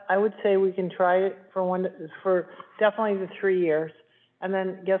what? I would say we can try it for definitely the 3 years, and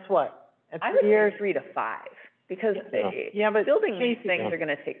then guess what? At I would 3 years, say 3 to 5, because yeah, but building these Casey- things are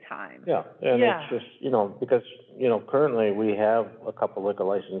gonna take time. Yeah, and Yeah. it's just, because, currently we have a couple liquor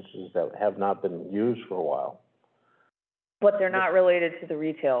licenses that have not been used for a while. But they're not related to the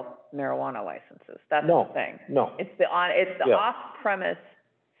retail marijuana licenses, that's No, the thing. no, It's the Yeah. off-premise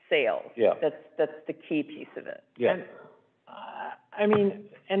sales. Yeah. That's the key piece of it. yeah, And, I mean,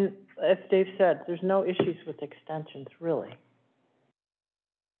 and as Dave said, there's no issues with extensions, really.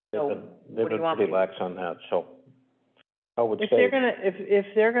 So, they've what been do you want pretty me- lax on that, so I would If say,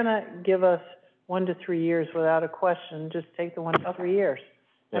 they're gonna give us 1 to 3 years without a question, just take the 1 to 3 years.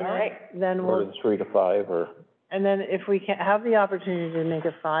 And All then- right. Then or we'll, the 3 to 5, or, and then if we can have the opportunity to make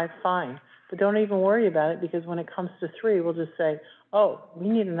it 5, fine. But don't even worry about it, because when it comes to 3, we'll just say, oh, we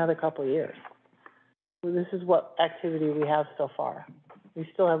need another couple of years. Well, this is what activity we have so far. We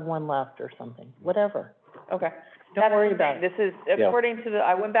still have 1 left or something, whatever. Okay. Don't worry about it. This is, according to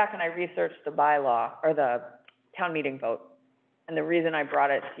I went back and I researched the bylaw, or the town meeting vote. And the reason I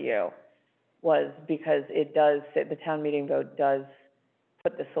brought it to you was because it does say, the town meeting vote does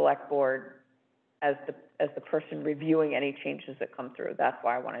put the select board as the person reviewing any changes that come through. That's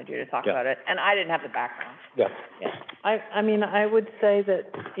why I wanted you to talk Yeah. about it. And I didn't have the background. yeah, I mean, I would say that,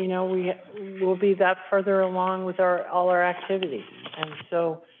 we'll be that further along with all our activities. And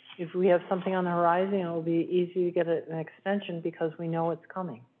so if we have something on the horizon, it'll be easy to get an extension because we know it's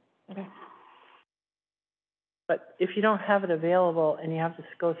coming. Okay. But if you don't have it available and you have to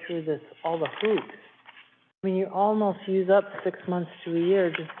go through all the hoops, I mean, you almost use up 6 months to a year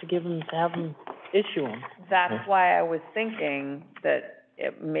just to have them issue them. That's why I was thinking that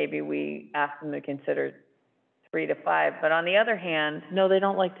maybe we ask them to consider 3 to 5. But on the other hand, No, they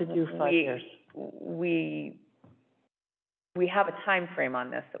don't like to do 5 years. we have a time frame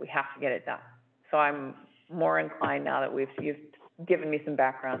on this that we have to get it done. So I'm more inclined now that you've given me some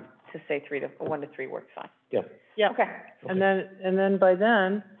background to say 1 to 3 works fine. yeah. Yeah. Okay. And then by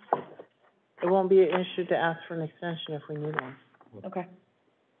then, it won't be an issue to ask for an extension if we need one. Okay.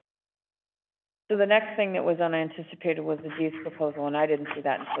 So the next thing that was unanticipated was the Deeds proposal, and I didn't see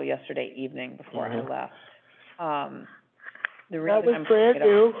that until yesterday evening before I left. The That reason was I'm brand bringing it up-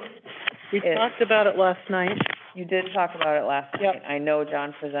 new. We talked about it last night. You did talk about it last Yep. night. I know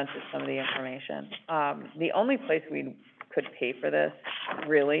John presented some of the information. The only place we could pay for this,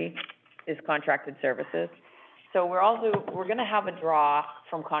 really, is contracted services. So we're gonna have a draw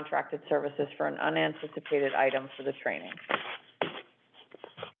from contracted services for an unanticipated item for the training.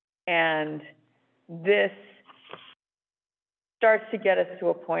 And this starts to get us to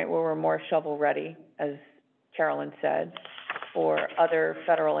a point where we're more shovel-ready, as Carolyn said, for other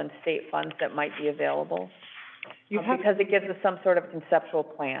federal and state funds that might be available. Because it gives us some sort of conceptual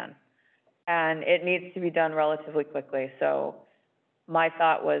plan. And it needs to be done relatively quickly. So my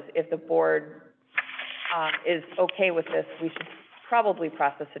thought was, if the board, is okay with this, we should probably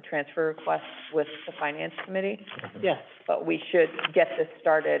process a transfer request with the finance committee. Yes. But we should get this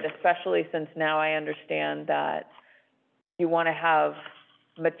started, especially since now I understand that you want to have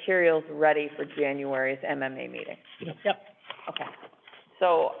materials ready for January's MMA meeting. Yep. Okay.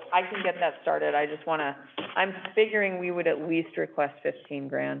 So I can get that started. I just want to, I'm figuring we would at least request 15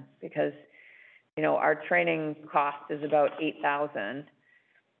 grand because, our training cost is about 8,000.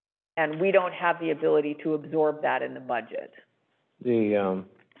 And we don't have the ability to absorb that in the budget. I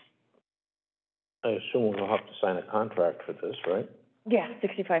assume we'll have to sign a contract for this, right? Yeah,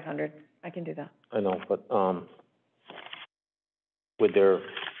 6,500. I can do that. I know, but, with their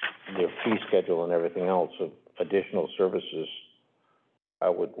fee schedule and everything else of additional services, I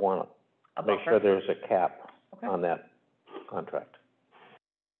would want to make sure there's a cap Okay. on that contract.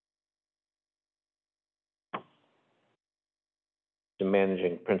 The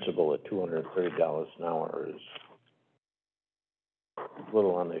managing principal at $230 an hour is a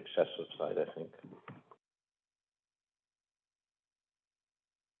little on the excessive side, I think.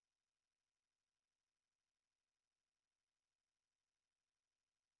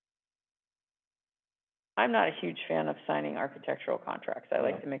 I'm not a huge fan of signing architectural contracts. I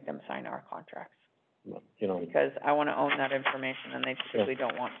like to make them sign our contracts, You know, because I wanna own that information, and they typically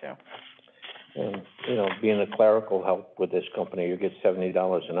don't want to. and, you know, being a clerical help with this company, you get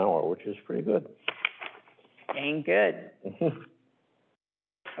 $70 an hour, which is pretty good. Dang good.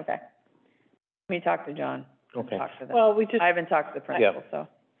 Okay. Let me talk to John. Okay. Talk to them. Well, we just, I haven't talked to the principal, so.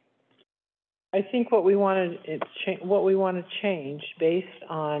 I think what we wanted, what we want to change based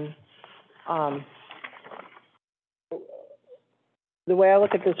on, the way I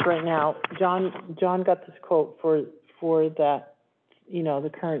look at this right now, John got this quote for that, you know, the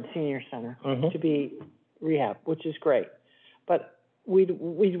current senior center to be rehab, which is great. But we'd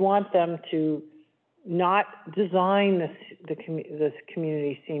want them to not design this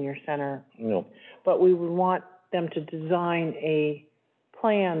community senior center, No, but we would want them to design a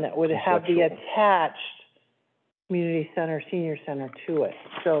plan that would have the Conceptual. attached community center, senior center to it.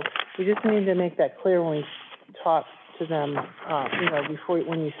 So we just need to make that clear when we talk to them, you know,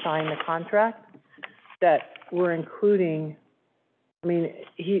 when you sign the contract, that we're including, I mean,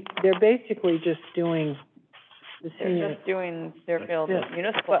 they're basically just doing the senior. They're just doing Deerfield Yeah.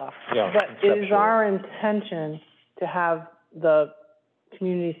 municipal office. yeah. But it is conceptual. our intention to have the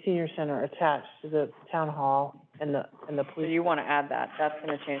community senior center attached to the town hall and the So police. you wanna add that, that's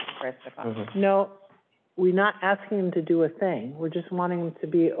gonna change the price of the contract. No, we're not asking them to do a thing, we're just wanting them to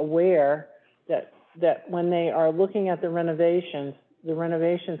be aware that when they are looking at the renovations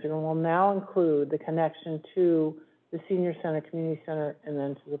will now include the connection to the senior center, community center, and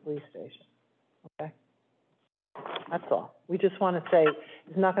then to the police station, okay? That's all. We just wanna say,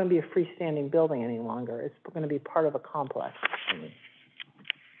 it's not gonna be a freestanding building any longer, it's gonna be part of a complex.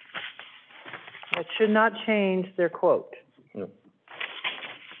 It should not change their quote. No.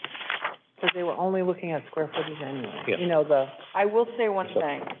 Because they were only looking at square footage anyway. Yeah. You know, I will say one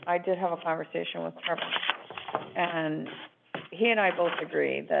thing, I did have a conversation with Trevor, and he and I both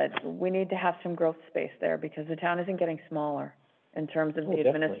agree that we need to have some growth space there, because the town isn't getting smaller in terms of Oh, the definitely.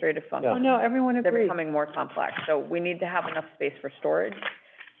 administrative oh, functions. no, everyone They're agrees. becoming more complex, so we need to have enough space for storage,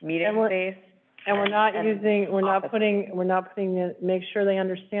 meeting And space. And we're not and we're not office. putting make sure they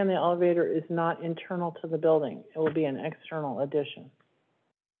understand the elevator is not internal to the building. It will be an external addition.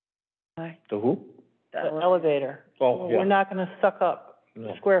 Hi. The who? The elevator. Oh, yeah. We're not gonna suck up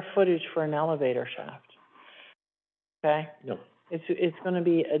No, square footage for an elevator shaft. Okay? no. It's gonna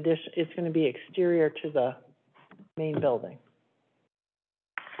be it's gonna be exterior to the main building.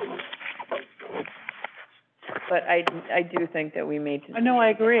 But I do think that we made to. No, I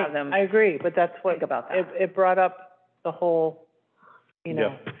agree, have them I agree, but that's what, think about that. it brought up the whole, you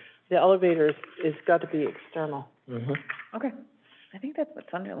know, the elevator is got to be external. Okay, I think that's what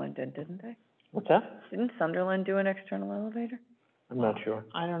Sunderland did, didn't they? What's that? Didn't Sunderland do an external elevator? I'm not sure.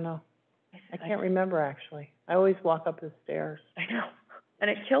 I don't know. I can't remember, actually. I always walk up the stairs. I know, and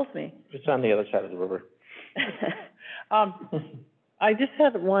it kills me. It's on the other side of the river. I just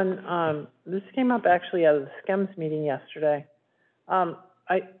had one, this came up actually out of the SCEMS meeting yesterday.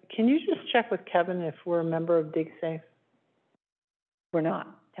 Can you just check with Kevin if we're a member of DigSafe? We're not.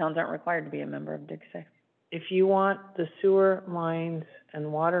 Towns aren't required to be a member of DigSafe. If you want the sewer lines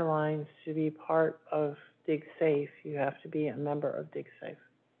and water lines to be part of DigSafe, you have to be a member of DigSafe.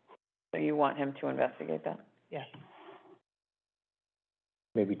 So you want him to investigate that? Yes.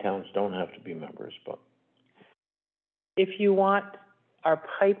 Maybe towns don't have to be members, but, If you want our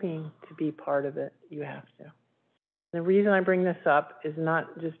piping to be part of it, you have to. The reason I bring this up is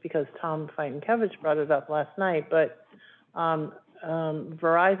not just because Tom Fighten-Kevich brought it up last night, but,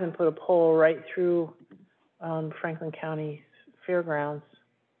 Verizon put a pole right through, Franklin County Fairgrounds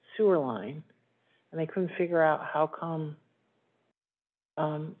sewer line, and they couldn't figure out how come,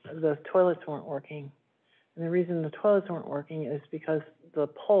 the toilets weren't working. And the reason the toilets weren't working is because the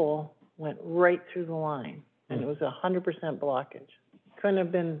pole went right through the line, and it was 100% blockage. Couldn't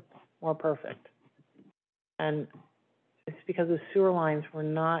have been more perfect. And it's because the sewer lines were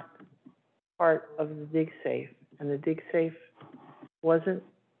not part of the DigSafe, and the DigSafe wasn't,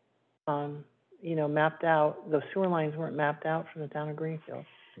 you know, mapped out, the sewer lines weren't mapped out from the town of Greenfield.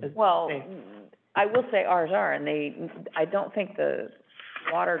 as Well, safe. I will say ours are, and I don't think the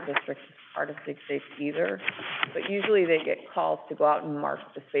water district is part of DigSafe either, but usually they get calls to go out and mark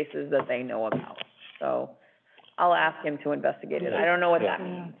the spaces that they know about. So I'll ask him to investigate it. I don't know what that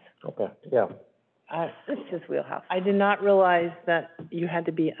means. okay, yeah. It's his wheelhouse. I did not realize that you had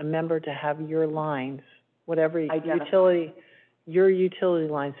to be a member to have your lines, whatever Identified. your utility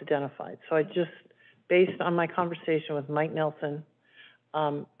lines identified. So I just, based on my conversation with Mike Nelson,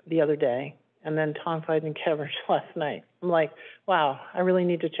 the other day, and then Tom Fighten-Kevich last night, I'm like, wow, I really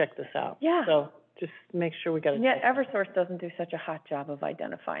need to check this out. Yeah. So just make sure we got it. And yet Eversource doesn't do such a hot job of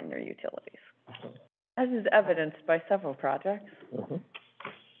identifying their utilities, as is evidenced by several projects.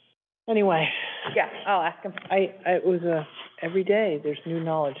 Anyway, Yeah, I'll ask him. it was every day, there's new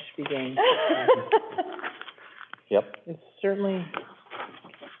knowledge to be gained. Yep. It's certainly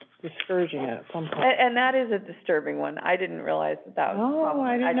discouraging at some point. And that is a disturbing one. I didn't realize that was a No, problem.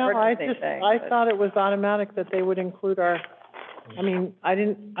 I didn't know, I'd heard the same thing, I but- thought it was automatic that they would include our, I mean,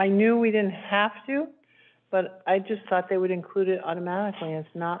 I knew we didn't have to, but I just thought they would include it automatically, and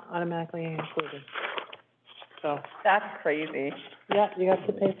it's not automatically included. So, That's crazy. yeah, you have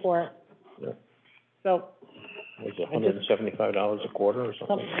to pay for it. Yeah. So, Was it $175 a quarter or something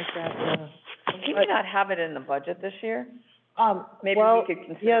something? like that, yeah. Can we not have it in the budget this year? Maybe well, we could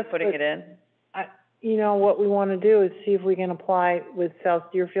consider yes, putting but it in. you know, what we want to do is see if we can apply with South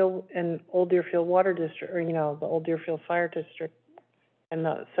Deerfield and Old Deerfield Water District, or, you know, the Old Deerfield Fire District and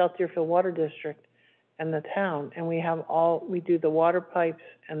the South Deerfield Water District and the town, and we do the water pipes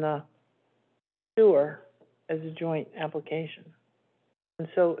and the sewer as a joint application. And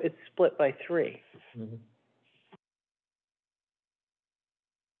so it's split by 3. Mhm.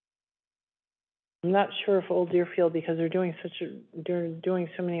 I'm not sure if Old Deerfield, because they're doing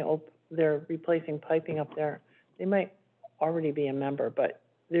so many they're replacing piping up there, they might already be a member, but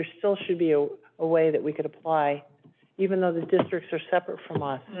there still should be a way that we could apply, even though the districts are separate from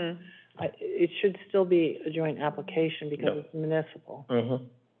us. It should still be a joint application because it's municipal.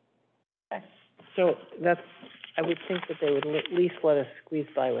 So I would think that they would at least let us squeeze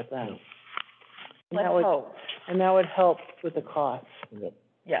by with that. Let's hope. And that would help with the cost. Yep.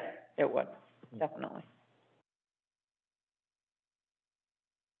 Yes, it would, definitely.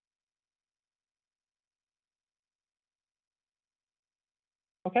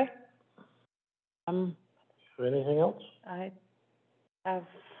 Okay? Anything else? I have,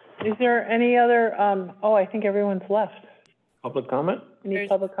 Is there any other, I think everyone's left. Public comment? Any There's-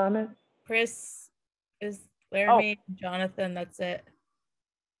 public comment? Chris, is Laramie, Jonathan, that's it.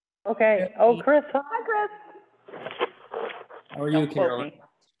 Okay. Oh, Chris, hi, Chris. How are you, don't quote Carolyn? me.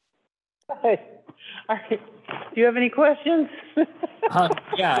 Hi. All right. Do you have any questions?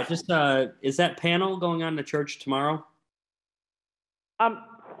 Yeah, just, is that panel going on to church tomorrow? You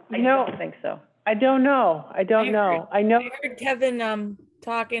I know, don't think so. I don't know. I know. I heard Kevin,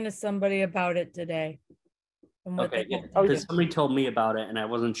 talking to somebody about it today. and what Okay, they yeah, hope to Oh, do. because somebody told me about it and I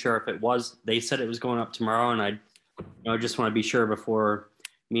wasn't sure if it was, they said it was going up tomorrow and I just want to be sure before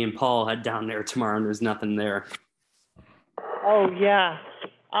me and Paul head down there tomorrow and there's nothing there. Oh, yeah.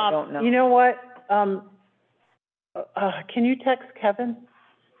 I don't know. You know what? Can you text Kevin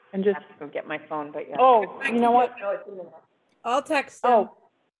and I just, have to go get my phone, but yeah. oh, you know what? I'll text him. Oh.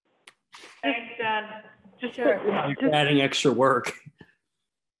 Thanks, Jen. Just, Sure. You're adding extra work.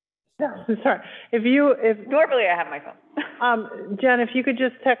 no, sorry. Normally I have my phone. Jen, if you could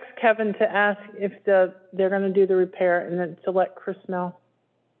just text Kevin to ask if they're gonna do the repair and then to let Chris know.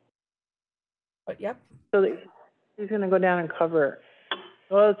 But, yep. So that he's gonna go down and cover it.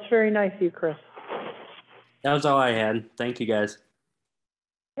 Well, it's very nice of you, Chris. That was all I had. Thank you, guys.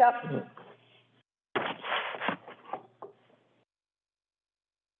 Yep.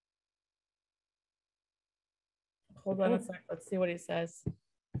 Hold on a sec. Let's see what he says.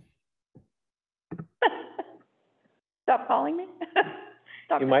 Stop calling me?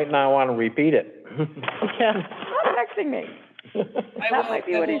 Stop You might not want to repeat it. Yeah. Stop texting me. That might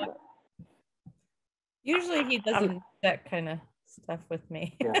be what he said. Usually he doesn't do that kind of stuff with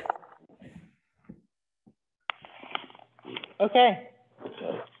me. Yeah. Okay.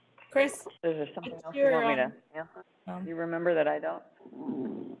 Chris, Is there something It's else you your, want me to answer? um, Do you remember that I don't?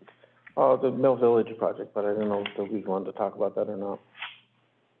 Oh, the Mill Village project, but I don't know if we wanted to talk about that or not.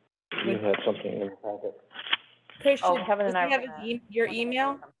 You had something in the packet. Chris, Oh, should- Kevin does and I he have were his gonna- your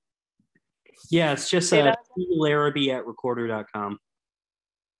email? Yeah, it's just Say that Larrabee@recorder.com.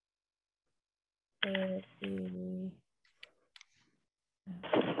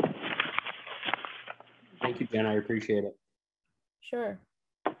 Thank you, Jen. I appreciate it. Sure.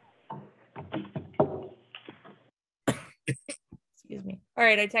 Excuse me. All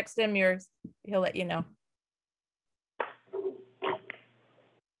right, I texted him yours. He'll let you know.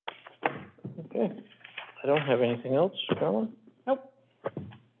 Okay. I don't have anything else, Carolyn? Nope.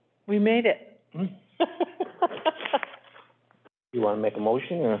 We made it. You want to make a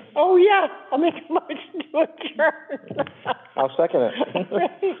motion or? Oh, yeah, I'll make a motion to adjourn. I'll second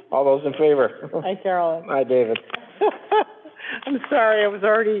it. All those in favor? Hi, Carolyn. Hi, David. I'm sorry, I was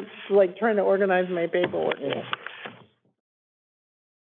already, like, trying to organize my paperwork. Yeah.